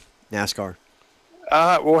in NASCAR?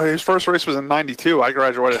 Well, his first race was in '92. I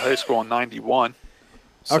graduated high school in '91.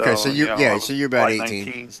 Okay, so you're about 18.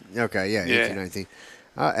 19. Okay, yeah, 18, 19.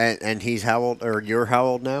 And he's how old, or you're how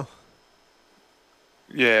old now?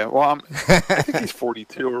 Yeah, well, I think he's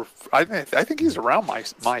 42, or I think he's around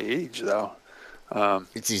my age though.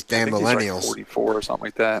 It's these damn millennials. Like 44 or something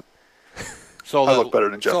like that. So I look better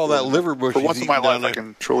than Jeff. So all that liver bush. For once in my life, I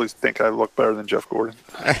can truly think I look better than Jeff Gordon.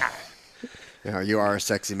 Yeah, you are a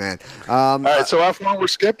sexy man. All right, so F1, we're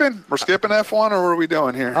skipping. We're skipping F1, or what are we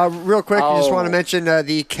doing here? Real quick, I just want to mention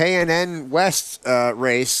the K&N West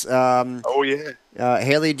race. Oh yeah.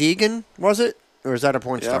 Haley Deegan, was it, or is that a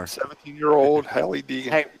porn star? 17-year-old Haley Deegan.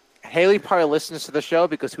 Hey, Haley probably listens to the show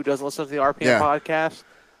because who doesn't listen to the RPM podcast?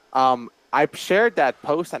 I shared that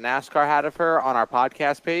post that NASCAR had of her on our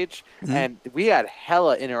podcast page, and we had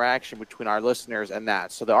hella interaction between our listeners and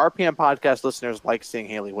that. So the RPM podcast listeners like seeing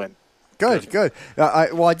Haley win. Good.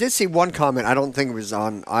 I did see one comment. I don't think it was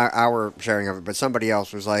on our sharing of it, but somebody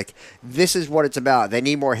else was like, this is what it's about. They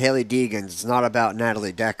need more Haley Deegans. It's not about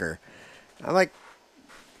Natalie Decker. I'm like,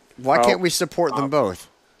 why can't we support them both?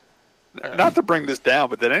 Not to bring this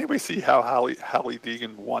down, but did anybody see how Hallie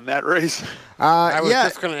Deegan won that race? I was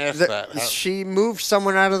just going to ask that. She moved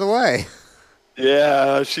someone out of the way.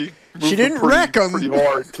 Yeah, she didn't wreck him. Pretty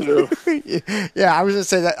hard, too. Yeah, I was going to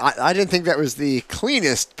say that. I didn't think that was the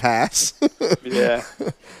cleanest pass. Yeah.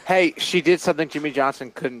 Hey, she did something Jimmy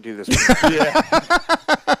Johnson couldn't do this week. Yeah.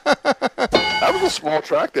 That was a small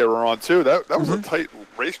track they were on, too. That was a tight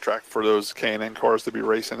racetrack for those K&N cars to be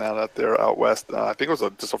racing out there out west. I think it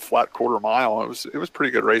was just a flat quarter mile. It was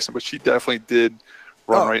pretty good racing, but she definitely did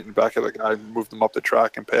run right in the back of the guy and moved him up the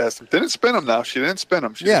track and passed him. Didn't spin him, though. She didn't spin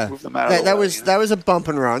him. She just moved him out of the way. That was a bump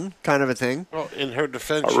and run kind of a thing. Well, in her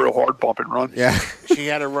defense, a real hard bump and run. Yeah. She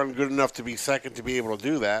had to run good enough to be second to be able to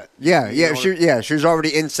do that. She was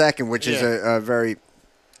already in second, which is a very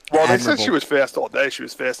well. They admirable. said she was fast all day. She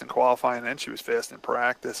was fast in qualifying, and she was fast in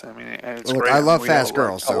practice. I mean, and it's Look, great. I love fast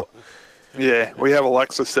girls. So Yeah, we have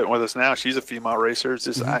Alexa sitting with us now. She's a female racer. It's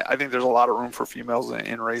just, I think there's a lot of room for females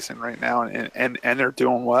in racing right now, and they're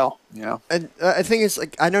doing well. You know, and I think it's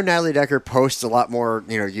like I know Natalie Decker posts a lot more,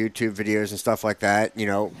 YouTube videos and stuff like that,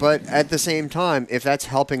 But at the same time, if that's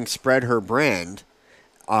helping spread her brand,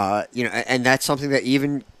 and that's something that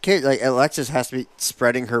even kids like Alexis has to be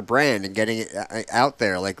spreading her brand and getting it out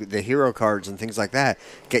there, like the hero cards and things like that.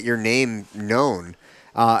 Get your name known.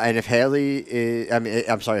 And if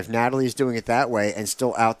if Natalie's doing it that way and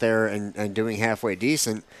still out there and doing halfway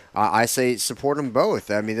decent, I say support them both.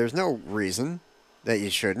 I mean, there's no reason that you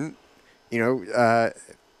shouldn't.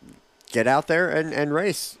 Get out there and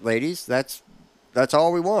race, ladies. That's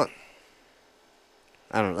all we want.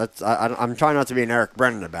 I don't know. I'm trying not to be an Eric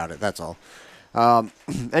Brennan about it. That's all.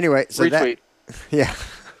 Anyway, so retweet. Yeah.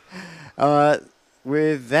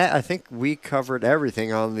 With that, I think we covered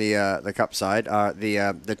everything on the Cup side.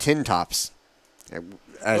 The tin tops,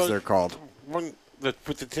 as they're called. With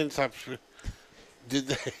the tin tops, did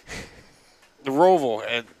they, the Roval,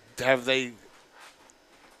 and have they,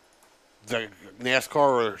 the NASCAR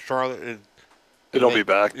or Charlotte? It'll be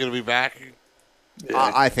back. It'll be back.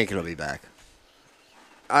 Yeah. I think it'll be back.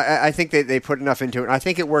 I think they put enough into it. I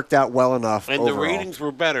think it worked out well enough. And overall. The ratings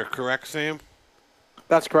were better, correct, Sam?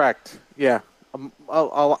 That's correct. Yeah.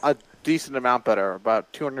 A decent amount better.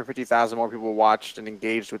 About 250,000 more people watched and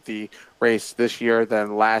engaged with the race this year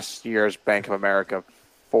than last year's Bank of America.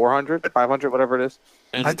 400, 500, whatever it is.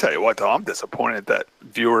 And I tell you what, though, I'm disappointed that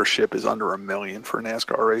viewership is under 1 million for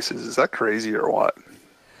NASCAR races. Is that crazy or what?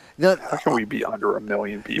 No, how can we be under 1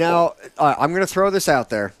 million people? Now, I'm going to throw this out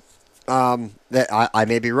there. That I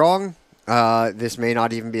may be wrong. This may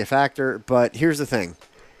not even be a factor. But here's the thing.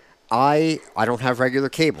 I don't have regular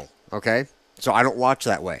cable, okay? So I don't watch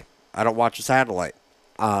that way. I don't watch a satellite.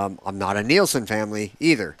 I'm not a Nielsen family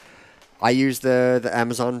either. I use the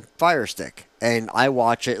Amazon Fire Stick, and I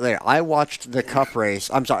watch it later. I watched the Cup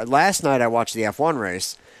race. I'm sorry, last night I watched the F1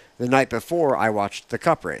 race. The night before, I watched the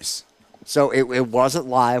Cup race. So it wasn't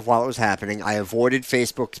live while it was happening. I avoided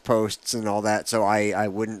Facebook's posts and all that, so I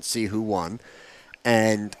wouldn't see who won.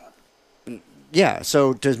 And, yeah,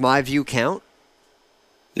 so does my view count?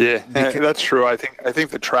 Yeah, that's true. I think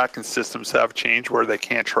the tracking systems have changed where they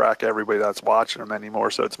can't track everybody that's watching them anymore,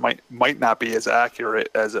 so it might not be as accurate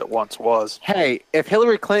as it once was. Hey, if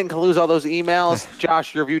Hillary Clinton can lose all those emails,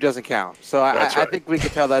 Josh, your view doesn't count. So I think we can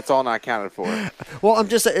tell that's all not counted for. Well,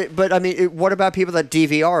 but I mean, what about people that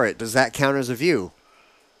DVR it? Does that count as a view?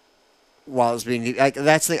 While it's being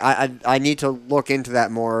that's the I need to look into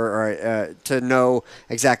that more or to know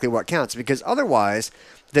exactly what counts, because otherwise.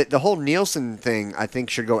 The whole Nielsen thing, I think,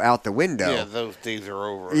 should go out the window. Yeah, those days are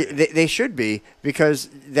over. They should be, because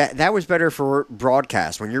that was better for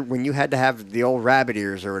broadcast when you had to have the old rabbit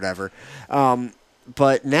ears or whatever.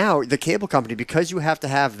 But now the cable company, because you have to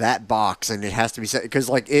have that box and it has to be set, because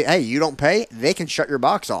hey, you don't pay, they can shut your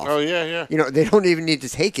box off. Oh yeah. They don't even need to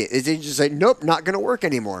take it. They just say nope, not going to work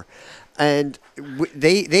anymore, and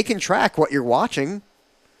they can track what you're watching.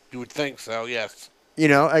 You would think so, yes.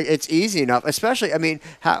 It's easy enough, especially, I mean,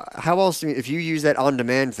 how else, if you use that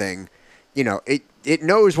on-demand thing, it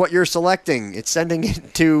knows what you're selecting. It's sending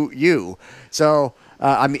it to you. So,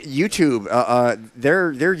 I mean, YouTube,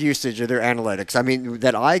 their usage of their analytics, I mean,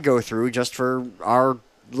 that I go through just for our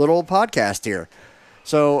little podcast here.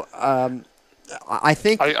 So, I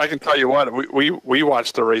think I can tell you what, we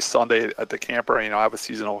watched the race Sunday at the camper. I have a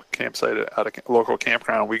seasonal campsite at a local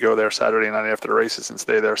campground. We go there Saturday night after the races and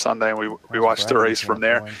stay there Sunday, and we watched the race from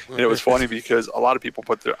there. And it was funny because a lot of people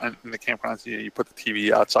put in the campgrounds, you put the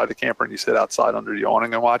TV outside the camper and you sit outside under the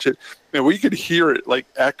awning and watch it. And we could hear it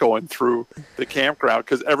echoing through the campground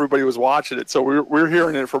because everybody was watching it. So we're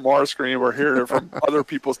hearing it from our screen. We're hearing it from other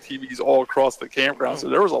people's TVs all across the campground. So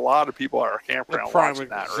there was a lot of people at our campground watching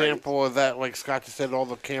that race. Prime example of that, like Scott just said, all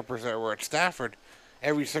the campers that were at Stafford,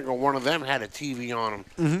 every single one of them had a TV on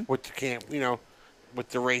them with the camp, with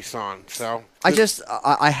the race on. So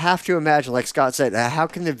I have to imagine, like Scott said, how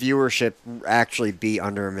can the viewership actually be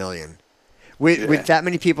under 1 million? With that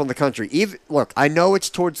many people in the country. Look, I know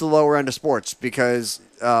it's towards the lower end of sports because,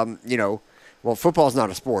 well, football's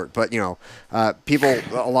not a sport, but, a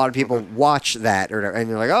lot of people watch that, and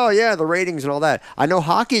they're like, oh, yeah, the ratings and all that. I know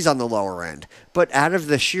hockey's on the lower end, but out of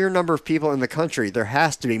the sheer number of people in the country, there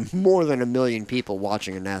has to be more than 1 million people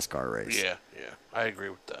watching a NASCAR race. Yeah, I agree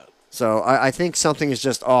with that. So I think something is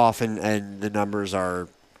just off, and the numbers are,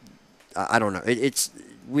 I don't know.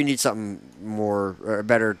 We need something more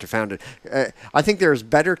better to found it. I think there's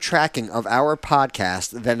better tracking of our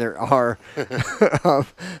podcast than there are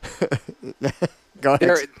of Go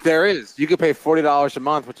ahead. There is. You can pay $40 a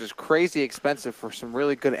month, which is crazy expensive for some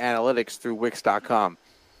really good analytics through Wix.com.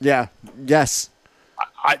 Yeah. Yes.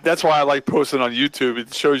 That's why I like posting on YouTube.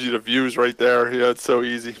 It shows you the views right there. Yeah, it's so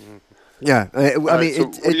easy. Yeah. I mean, so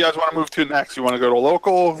what do you guys want to move to next? You want to go to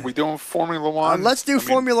local? We doing Formula One? Let's do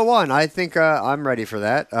Formula One. I think I'm ready for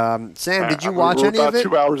that. Sam, did you watch any of it? We're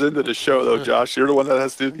about 2 hours into the show, though, Josh. You're the one that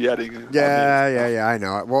has to do the editing. Yeah. I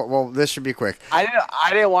know. Well, this should be quick. I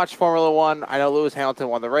didn't watch Formula One. I know Lewis Hamilton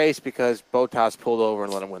won the race because Bottas pulled over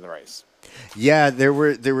and let him win the race. Yeah, there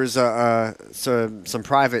was some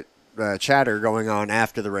private chatter going on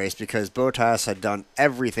after the race because Bottas had done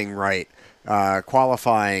everything right.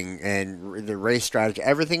 Qualifying and the race strategy,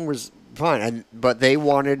 everything was fine, but they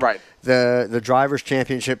wanted the drivers'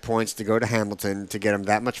 championship points to go to Hamilton to get him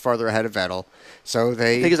that much farther ahead of Vettel. So I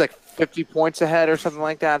think it's like 50 points ahead or something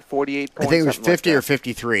like that, 48 points. I think it was 50 or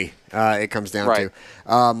 53. It comes down to,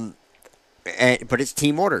 but it's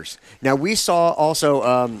team orders. Now we saw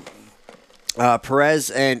also. Perez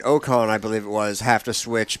and Ocon, I believe it was, have to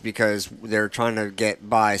switch because they're trying to get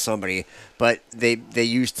by somebody. But they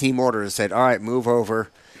used team orders, said, all right, move over,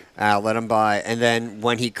 let him by. And then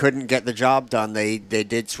when he couldn't get the job done, they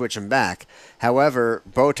did switch him back. However,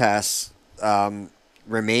 Bottas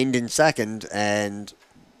remained in second and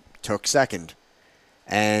took second.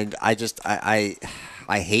 And I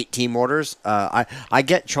hate team orders. I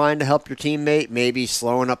get trying to help your teammate, maybe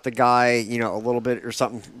slowing up the guy, a little bit or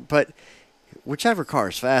something. But whichever car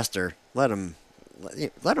is faster, let them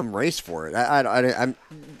race for it. I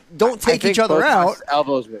don't take each other out.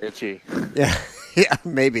 Elbows were itchy. Yeah,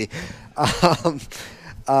 maybe. So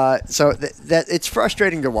that it's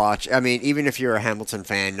frustrating to watch. I mean, even if you're a Hamilton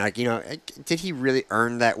fan, did he really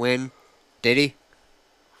earn that win? Did he?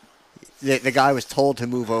 The guy was told to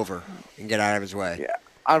move over and get out of his way. Yeah.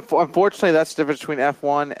 Unfortunately, that's the difference between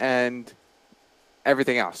F1 and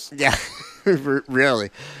everything else. Yeah,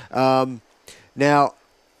 really. Now,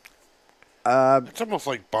 it's almost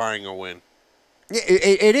like buying a win.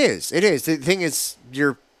 It is. It is. The thing is,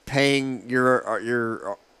 you're paying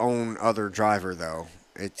your own other driver, though.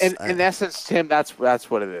 It's in essence, Tim. That's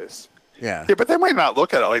what it is. Yeah. Yeah, but they might not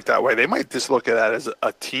look at it like that way. They might just look at it as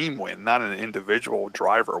a team win, not an individual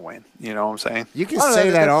driver win. You know what I'm saying? You can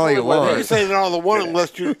say that all you want. You can say that all you want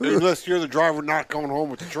unless you're the driver not going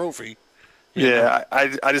home with the trophy. Yeah,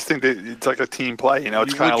 I just think that it's like a team play.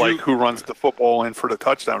 It's kind of like who runs the football in for the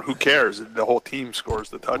touchdown. Who cares? The whole team scores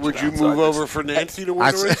the touchdown. Would you move over for Nancy to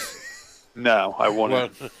win the race? No, I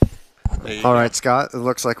wouldn't. All right, Scott. It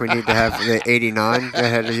looks like we need to have the 89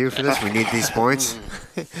 ahead of you for this. We need these points.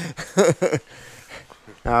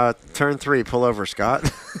 Turn 3, pull over, Scott.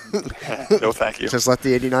 No, thank you. Just let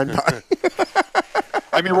the 89 by.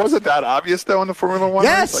 I mean, was it that obvious, though, in the Formula One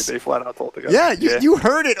race? Like, they flat out told the guy. Yeah, you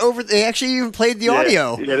heard it over. They actually even played the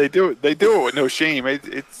audio. Yeah, they do it. They do it with no shame.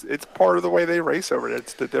 It's part of the way they race over it.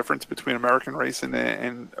 It's the difference between American racing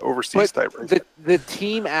and overseas type racing. The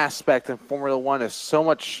team aspect in Formula One is so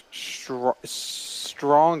much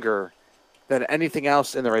stronger than anything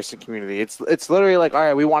else in the racing community. It's literally like, all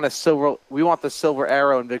right, we want the silver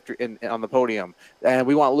arrow in victory on the podium, and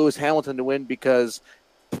we want Lewis Hamilton to win because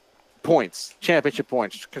points, championship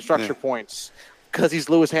points, constructor points, because he's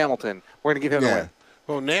Lewis Hamilton. We're going to give him the win.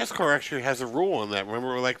 Well, NASCAR actually has a rule on that.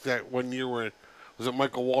 Remember, like that one year where was it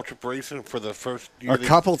Michael Waltrip Racing for the first year? A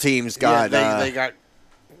couple teams got they got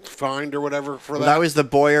fined or whatever for that. That was the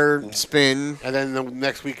Boyer spin, and then the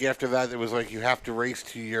next week after that, it was like you have to race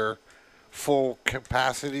to your full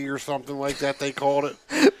capacity or something like that. They called it.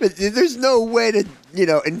 But there's no way to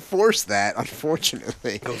enforce that.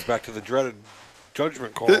 Unfortunately, it goes back to the dreaded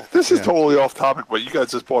judgment call. This is totally off topic, but you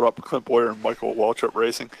guys just brought up Clint Boyer and Michael Waltrip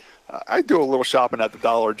Racing. I do a little shopping at the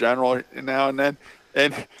Dollar General now and then,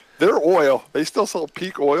 and their oil, they still sell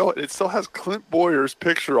peak oil, and it still has Clint Boyer's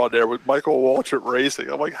picture on there with Michael Waltrip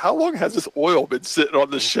Racing. I'm like, how long has this oil been sitting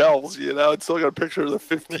on the shelves? It's still got a picture of the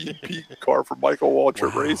 15 peak car from Michael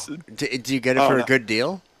Waltrip Racing. Do you get it for a good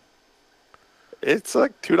deal? It's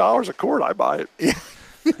like $2 a quart. I buy it. Yeah.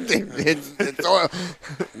 It's oil.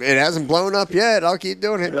 It hasn't blown up yet. I'll keep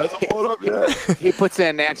doing it. It hasn't blown up yet. He puts it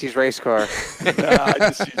in Nancy's race car. I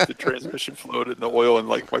just use the transmission fluid and the oil in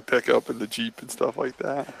like my pickup and the Jeep and stuff like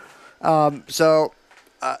that. Now,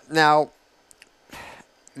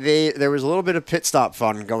 there was a little bit of pit stop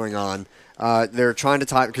fun going on. They're trying to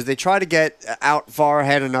time because they try to get out far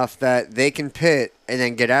ahead enough that they can pit and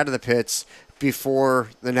then get out of the pits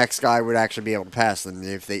before the next guy would actually be able to pass them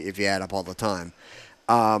if you add up all the time.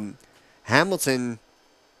 Hamilton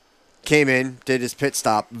came in, did his pit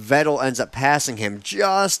stop. Vettel ends up passing him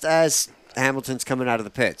just as Hamilton's coming out of the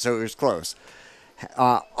pit, so it was close.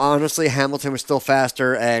 Honestly, Hamilton was still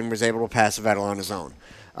faster and was able to pass Vettel on his own.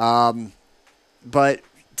 But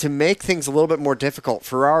to make things a little bit more difficult,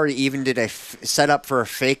 Ferrari even did a set up for a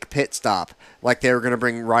fake pit stop, like they were going to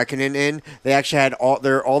bring Raikkonen in. They actually had all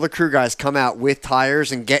the crew guys come out with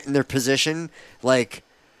tires and get in their position, like,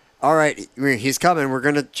 all right, he's coming, we're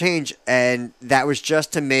going to change. And that was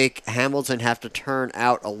just to make Hamilton have to turn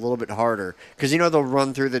out a little bit harder. Because, they'll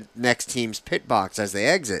run through the next team's pit box as they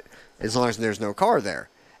exit, as long as there's no car there.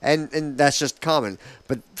 And that's just common.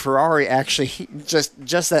 But Ferrari actually, just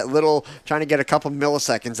that little, trying to get a couple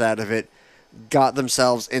milliseconds out of it, got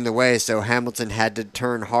themselves in the way, so Hamilton had to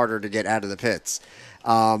turn harder to get out of the pits.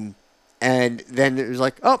 And then it was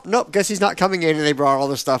like, oh, nope, guess he's not coming in, and they brought all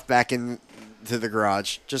the stuff back in to the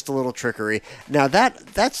garage. Just a little trickery. Now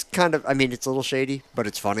that's kind of, it's a little shady, but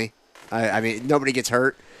it's funny. I mean, nobody gets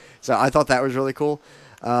hurt, so I thought that was really cool.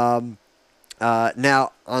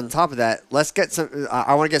 Now, on top of that, let's get some.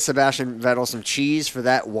 I want to get Sebastian Vettel some cheese for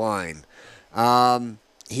that wine. Boy.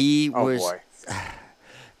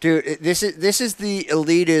 Dude, this is the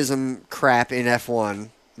elitism crap in F1.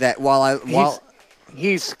 That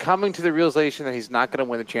he's coming to the realization that he's not going to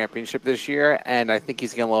win the championship this year, and I think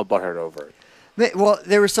he's getting a little butthurt over it. Well,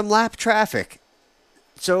 there was some lap traffic,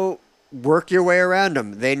 so work your way around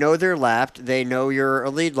them. They know they're lapped. They know you're a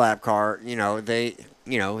lead lap car. They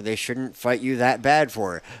shouldn't fight you that bad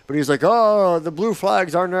for it. But he's like, oh, the blue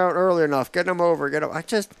flags aren't out early enough. Get them over. Get them. I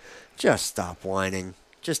just stop whining.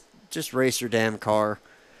 Just race your damn car.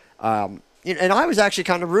 And I was actually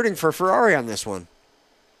kind of rooting for Ferrari on this one.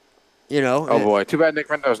 Oh boy, too bad Nick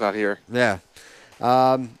Rendo's not here. Yeah.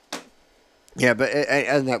 Yeah, but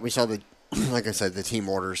and that we saw like I said, the team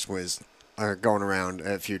orders was going around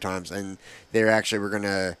a few times, and they actually were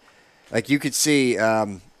gonna, like you could see. I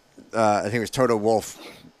think it was Toto Wolff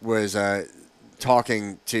was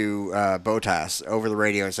talking to Bottas over the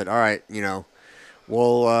radio and said, "All right,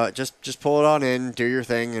 we'll just pull it on in, do your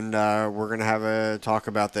thing, and we're gonna have a talk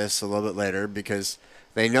about this a little bit later," because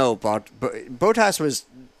they know Bottas was,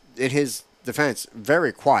 in his defense,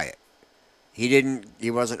 very quiet.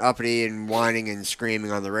 He wasn't uppity and whining and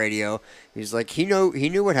screaming on the radio. He's like, he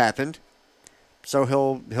knew what happened, so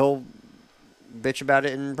he'll bitch about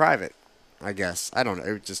it in private, I guess. I don't know.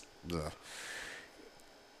 It was just ugh.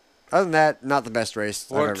 Other than that, not the best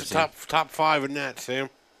race I've ever seen. Top five in that, Sam?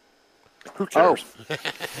 Who cares?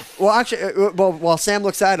 Well, actually, while Sam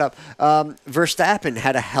looks that up, Verstappen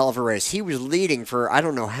had a hell of a race. He was leading for I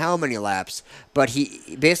don't know how many laps, but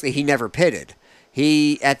he never pitted.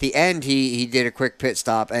 At the end he did a quick pit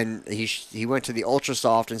stop, and he went to the ultra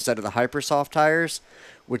soft instead of the hyper soft tires,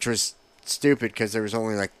 which was stupid because there was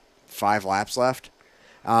only like 5 laps left.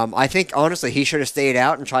 I think honestly he should have stayed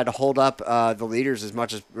out and tried to hold up the leaders as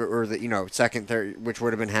much as, or the second, third, which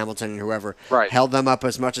would have been Hamilton and whoever, held them up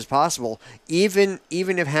as much as possible. Even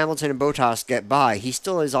if Hamilton and Bottas get by, he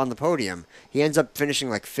still is on the podium. He ends up finishing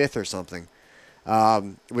like 5th or something,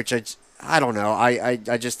 which I don't know. I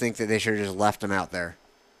just think that they should have just left him out there.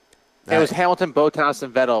 It was Hamilton, Bottas,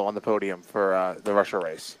 and Vettel on the podium for the Russia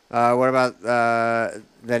race. What about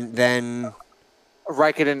then?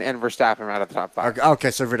 Raikkonen and Verstappen were out of the top 5.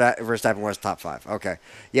 Okay, so Verstappen was top 5. Okay,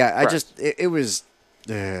 yeah. Correct. It was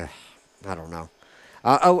I don't know.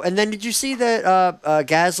 And then did you see that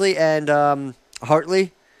Gasly and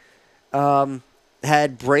Hartley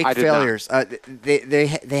had brake failures? They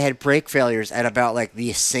had brake failures at about like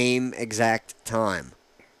the same exact time.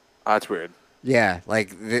 That's weird. Yeah,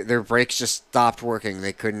 like their brakes just stopped working.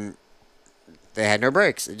 They had no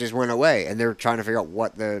brakes. It just went away, and they were trying to figure out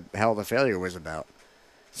what the hell the failure was about.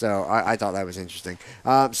 So I thought that was interesting.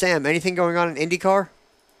 Sam, anything going on in IndyCar?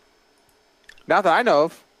 Not that I know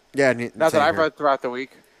of. Yeah, not that I've read throughout the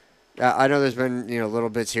week. I know there's been little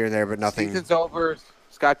bits here and there, but nothing. Season's over.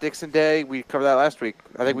 Scott Dixon Day. We covered that last week.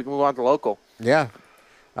 I think we can move on to local. Yeah,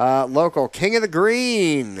 local King of the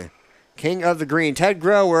Green. Ted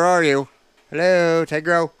Groh, where are you? Hello, Ted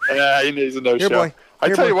Groh. Yeah, he's a no-show. Boy. I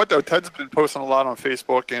tell you what, though, Ted's been posting a lot on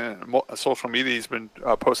Facebook and social media. He's been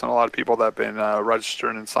posting a lot of people that have been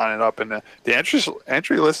registering and signing up. And the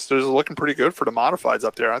entry list is looking pretty good for the modifieds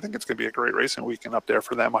up there. I think it's going to be a great racing weekend up there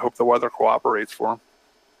for them. I hope the weather cooperates for them.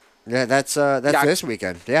 Yeah, that's this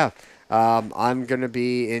weekend. Yeah, I'm going to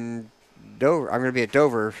be in Dover. I'm going to be at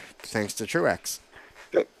Dover thanks to Truex.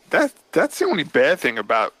 That's the only bad thing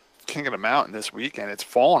about King of the Mountain this weekend. It's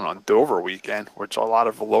fallen on Dover weekend, which a lot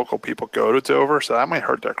of local people go to Dover, so that might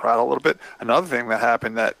hurt their crowd a little bit. Another thing that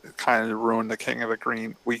happened that kind of ruined the King of the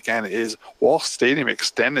Green weekend is Wall Stadium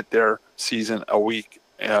extended their season a week.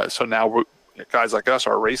 So now guys like us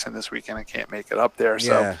are racing this weekend and can't make it up there.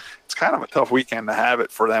 So it's kind of a tough weekend to have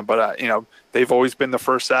it for them. But they've always been the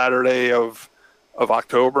first Saturday of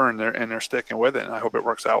October, and they're sticking with it. And I hope it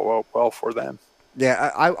works out well for them.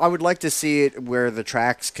 Yeah, I would like to see it where the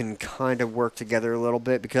tracks can kind of work together a little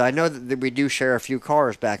bit, because I know that we do share a few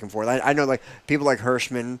cars back and forth. I know like people like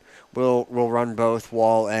Hirschman will run both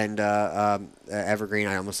Wall and Evergreen.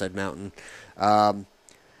 I almost said Mountain. And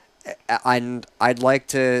I'd like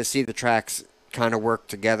to see the tracks kind of work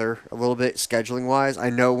together a little bit scheduling wise. I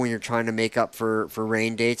know when you're trying to make up for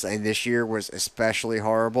rain dates, and this year was especially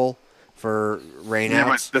horrible for rainouts. Yeah,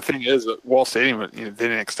 but the thing is, Wall Stadium, they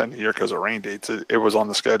didn't extend the year because of rain dates. It was on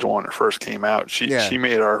the schedule when it first came out. She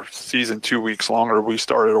made our season 2 weeks longer. We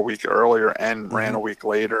started a week earlier and ran a week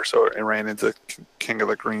later, so it ran into King of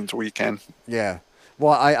the Greens weekend. Yeah.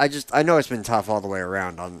 Well, I know it's been tough all the way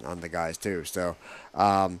around on the guys too. So,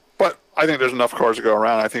 but I think there's enough cars to go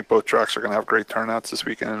around. I think both tracks are going to have great turnouts this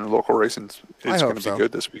weekend, and local racing is going to be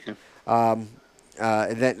good this weekend.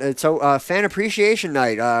 Fan appreciation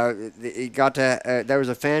night. It got to there was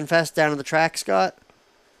a fan fest down on the track, Scott.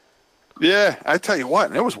 Yeah, I tell you what,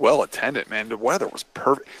 and it was well attended, man. The weather was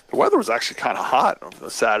perfect. The weather was actually kind of hot on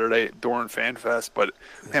the Saturday during Fan Fest, but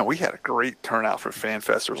man, we had a great turnout for Fan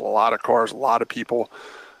Fest. There was a lot of cars, a lot of people,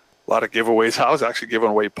 a lot of giveaways. I was actually giving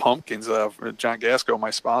away pumpkins. John Gasco,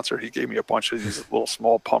 my sponsor, he gave me a bunch of these little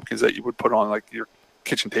small pumpkins that you would put on like your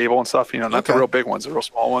kitchen table and stuff. Not the real big ones, the real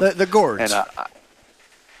small ones. The gourds. And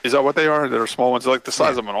is that what they are? They're small ones, like the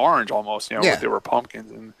size of an orange almost. But they were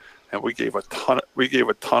pumpkins, and we gave a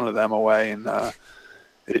ton of them away, and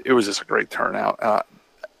it was just a great turnout.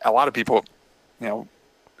 A lot of people,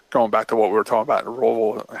 going back to what we were talking about in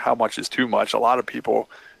Rovals, how much is too much. A lot of people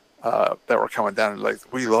that were coming down like,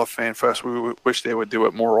 we love Fan Fest. We wish they would do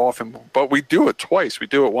it more often, but we do it twice. We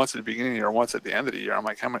do it once at the beginning of the year, once at the end of the year. I'm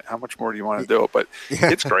like, how much more do you want to do it? But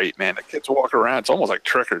it's great, man. The kids walk around. It's almost like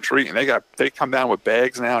trick or treating. They come down with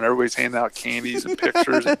bags now, and everybody's handing out candies and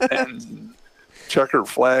pictures and pens and checkered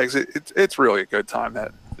flags. It's really a good time.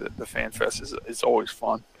 That the Fan Fest is always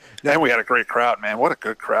fun. And we had a great crowd, man. What a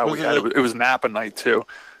good crowd we had. It was Napa night too.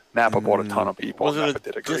 Napa bought a ton of people. Was Napa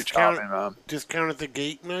did a great job. Discount at the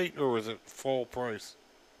gate night, or was it full price?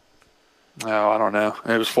 No, I don't know.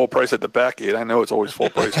 It was full price at the back gate. I know it's always full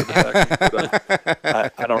price at the back gate.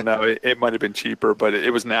 But I don't know. It might have been cheaper, but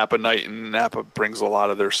it was Napa night, and Napa brings a lot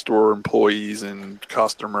of their store employees and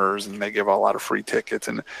customers, and they give a lot of free tickets.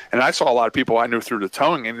 And I saw a lot of people I knew through the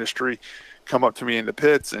towing industry come up to me in the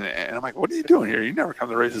pits, and I'm like, what are you doing here? You never come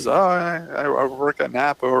to races. Oh, I work at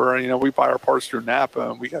Napa, or we buy our parts through Napa,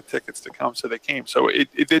 and we got tickets to come, so they came. So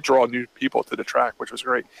it did draw new people to the track, which was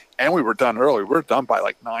great. And we were done early. We were done by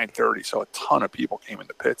like 9:30, so a ton of people came in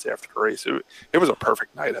the pits after the race. It was a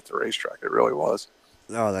perfect night at the racetrack. It really was.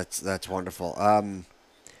 Oh, that's wonderful.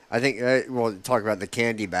 I think we'll talk about the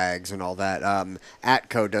candy bags and all that.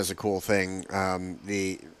 Atco does a cool thing.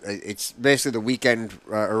 It's basically the weekend,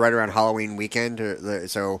 or right around Halloween weekend.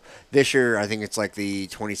 So this year, I think it's like the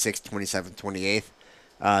 26th, 27th,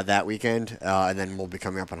 28th that weekend, and then we'll be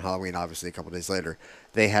coming up on Halloween, obviously, a couple days later.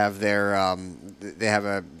 They have their they have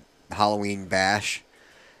a Halloween bash.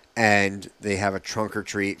 And they have a trunk or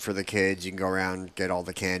treat for the kids. You can go around, get all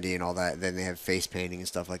the candy and all that. Then they have face painting and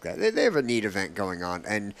stuff like that. They have a neat event going on.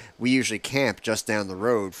 And we usually camp just down the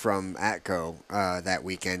road from Atco that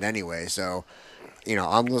weekend anyway. So,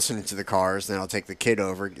 I'm listening to the cars. Then I'll take the kid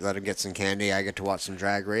over, let him get some candy. I get to watch some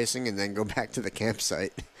drag racing and then go back to the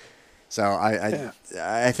campsite. So I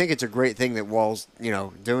think it's a great thing that Wall's,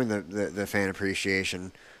 doing the fan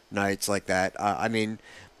appreciation nights like that. I mean,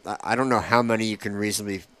 I don't know how many you can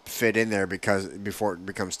reasonably fit in there before it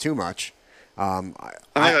becomes too much.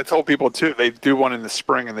 I told people too, they do one in the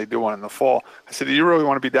spring and they do one in the fall. I said, do you really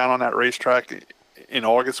want to be down on that racetrack in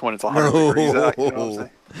August when it's 100 degrees out? You know what I'm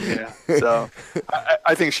saying? Yeah. So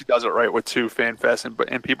I think she does it right with Fan Fest,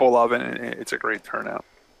 and people love it, and it's a great turnout.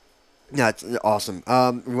 Yeah, it's awesome.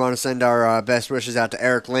 We want to send our best wishes out to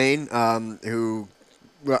Eric Lane, who,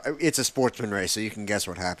 well, it's a sportsman race, so you can guess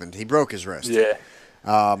what happened. He broke his wrist. Yeah.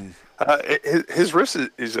 His wrist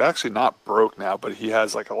is actually not broke now, but he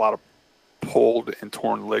has like a lot of pulled and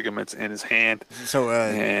torn ligaments in his hand. So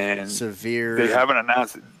and severe. They haven't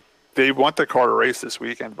announced it. They want the car to race this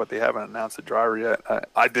weekend, but they haven't announced the driver yet.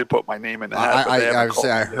 I did put my name in the hat. I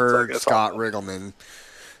heard Scott Riggleman.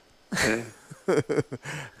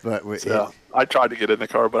 But I tried to get in the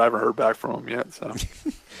car, but I haven't heard back from him yet. So,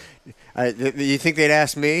 you think they'd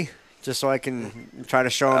ask me just so I can try to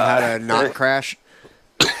show them how to not crash?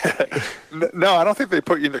 No, I don't think they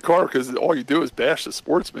put you in the car because all you do is bash the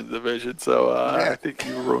sportsman division. So I think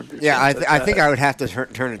you ruined your chance. I think I would have to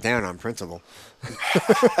turn it down on principle.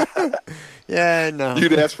 Yeah, no.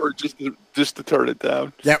 You'd ask for it just to turn it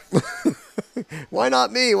down. Yep. Why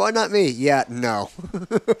not me? Why not me? Yeah, no.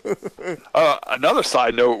 Another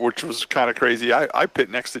side note, which was kind of crazy, I pit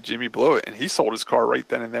next to Jimmy Blewett, and he sold his car right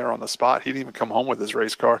then and there on the spot. He didn't even come home with his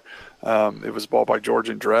race car. It was bought by George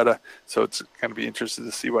Andretta, so it's going to be interesting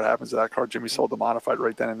to see what happens to that car. Jimmy sold the modified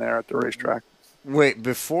right then and there at the racetrack. Wait,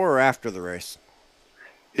 before or after the race?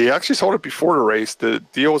 He actually sold it before the race. The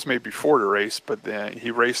deal was made before the race, but then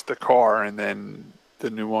he raced the car, and then the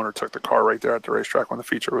new owner took the car right there at the racetrack when the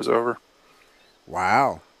feature was over.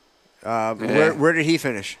 Wow. Yeah. Where did he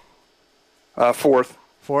finish? Fourth.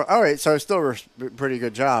 All right, so still a pretty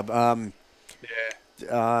good job. Was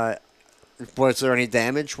there any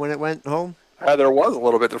damage when it went home? There was a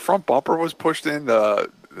little bit. The front bumper was pushed in. The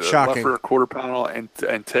left rear quarter panel and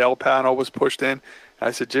tail panel was pushed in. And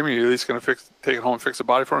I said, Jimmy, are you at least going to take it home and fix the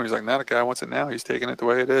body for him? He's like, no, the guy wants it now. He's taking it the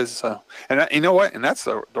way it is. So, and you know what? And that's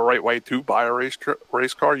the right way to buy a race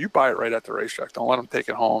car. You buy it right at the racetrack. Don't let them take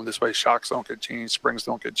it home. This way, shocks don't get changed, springs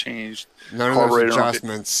don't get changed. None of those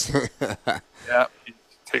adjustments. Yeah,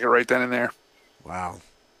 take it right then and there. Wow.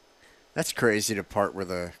 That's crazy to part with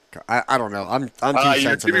a car. I don't know. I'm too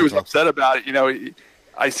sentimental. Jimmy was upset about it. You know,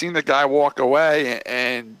 I seen the guy walk away,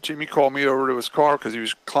 and Jimmy called me over to his car because he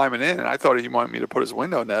was climbing in, and I thought he wanted me to put his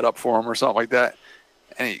window net up for him or something like that.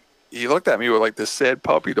 And he looked at me with like this sad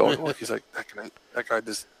puppy dog look. He's like, that guy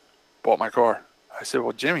just bought my car. I said,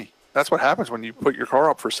 well, Jimmy, that's what happens when you put your car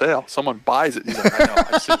up for sale. Someone buys it. He's like, I know.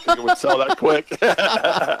 I just didn't think it would sell that quick.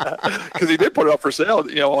 Because he did put it up for sale.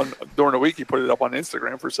 You know, during the week, he put it up on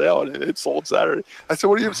Instagram for sale, and it sold Saturday. I said,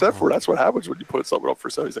 what are you upset for? That's what happens when you put something up for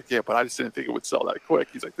sale. He's like, yeah, but I just didn't think it would sell that quick.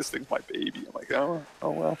 He's like, this thing's my baby. I'm like, oh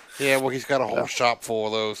well. Yeah, well, he's got a whole shop full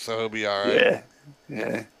of those, so he'll be all right.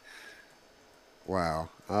 Yeah. Wow.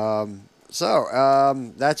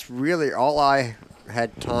 So that's really all I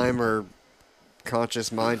had time or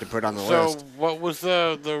conscious mind to put on the list. So what was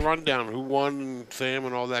the rundown? Who won, Sam,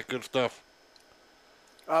 and all that good stuff?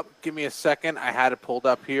 Give me a second. I had it pulled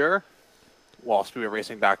up here.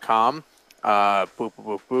 WallSpeedwayRacing.com. Boo, boo,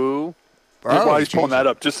 boo, boo. While he's pulling that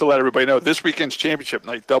up, just to let everybody know, this weekend's championship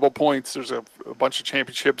night, double points. There's a bunch of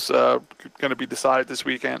championships going to be decided this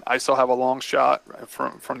weekend. I still have a long shot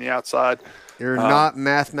from the outside. You're not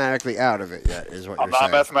mathematically out of it yet, is what you're saying. I'm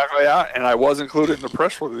not mathematically out, and I was included in the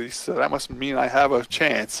press release, so that must mean I have a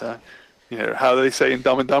chance. You know, how they say in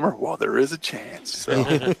Dumb and Dumber? Well, there is a chance.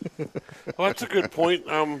 So. Well, that's a good point.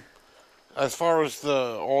 As far as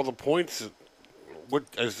all the points,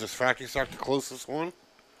 is this factory stock the closest one?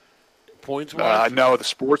 Points-wise? No, the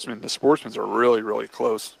sportsmen are really, really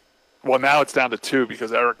close. Well, now it's down to 2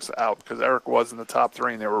 because Eric's out. Because Eric was in the top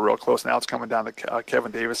 3, and they were real close. Now it's coming down to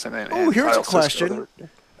Kevin Davison and here's Kyle a question.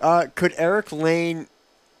 Could Eric Lane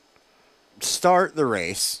start the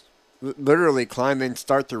race, literally climb in,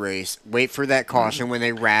 start the race, wait for that caution when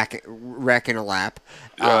they wreck in a lap?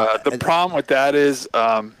 The problem with that is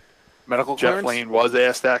medical Jeff clearance? Lane was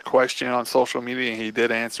asked that question on social media, and he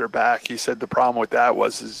did answer back. He said the problem with that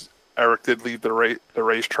was Eric did leave the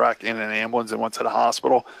racetrack in an ambulance and went to the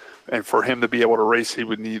hospital. And for him to be able to race, he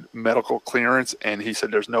would need medical clearance. And he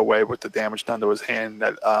said there's no way with the damage done to his hand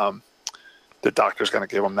that the doctor's going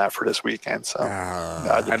to give him that for this weekend. So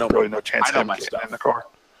there's really no chance of him getting in the car.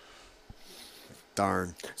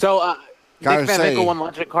 Darn. So Nick Van Winkle won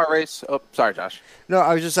Legend Car Race. Oh, sorry, Josh. No,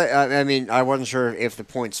 I was just saying, I mean, I wasn't sure if the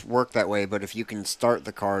points work that way, but if you can start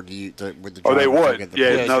the car, with the driver, they would.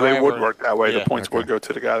 They would work that way. Yeah. The points would go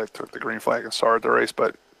to the guy that took the green flag and started the race,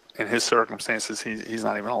 but in his circumstances, he's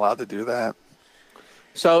not even allowed to do that.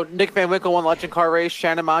 So Nick Van Winkle won Legend Car Race.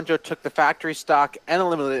 Shannon Monjo took the factory stock and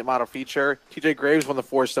eliminated model feature. TJ Graves won the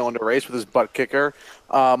 4-cylinder race with his butt kicker.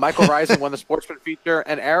 Michael Rising won the sportsman feature.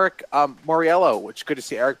 And Eric Moriello, which is good to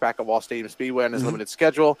see Eric back at Wall Stadium Speedway on his limited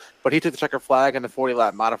schedule. But he took the checker flag in the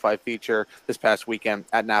 40-lap modified feature this past weekend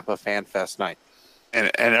at Napa Fan Fest night.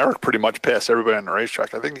 And Eric pretty much passed everybody on the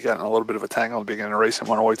racetrack. I think he got in a little bit of a tangle at the beginning of the race and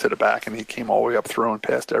went all the way to the back, and he came all the way up through and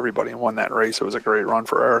passed everybody and won that race. It was a great run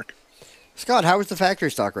for Eric. Scott, how was the factory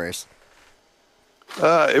stock race?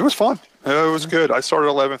 It was fun. It was good. I started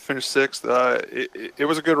 11th, finished 6th. It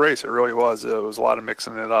was a good race. It really was. It was a lot of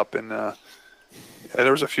mixing it up, and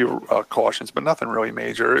there was a few cautions, but nothing really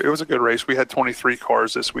major. It was a good race. We had 23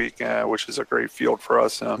 cars this week, which is a great field for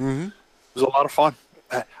us. It was a lot of fun.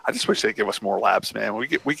 I just wish they'd give us more laps, man. We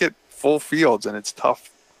get full fields, and it's tough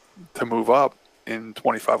to move up. in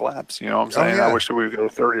 25 laps. You know what I'm saying? yeah. I wish we would go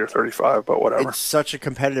 30 or 35, but whatever. It's such a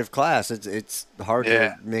competitive class. It's hard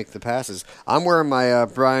to make the passes. I'm wearing my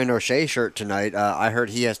Brian O'Shea shirt tonight. I heard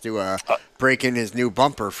he has to break in his new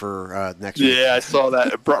bumper for next week. Yeah, I saw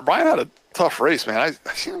that. Brian had a tough race, man. I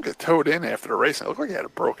seen him get towed in after the race. It looked like he had a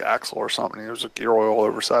broke axle or something. There was a gear oil all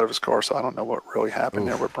over the side of his car, so I don't know what really happened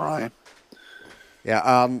there with Brian.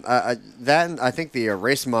 Yeah, that I think the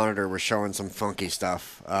race monitor was showing some funky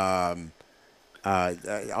stuff. I'll have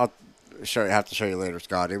to show you later,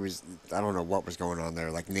 Scott. It was, I don't know what was going on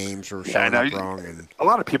there. Like names were showing up wrong. And a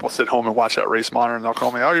lot of people sit home and watch that race monitor, and they'll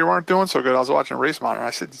call me, "Oh, you weren't doing so good. I was watching race monitor."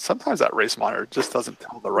 I said, sometimes that race monitor just doesn't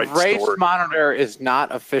tell the right story. Race monitor is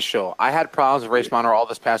not official. I had problems with race monitor all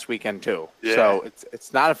this past weekend too. Yeah. So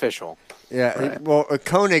it's not official. Yeah. Right. Well,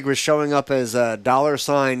 Koenig was showing up as a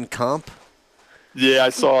 $comp. Yeah, I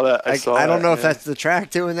saw that. I don't know if that's the track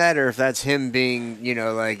doing that or if that's him being,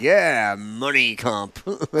 like, yeah, money comp.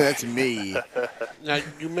 That's me. Now,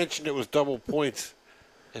 you mentioned it was double points.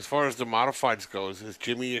 As far as the modifieds goes, does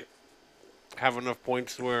Jimmy have enough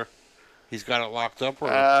points where he's got it locked up? Or?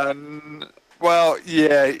 Well,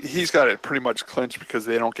 yeah, he's got it pretty much clinched because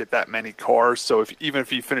they don't get that many cars. So even if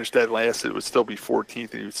he finished dead last, it would still be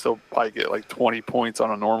 14th, and he would still probably get like 20 points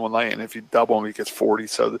on a normal night. And if you double him, he gets 40.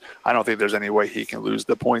 So I don't think there's any way he can lose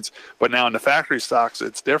the points. But now in the factory stocks,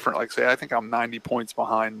 it's different. Like, say, I think I'm 90 points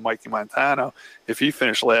behind Mikey Montano. If he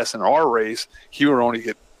finished last in our race, he would only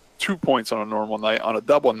get 2 points on a normal night. On a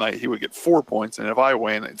double night, he would get 4 points. And if I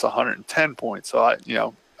win, it's 110 points. So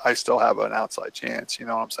I still have an outside chance. You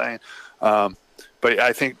know what I'm saying? But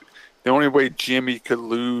I think the only way Jimmy could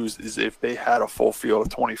lose is if they had a full field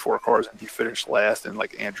of 24 cars and he finished last and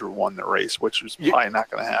like Andrew won the race, which was probably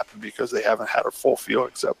not going to happen because they haven't had a full field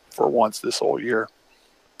except for once this whole year.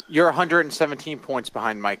 You're 117 points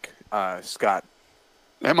behind Mike, Scott.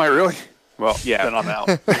 Am I really? Well, yeah. Then I'm out.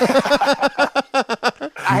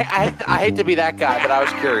 I hate to be that guy, but I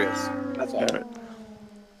was curious. That's all. Right.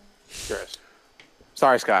 Curious.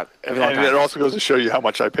 Sorry, Scott. And it also goes to show you how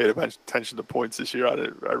much I paid attention to points this year. I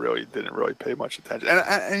really didn't pay much attention.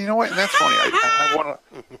 And you know what? And that's funny.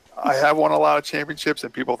 I have won a lot of championships,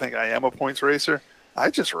 and people think I am a points racer. I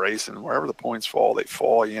just race, and wherever the points fall, they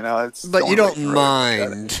fall. But you don't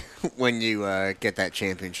mind when you get that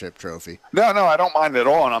championship trophy. No, I don't mind at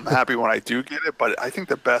all, and I'm happy when I do get it. But I think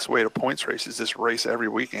the best way to points race is just race every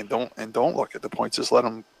week and don't look at the points. Just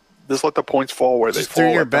let the points fall where they fall. Just do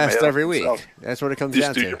your best every week. That's what it comes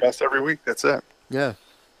down to. Just do your best every week. That's it. Yeah.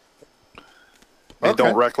 And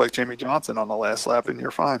don't wreck like Jimmy Johnson on the last lap, and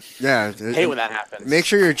you're fine. Yeah. Hate when that happens. Make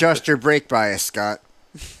sure you adjust your brake bias, Scott.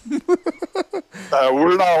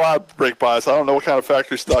 We're not allowed to brake bias. I don't know what kind of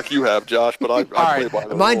factory stock you have, Josh, but I play by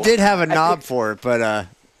the Mine rules. did have a knob for it, but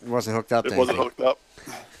it wasn't hooked up to anything. It wasn't hooked up.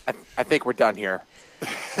 I think we're done here.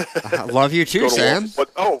 I love you too, Sam.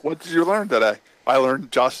 What did you learn today? I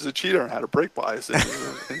learned Josh is a cheater and how to brake bias in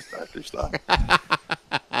his factory stock.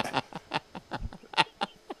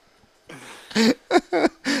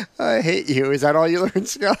 I hate you. Is that all you learned,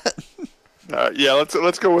 Scott? Yeah,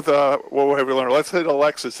 let's go with what have we learned? Let's hit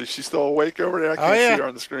Alexis. Is she still awake over there? I can't see her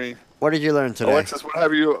on the screen. What did you learn today? Alexis, what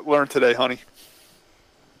have you learned today, honey?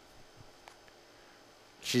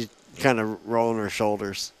 She's kind of rolling her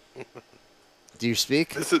shoulders. Do you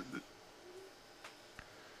speak?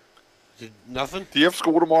 Nothing. Do you have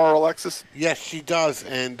school tomorrow, Alexis? Yes, she does,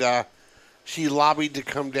 and she lobbied to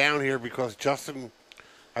come down here because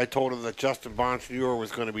I told her that Justin Bonsignore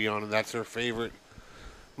was going to be on, and that's her favorite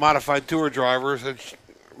modified tour drivers. And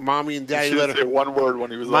Mommy and Daddy let her say one word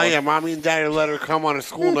when he was on. Yeah, Mommy and Daddy let her come on a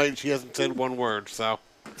school night, and she hasn't said one word. So,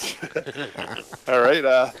 all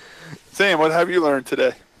right, Sam, what have you learned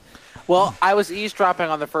today? Well, I was eavesdropping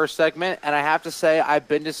on the first segment, and I have to say I've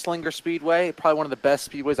been to Slinger Speedway, probably one of the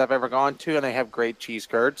best speedways I've ever gone to, and they have great cheese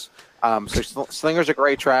curds. So Slinger's a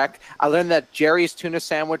great track. I learned that Jerry's tuna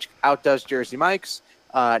sandwich outdoes Jersey Mike's.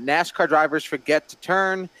 NASCAR drivers forget to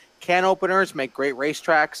turn. Can openers make great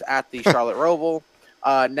racetracks at the Charlotte Roval.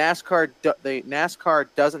 NASCAR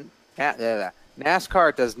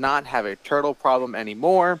does not have a turtle problem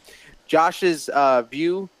anymore. Josh's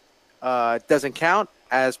view doesn't count,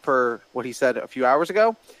 as per what he said a few hours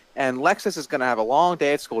ago. And Lexus is going to have a long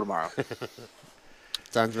day at school tomorrow.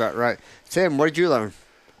 Sounds about right. Sam, what did you learn?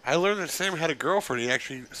 I learned that Sam had a girlfriend. He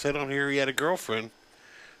actually said on here he had a girlfriend.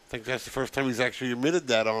 I think that's the first time he's actually admitted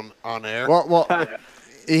that on air. Well,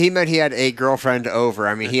 he meant he had a girlfriend over.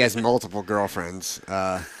 I mean, he has multiple girlfriends.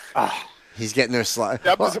 He's getting those slides.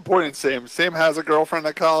 I'm disappointed, Sam. Sam has a girlfriend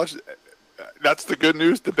at college. That's the good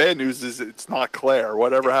news. The bad news is it's not Claire.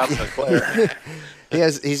 Whatever happened to Claire?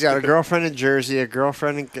 He's got a girlfriend in Jersey, a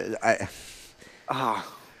girlfriend in.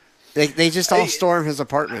 They just all storm his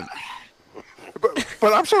apartment.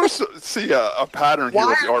 But I'm sort of see a pattern here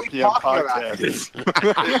with the RPM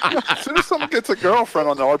podcast. As soon as someone gets a girlfriend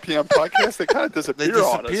on the RPM podcast, they kind of disappear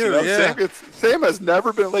on us. Yeah. Sam has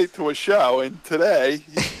never been late to a show, and today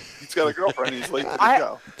he's got a girlfriend and he's late to the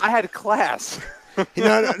show. I had class. No.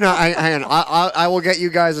 Hang on. I will get you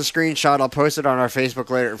guys a screenshot. I'll post it on our Facebook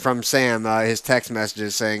later from Sam. His text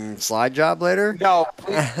messages saying slide job later. No,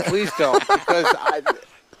 please don't, because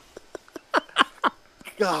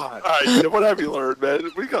God. All right, what have you learned,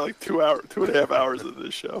 man? We got like 2.5 hours of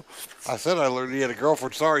this show. I said I learned he had a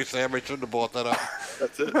girlfriend. Sorry, Sam. I shouldn't have brought that up.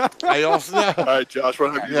 That's it. I also know. All right, Josh,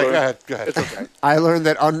 what have you learned? Go ahead. It's okay. I learned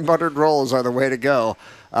that unbuttered rolls are the way to go.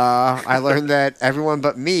 I learned that everyone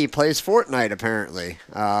but me plays Fortnite, apparently.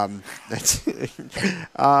 That's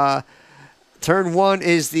turn 1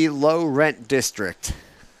 is the low rent district.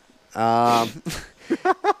 My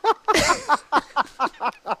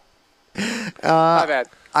bad.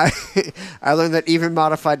 I learned that even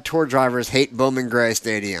modified tour drivers hate Bowman Gray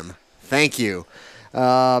Stadium. Thank you.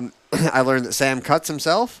 I learned that Sam cuts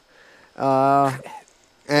himself.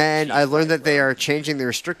 And I learned that they are changing the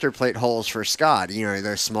restrictor plate holes for Scott. You know,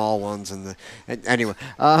 they're small ones. Anyway.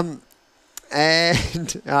 And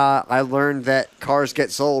I learned that cars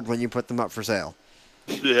get sold when you put them up for sale.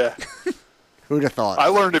 Yeah. Who'd have thought? I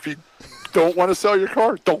learned if you don't want to sell your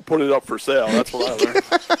car, don't put it up for sale. That's what I learned.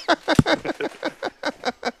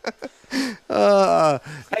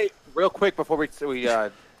 Hey, real quick before we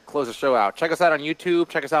close the show out, check us out on YouTube.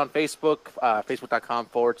 Check us out on Facebook,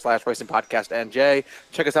 facebook.com/Racing Podcast NJ.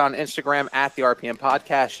 Check us out on Instagram at the RPM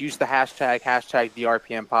Podcast. Use the hashtag the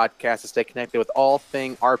RPM Podcast to stay connected with all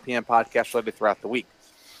thing RPM Podcast related throughout the week.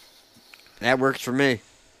 That works for me.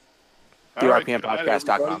 The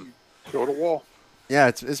RPMpodcast.com. Go to wall. Yeah,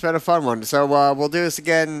 it's been a fun one. So we'll do this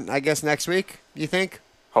again, I guess, next week, you think?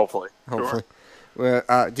 Hopefully. Hopefully.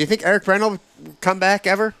 Sure. Do you think Eric Brent will come back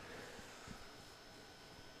ever?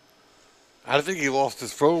 I think he lost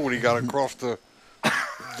his phone when he got across the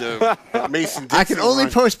Mason-Dixon I can only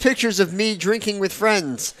line. post pictures of me drinking with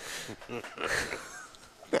friends.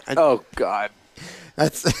 Oh, God.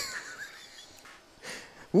 That's...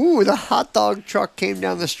 Ooh, the hot dog truck came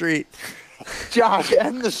down the street. Josh,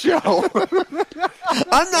 end the show.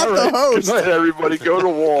 I'm not the host. Good night, everybody. Go to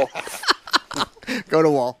wall. Go to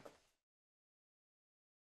wall.